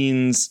 it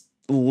means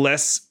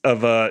less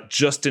of a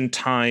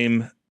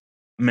just-in-time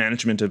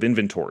management of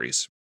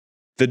inventories.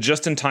 The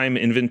just-in-time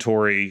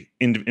inventory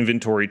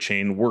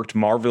chain worked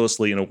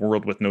marvelously in a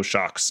world with no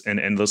shocks and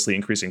endlessly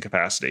increasing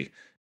capacity.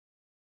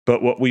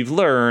 But what we've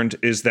learned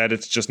is that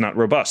it's just not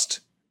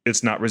robust.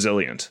 It's not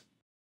resilient.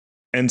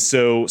 And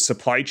so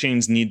supply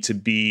chains need to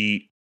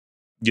be,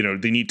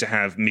 they need to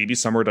have maybe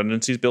some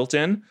redundancies built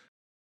in,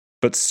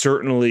 but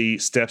certainly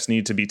steps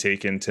need to be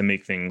taken to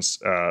make things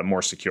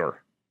more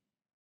secure.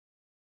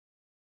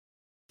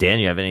 Dan,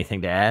 you have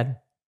anything to add?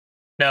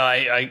 No,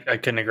 I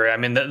couldn't agree. I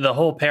mean, the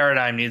whole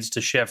paradigm needs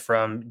to shift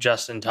from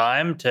just in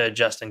time to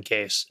just in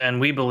case. And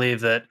we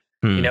believe that,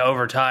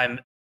 over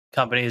time,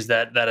 companies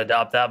that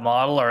adopt that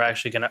model are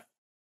actually going to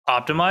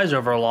optimize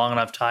over a long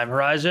enough time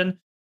horizon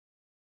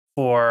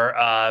for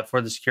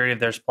the security of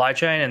their supply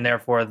chain, and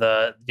therefore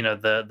the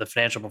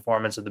financial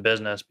performance of the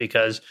business.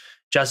 Because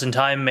just in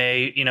time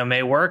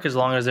may work as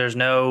long as there's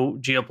no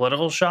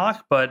geopolitical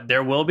shock, but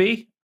there will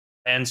be.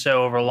 And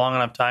so over a long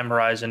enough time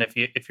horizon, if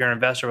you're an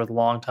investor with a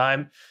long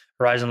time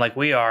horizon like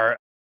we are,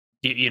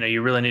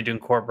 you really need to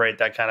incorporate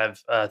that kind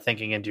of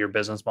thinking into your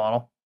business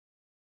model.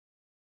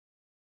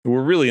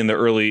 We're really in the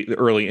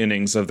early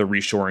innings of the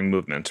reshoring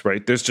movement,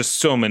 right? There's just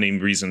so many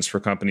reasons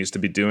for companies to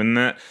be doing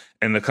that,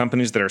 and the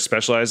companies that are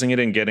specializing it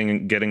and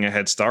getting a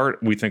head start,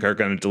 we think are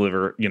going to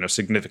deliver,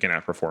 significant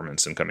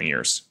outperformance in coming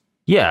years.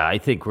 Yeah, I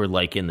think we're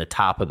like in the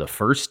top of the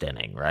first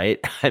inning, right?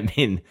 I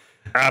mean,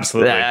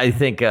 absolutely. I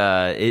think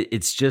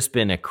it's just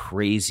been a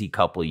crazy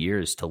couple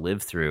years to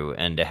live through,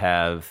 and to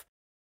have,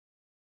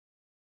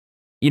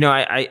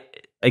 I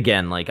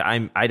again, like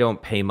I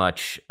don't pay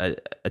much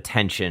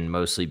attention,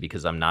 mostly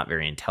because I'm not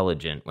very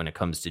intelligent when it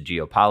comes to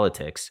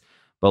geopolitics.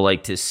 But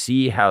like, to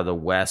see how the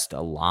West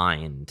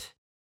aligned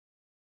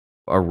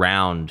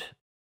around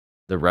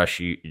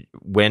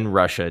when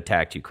Russia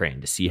attacked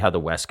Ukraine, to see how the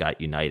West got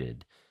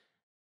united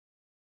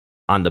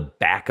on the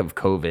back of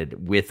COVID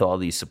with all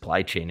these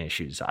supply chain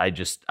issues,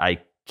 I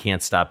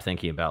can't stop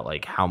thinking about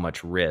like how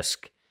much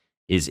risk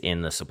is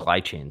in the supply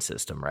chain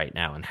system right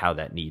now, and how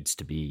that needs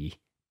to be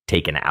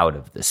taken out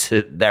of this.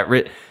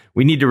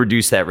 We need to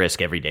reduce that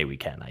risk every day we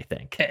can, I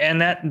think. And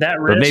that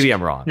risk, but maybe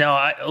I'm wrong.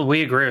 No,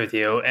 we agree with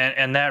you.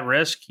 And that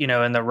risk,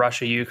 in the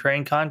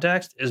Russia-Ukraine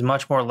context, is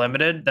much more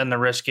limited than the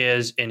risk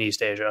is in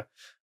East Asia.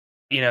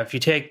 If you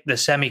take the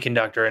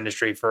semiconductor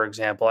industry, for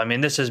example, I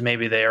mean, this is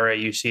maybe the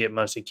area you see it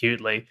most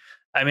acutely.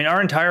 I mean,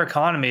 our entire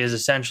economy is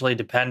essentially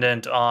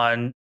dependent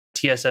on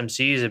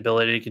TSMC's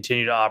ability to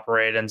continue to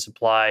operate and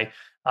supply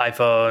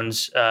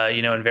iPhones,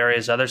 and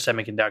various other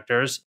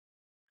semiconductors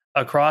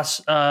across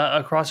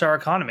our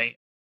economy.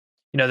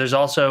 There's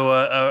also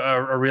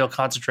a real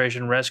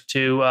concentration risk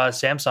to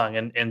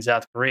Samsung in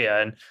South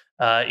Korea, and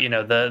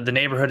the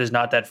neighborhood is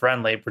not that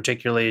friendly,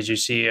 particularly as you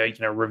see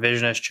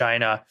revisionist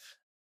China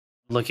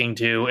looking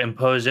to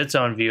impose its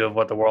own view of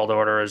what the world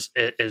order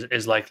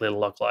is likely to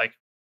look like.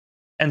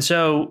 And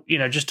so,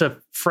 just to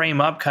frame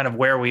up kind of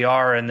where we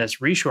are in this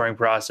reshoring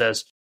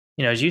process,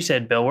 as you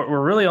said, Bill, we're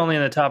really only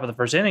in the top of the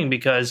first inning,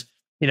 because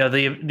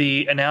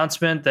the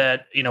announcement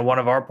that one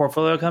of our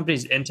portfolio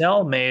companies,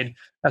 Intel, made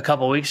a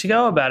couple of weeks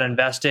ago about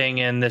investing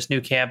in this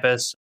new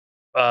campus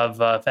of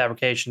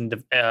fabrication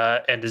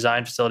and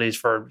design facilities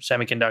for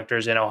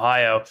semiconductors in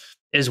Ohio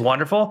is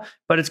wonderful,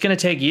 but it's going to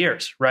take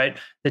years, right?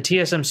 The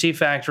TSMC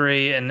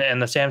factory and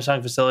the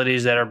Samsung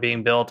facilities that are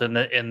being built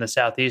in the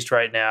Southeast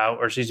right now,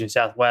 or excuse me,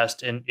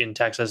 Southwest in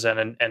Texas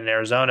and in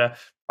Arizona,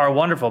 are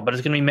wonderful, but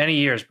it's going to be many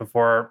years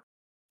before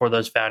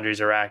those foundries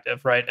are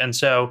active, right? And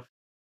so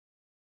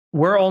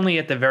we're only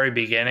at the very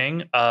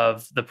beginning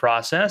of the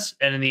process.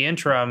 And in the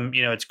interim,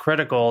 it's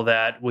critical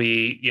that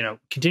we,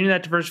 continue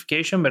that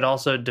diversification, but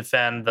also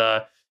defend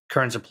the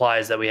current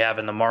supplies that we have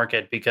in the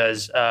market,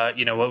 because,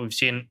 what we've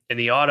seen in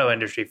the auto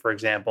industry, for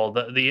example,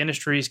 the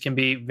industries can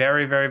be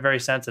very, very, very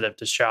sensitive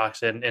to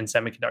shocks in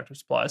semiconductor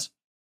supplies.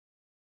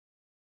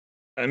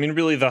 I mean,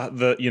 really,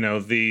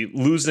 the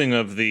losing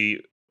of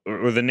the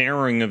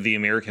narrowing of the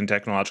American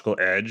technological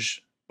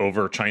edge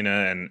over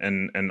China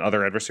and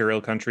other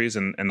adversarial countries,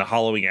 and the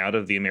hollowing out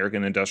of the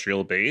American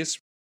industrial base,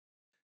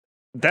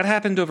 that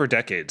happened over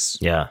decades.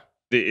 Yeah.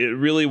 It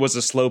really was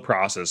a slow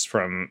process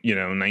from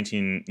from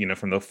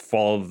the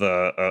fall of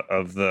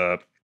the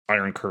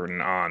Iron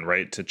Curtain on,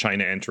 right, to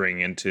China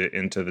entering into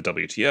the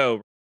WTO,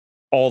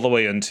 all the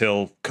way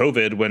until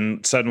COVID,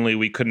 when suddenly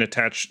we couldn't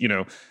attach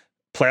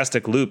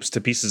plastic loops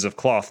to pieces of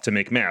cloth to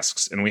make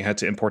masks, and we had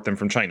to import them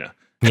from China.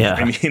 Yeah.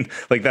 I mean,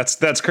 like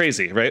that's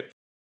crazy, right?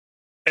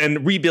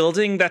 And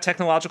rebuilding that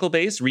technological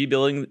base,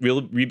 rebuilding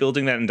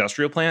that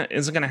industrial plant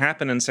isn't going to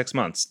happen in 6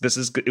 months.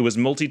 It was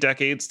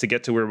multi-decades to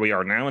get to where we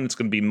are now, and it's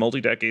going to be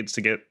multi-decades to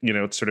get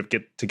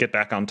get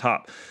back on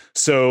top.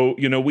 So,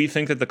 we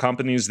think that the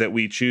companies that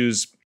we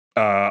choose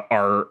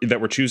are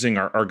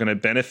going to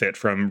benefit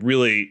from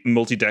really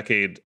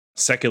multi-decade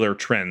secular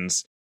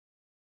trends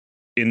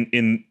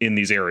in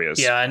these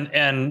areas. Yeah,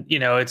 and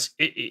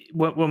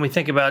when we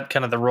think about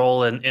kind of the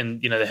role in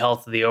the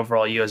health of the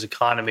overall U.S.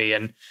 economy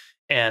and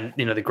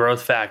the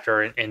growth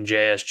factor in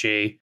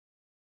JSG,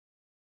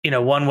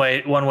 one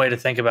way to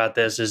think about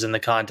this is in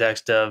the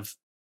context of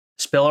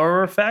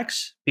spillover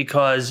effects,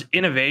 because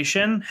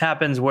innovation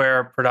happens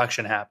where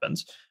production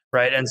happens,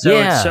 right? And so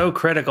It's so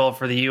critical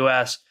for the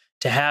U.S.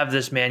 to have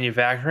this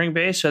manufacturing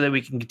base so that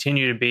we can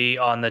continue to be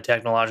on the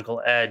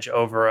technological edge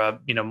over a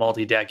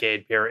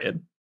multi-decade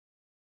period.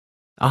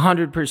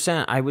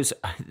 100%.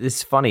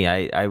 It's funny.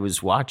 I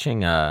was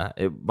watching.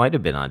 It might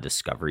have been on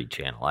Discovery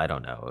Channel. I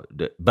don't know,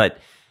 but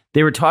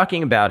they were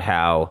talking about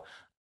how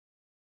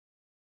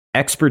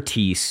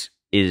expertise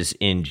is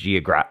in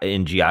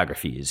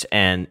geographies,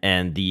 and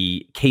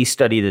the case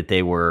study that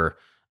they were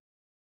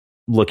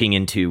looking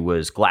into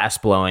was glass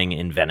blowing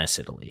in Venice,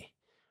 Italy,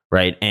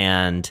 right?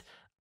 And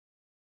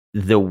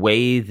the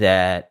way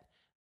that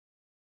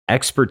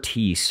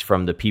expertise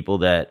from the people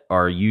that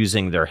are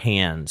using their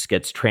hands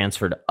gets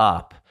transferred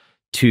up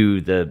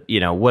to the,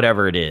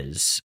 whatever it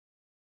is,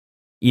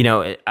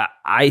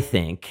 I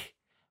think,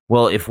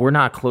 well, if we're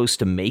not close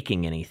to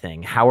making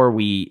anything, how are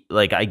we,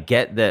 like, I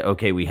get that,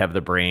 okay, we have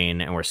the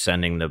brain and we're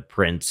sending the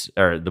prints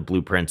or the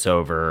blueprints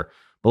over,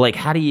 but like,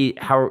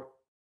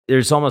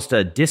 there's almost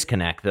a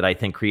disconnect that I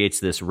think creates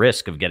this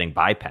risk of getting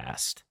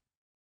bypassed.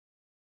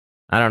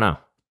 I don't know.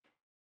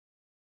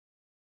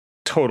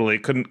 Totally.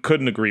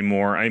 Couldn't agree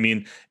more. I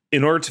mean,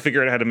 in order to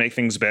figure out how to make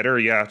things better,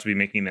 you have to be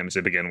making them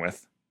to begin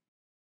with.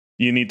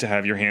 You need to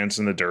have your hands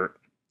in the dirt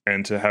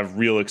and to have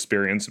real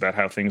experience about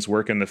how things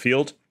work in the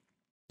field.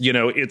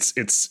 It's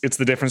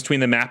the difference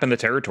between the map and the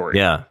territory.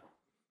 Yeah.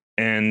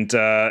 And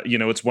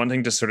it's one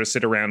thing to sort of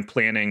sit around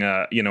planning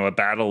a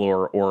battle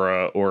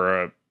or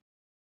a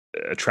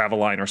travel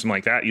line or something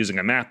like that using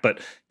a map, but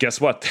guess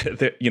what?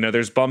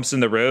 There's bumps in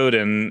the road,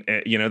 and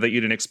that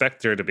you didn't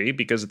expect there to be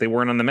because they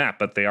weren't on the map,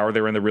 but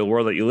they're in the real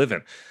world that you live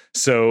in.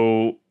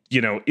 So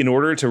in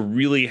order to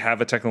really have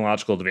a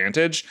technological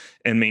advantage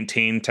and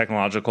maintain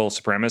technological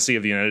supremacy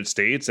of the United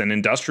States and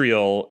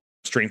industrial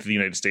strength of the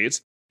United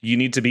States, you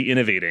need to be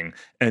innovating,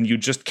 and you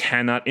just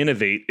cannot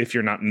innovate if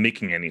you're not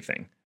making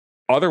anything.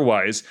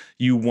 Otherwise,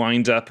 you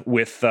wind up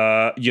with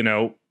a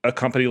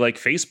company like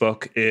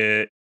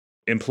Facebook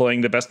employing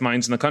the best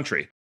minds in the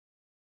country.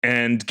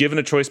 And given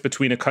a choice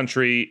between a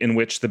country in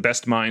which the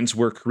best minds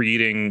were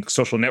creating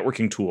social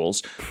networking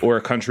tools, or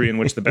a country in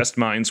which the best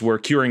minds were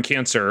curing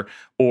cancer,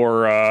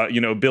 or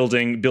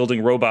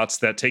building robots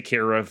that take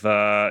care of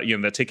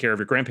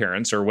your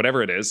grandparents or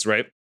whatever it is,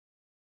 right?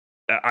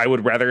 I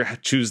would rather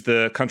choose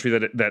the country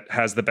that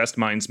has the best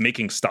minds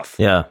making stuff,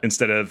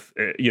 instead of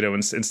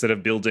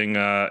building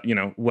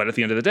what at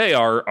the end of the day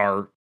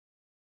are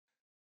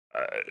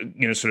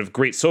sort of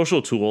great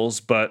social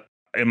tools, but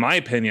in my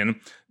opinion,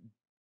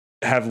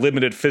 have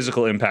limited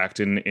physical impact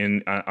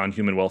on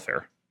human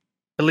welfare.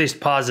 At least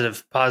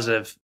positive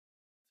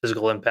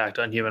physical impact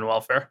on human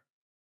welfare.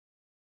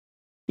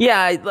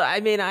 Yeah,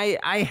 I mean,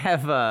 I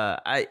have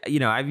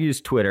I've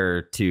used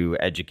Twitter to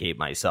educate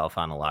myself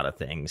on a lot of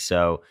things,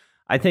 so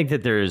I think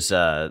that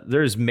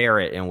there's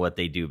merit in what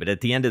they do, but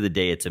at the end of the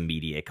day, it's a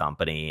media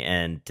company,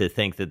 and to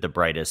think that the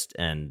brightest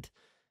and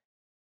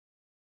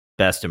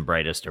best and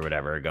brightest or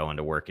whatever are going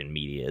to work in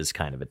media is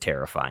kind of a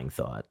terrifying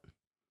thought.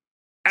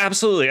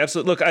 Absolutely.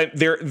 Look,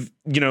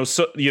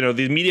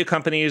 the media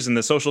companies and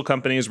the social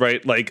companies,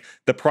 right? Like,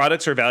 the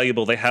products are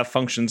valuable. They have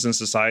functions in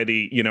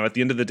society. At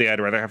the end of the day,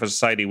 I'd rather have a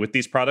society with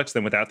these products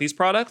than without these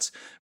products.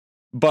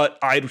 But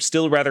I'd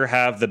still rather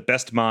have the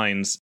best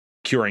minds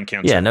curing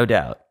cancer. Yeah, no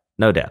doubt.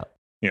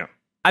 Yeah.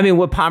 I mean,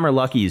 what Palmer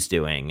Luckey is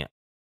doing,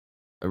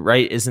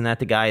 right? Isn't that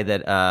the guy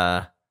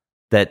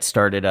that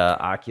started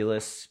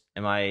Oculus?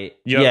 Yep.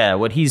 Yeah,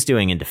 what he's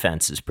doing in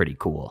defense is pretty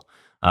cool.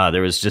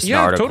 There was just an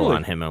article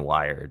on him in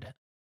Wired.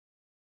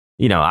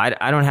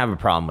 I don't have a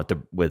problem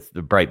with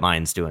the bright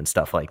minds doing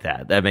stuff like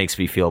that. That makes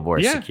me feel more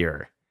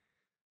secure.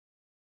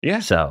 Yeah.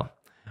 So,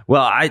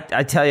 well, I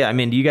tell you, I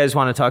mean, do you guys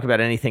want to talk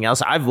about anything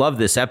else? I've loved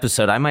this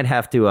episode. I might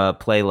have to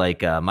play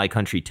like "My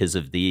Country 'Tis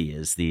of Thee"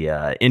 as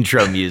the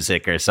intro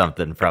music or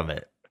something from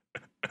it.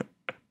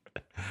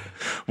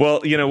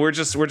 Well, we're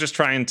just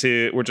trying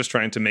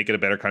to make it a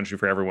better country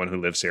for everyone who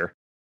lives here.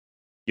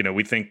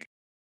 We think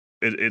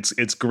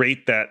it's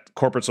great that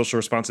corporate social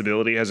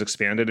responsibility has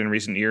expanded in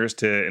recent years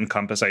to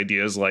encompass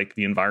ideas like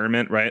the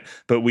environment, right?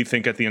 But we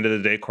think at the end of the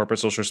day, corporate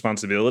social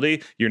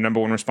responsibility, your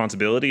number one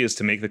responsibility is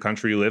to make the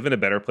country you live in a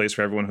better place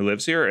for everyone who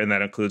lives here. And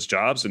that includes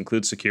jobs,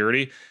 includes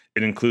security,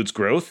 it includes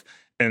growth.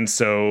 And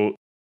so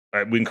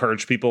we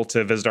encourage people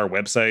to visit our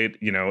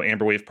website,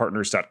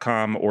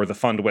 amberwavepartners.com, or the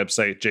fund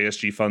website,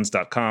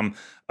 jsgfunds.com.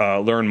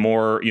 Learn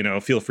more.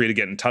 Feel free to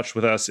get in touch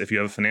with us. If you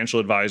have a financial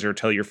advisor,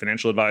 tell your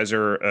financial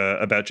advisor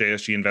about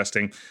JSG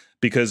investing,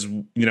 because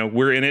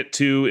we're in it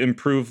to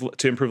improve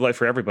life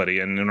for everybody.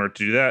 And in order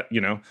to do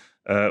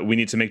that, we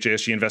need to make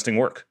JSG investing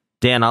work.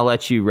 Dan, I'll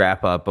let you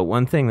wrap up, but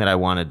one thing that I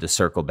wanted to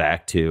circle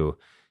back to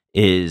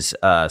is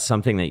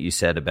something that you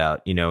said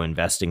about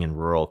investing in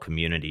rural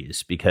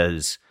communities,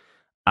 because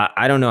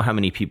I don't know how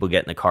many people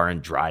get in the car and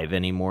drive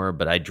anymore,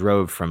 but I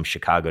drove from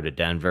Chicago to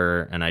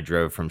Denver, and I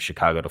drove from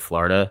Chicago to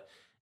Florida.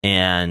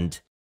 And,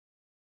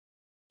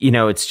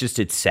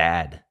 it's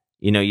sad.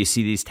 You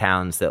see these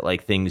towns that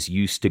like things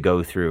used to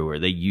go through, or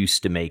they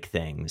used to make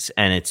things,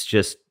 and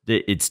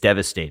it's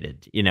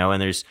devastated,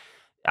 and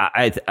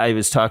I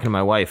was talking to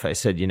my wife. I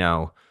said,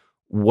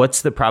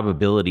 what's the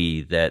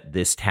probability that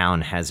this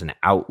town has an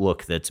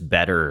outlook that's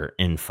better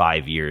in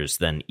 5 years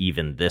than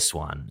even this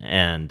one?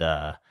 And,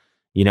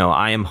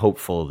 I am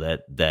hopeful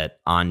that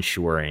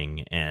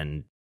onshoring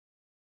and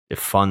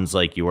funds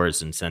like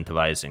yours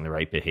incentivizing the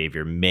right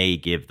behavior may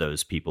give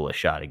those people a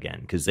shot again,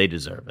 because they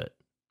deserve it.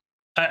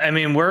 I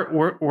mean,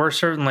 we're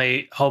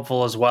certainly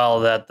hopeful as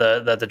well that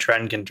the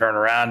trend can turn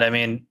around. I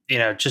mean,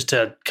 just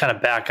to kind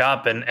of back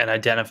up and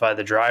identify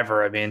the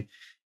driver. I mean,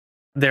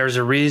 there's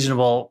a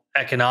reasonable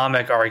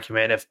economic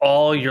argument if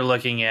all you're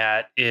looking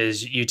at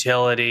is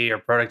utility or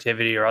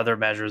productivity or other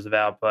measures of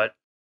output,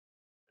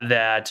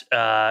 that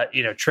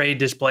trade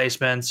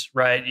displacements,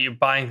 right? You're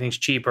buying things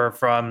cheaper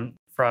from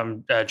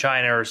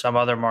China or some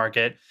other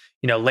market.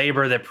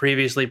 Labor that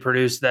previously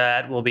produced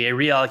that will be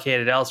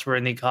reallocated elsewhere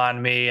in the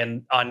economy,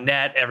 and on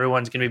net,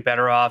 everyone's going to be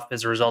better off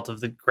as a result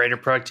of the greater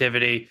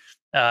productivity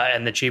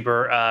and the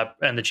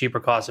cheaper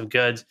cost of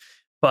goods.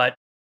 But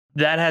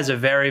that has a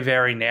very,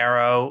 very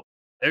narrow,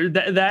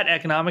 that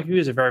economic view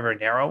is a very, very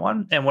narrow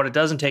one. And what it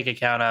doesn't take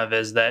account of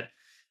is that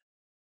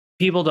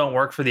people don't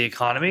work for the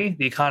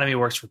economy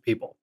works for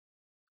people.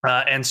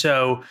 And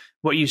so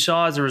what you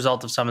saw as a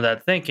result of some of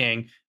that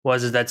thinking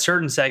is that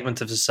certain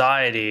segments of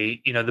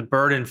society, the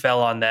burden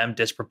fell on them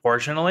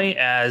disproportionately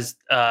as,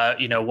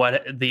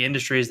 what the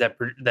industries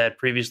that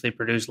previously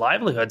produced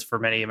livelihoods for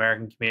many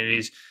American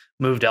communities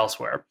moved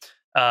elsewhere.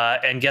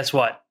 And guess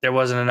what? There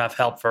wasn't enough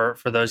help for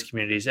those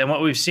communities. And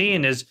what we've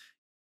seen is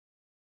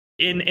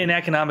in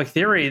economic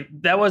theory,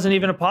 that wasn't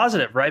even a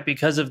positive, right?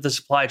 Because of the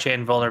supply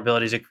chain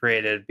vulnerabilities it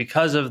created,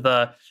 because of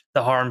the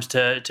harms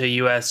to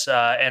U.S.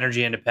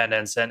 Energy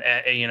independence and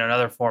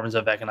other forms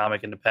of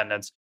economic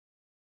independence.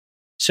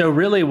 So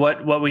really,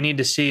 what we need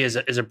to see is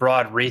a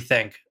broad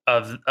rethink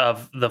of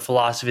the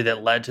philosophy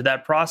that led to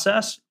that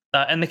process,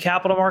 and the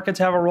capital markets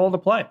have a role to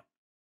play.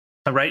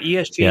 Right,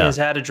 ESG has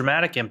had a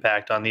dramatic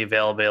impact on the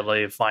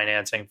availability of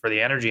financing for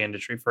the energy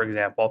industry, for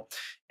example,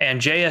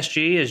 and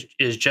JSG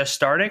is just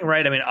starting.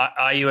 Right, I mean,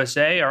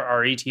 IUSA,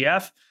 our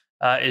ETF,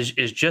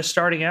 is just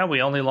starting out.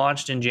 We only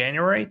launched in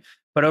January,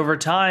 but over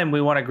time, we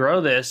want to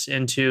grow this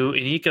into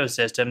an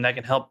ecosystem that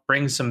can help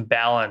bring some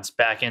balance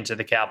back into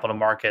the capital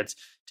markets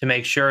to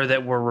make sure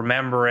that we're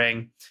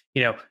remembering,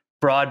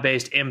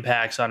 broad-based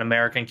impacts on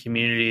American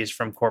communities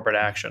from corporate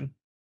action.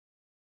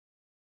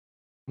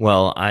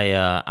 Well,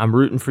 I'm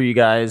rooting for you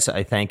guys.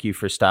 I thank you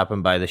for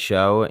stopping by the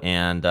show.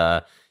 And,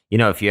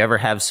 if you ever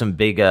have some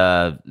big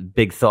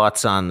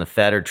thoughts on the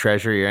Fed or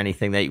Treasury or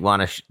anything that you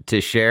want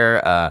to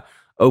share,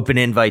 open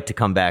invite to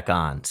come back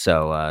on.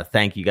 So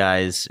thank you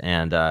guys.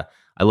 And I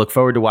look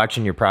forward to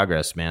watching your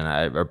progress,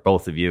 man, or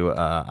both of you.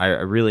 I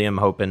really am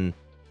hoping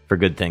for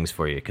good things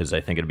for you because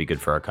I think it'll be good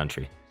for our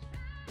country.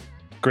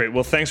 Great.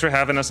 Well, thanks for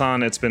having us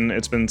on. It's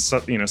been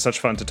such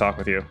fun to talk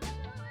with you.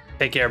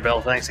 Take care,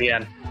 Bill. Thanks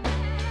again.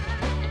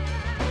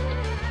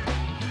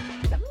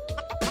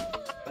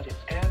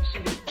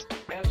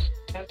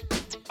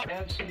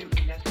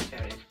 Absolutely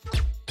necessary.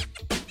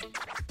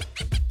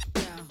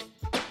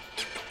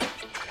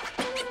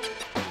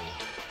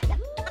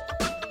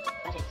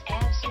 But it's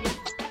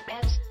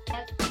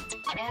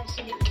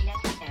absolutely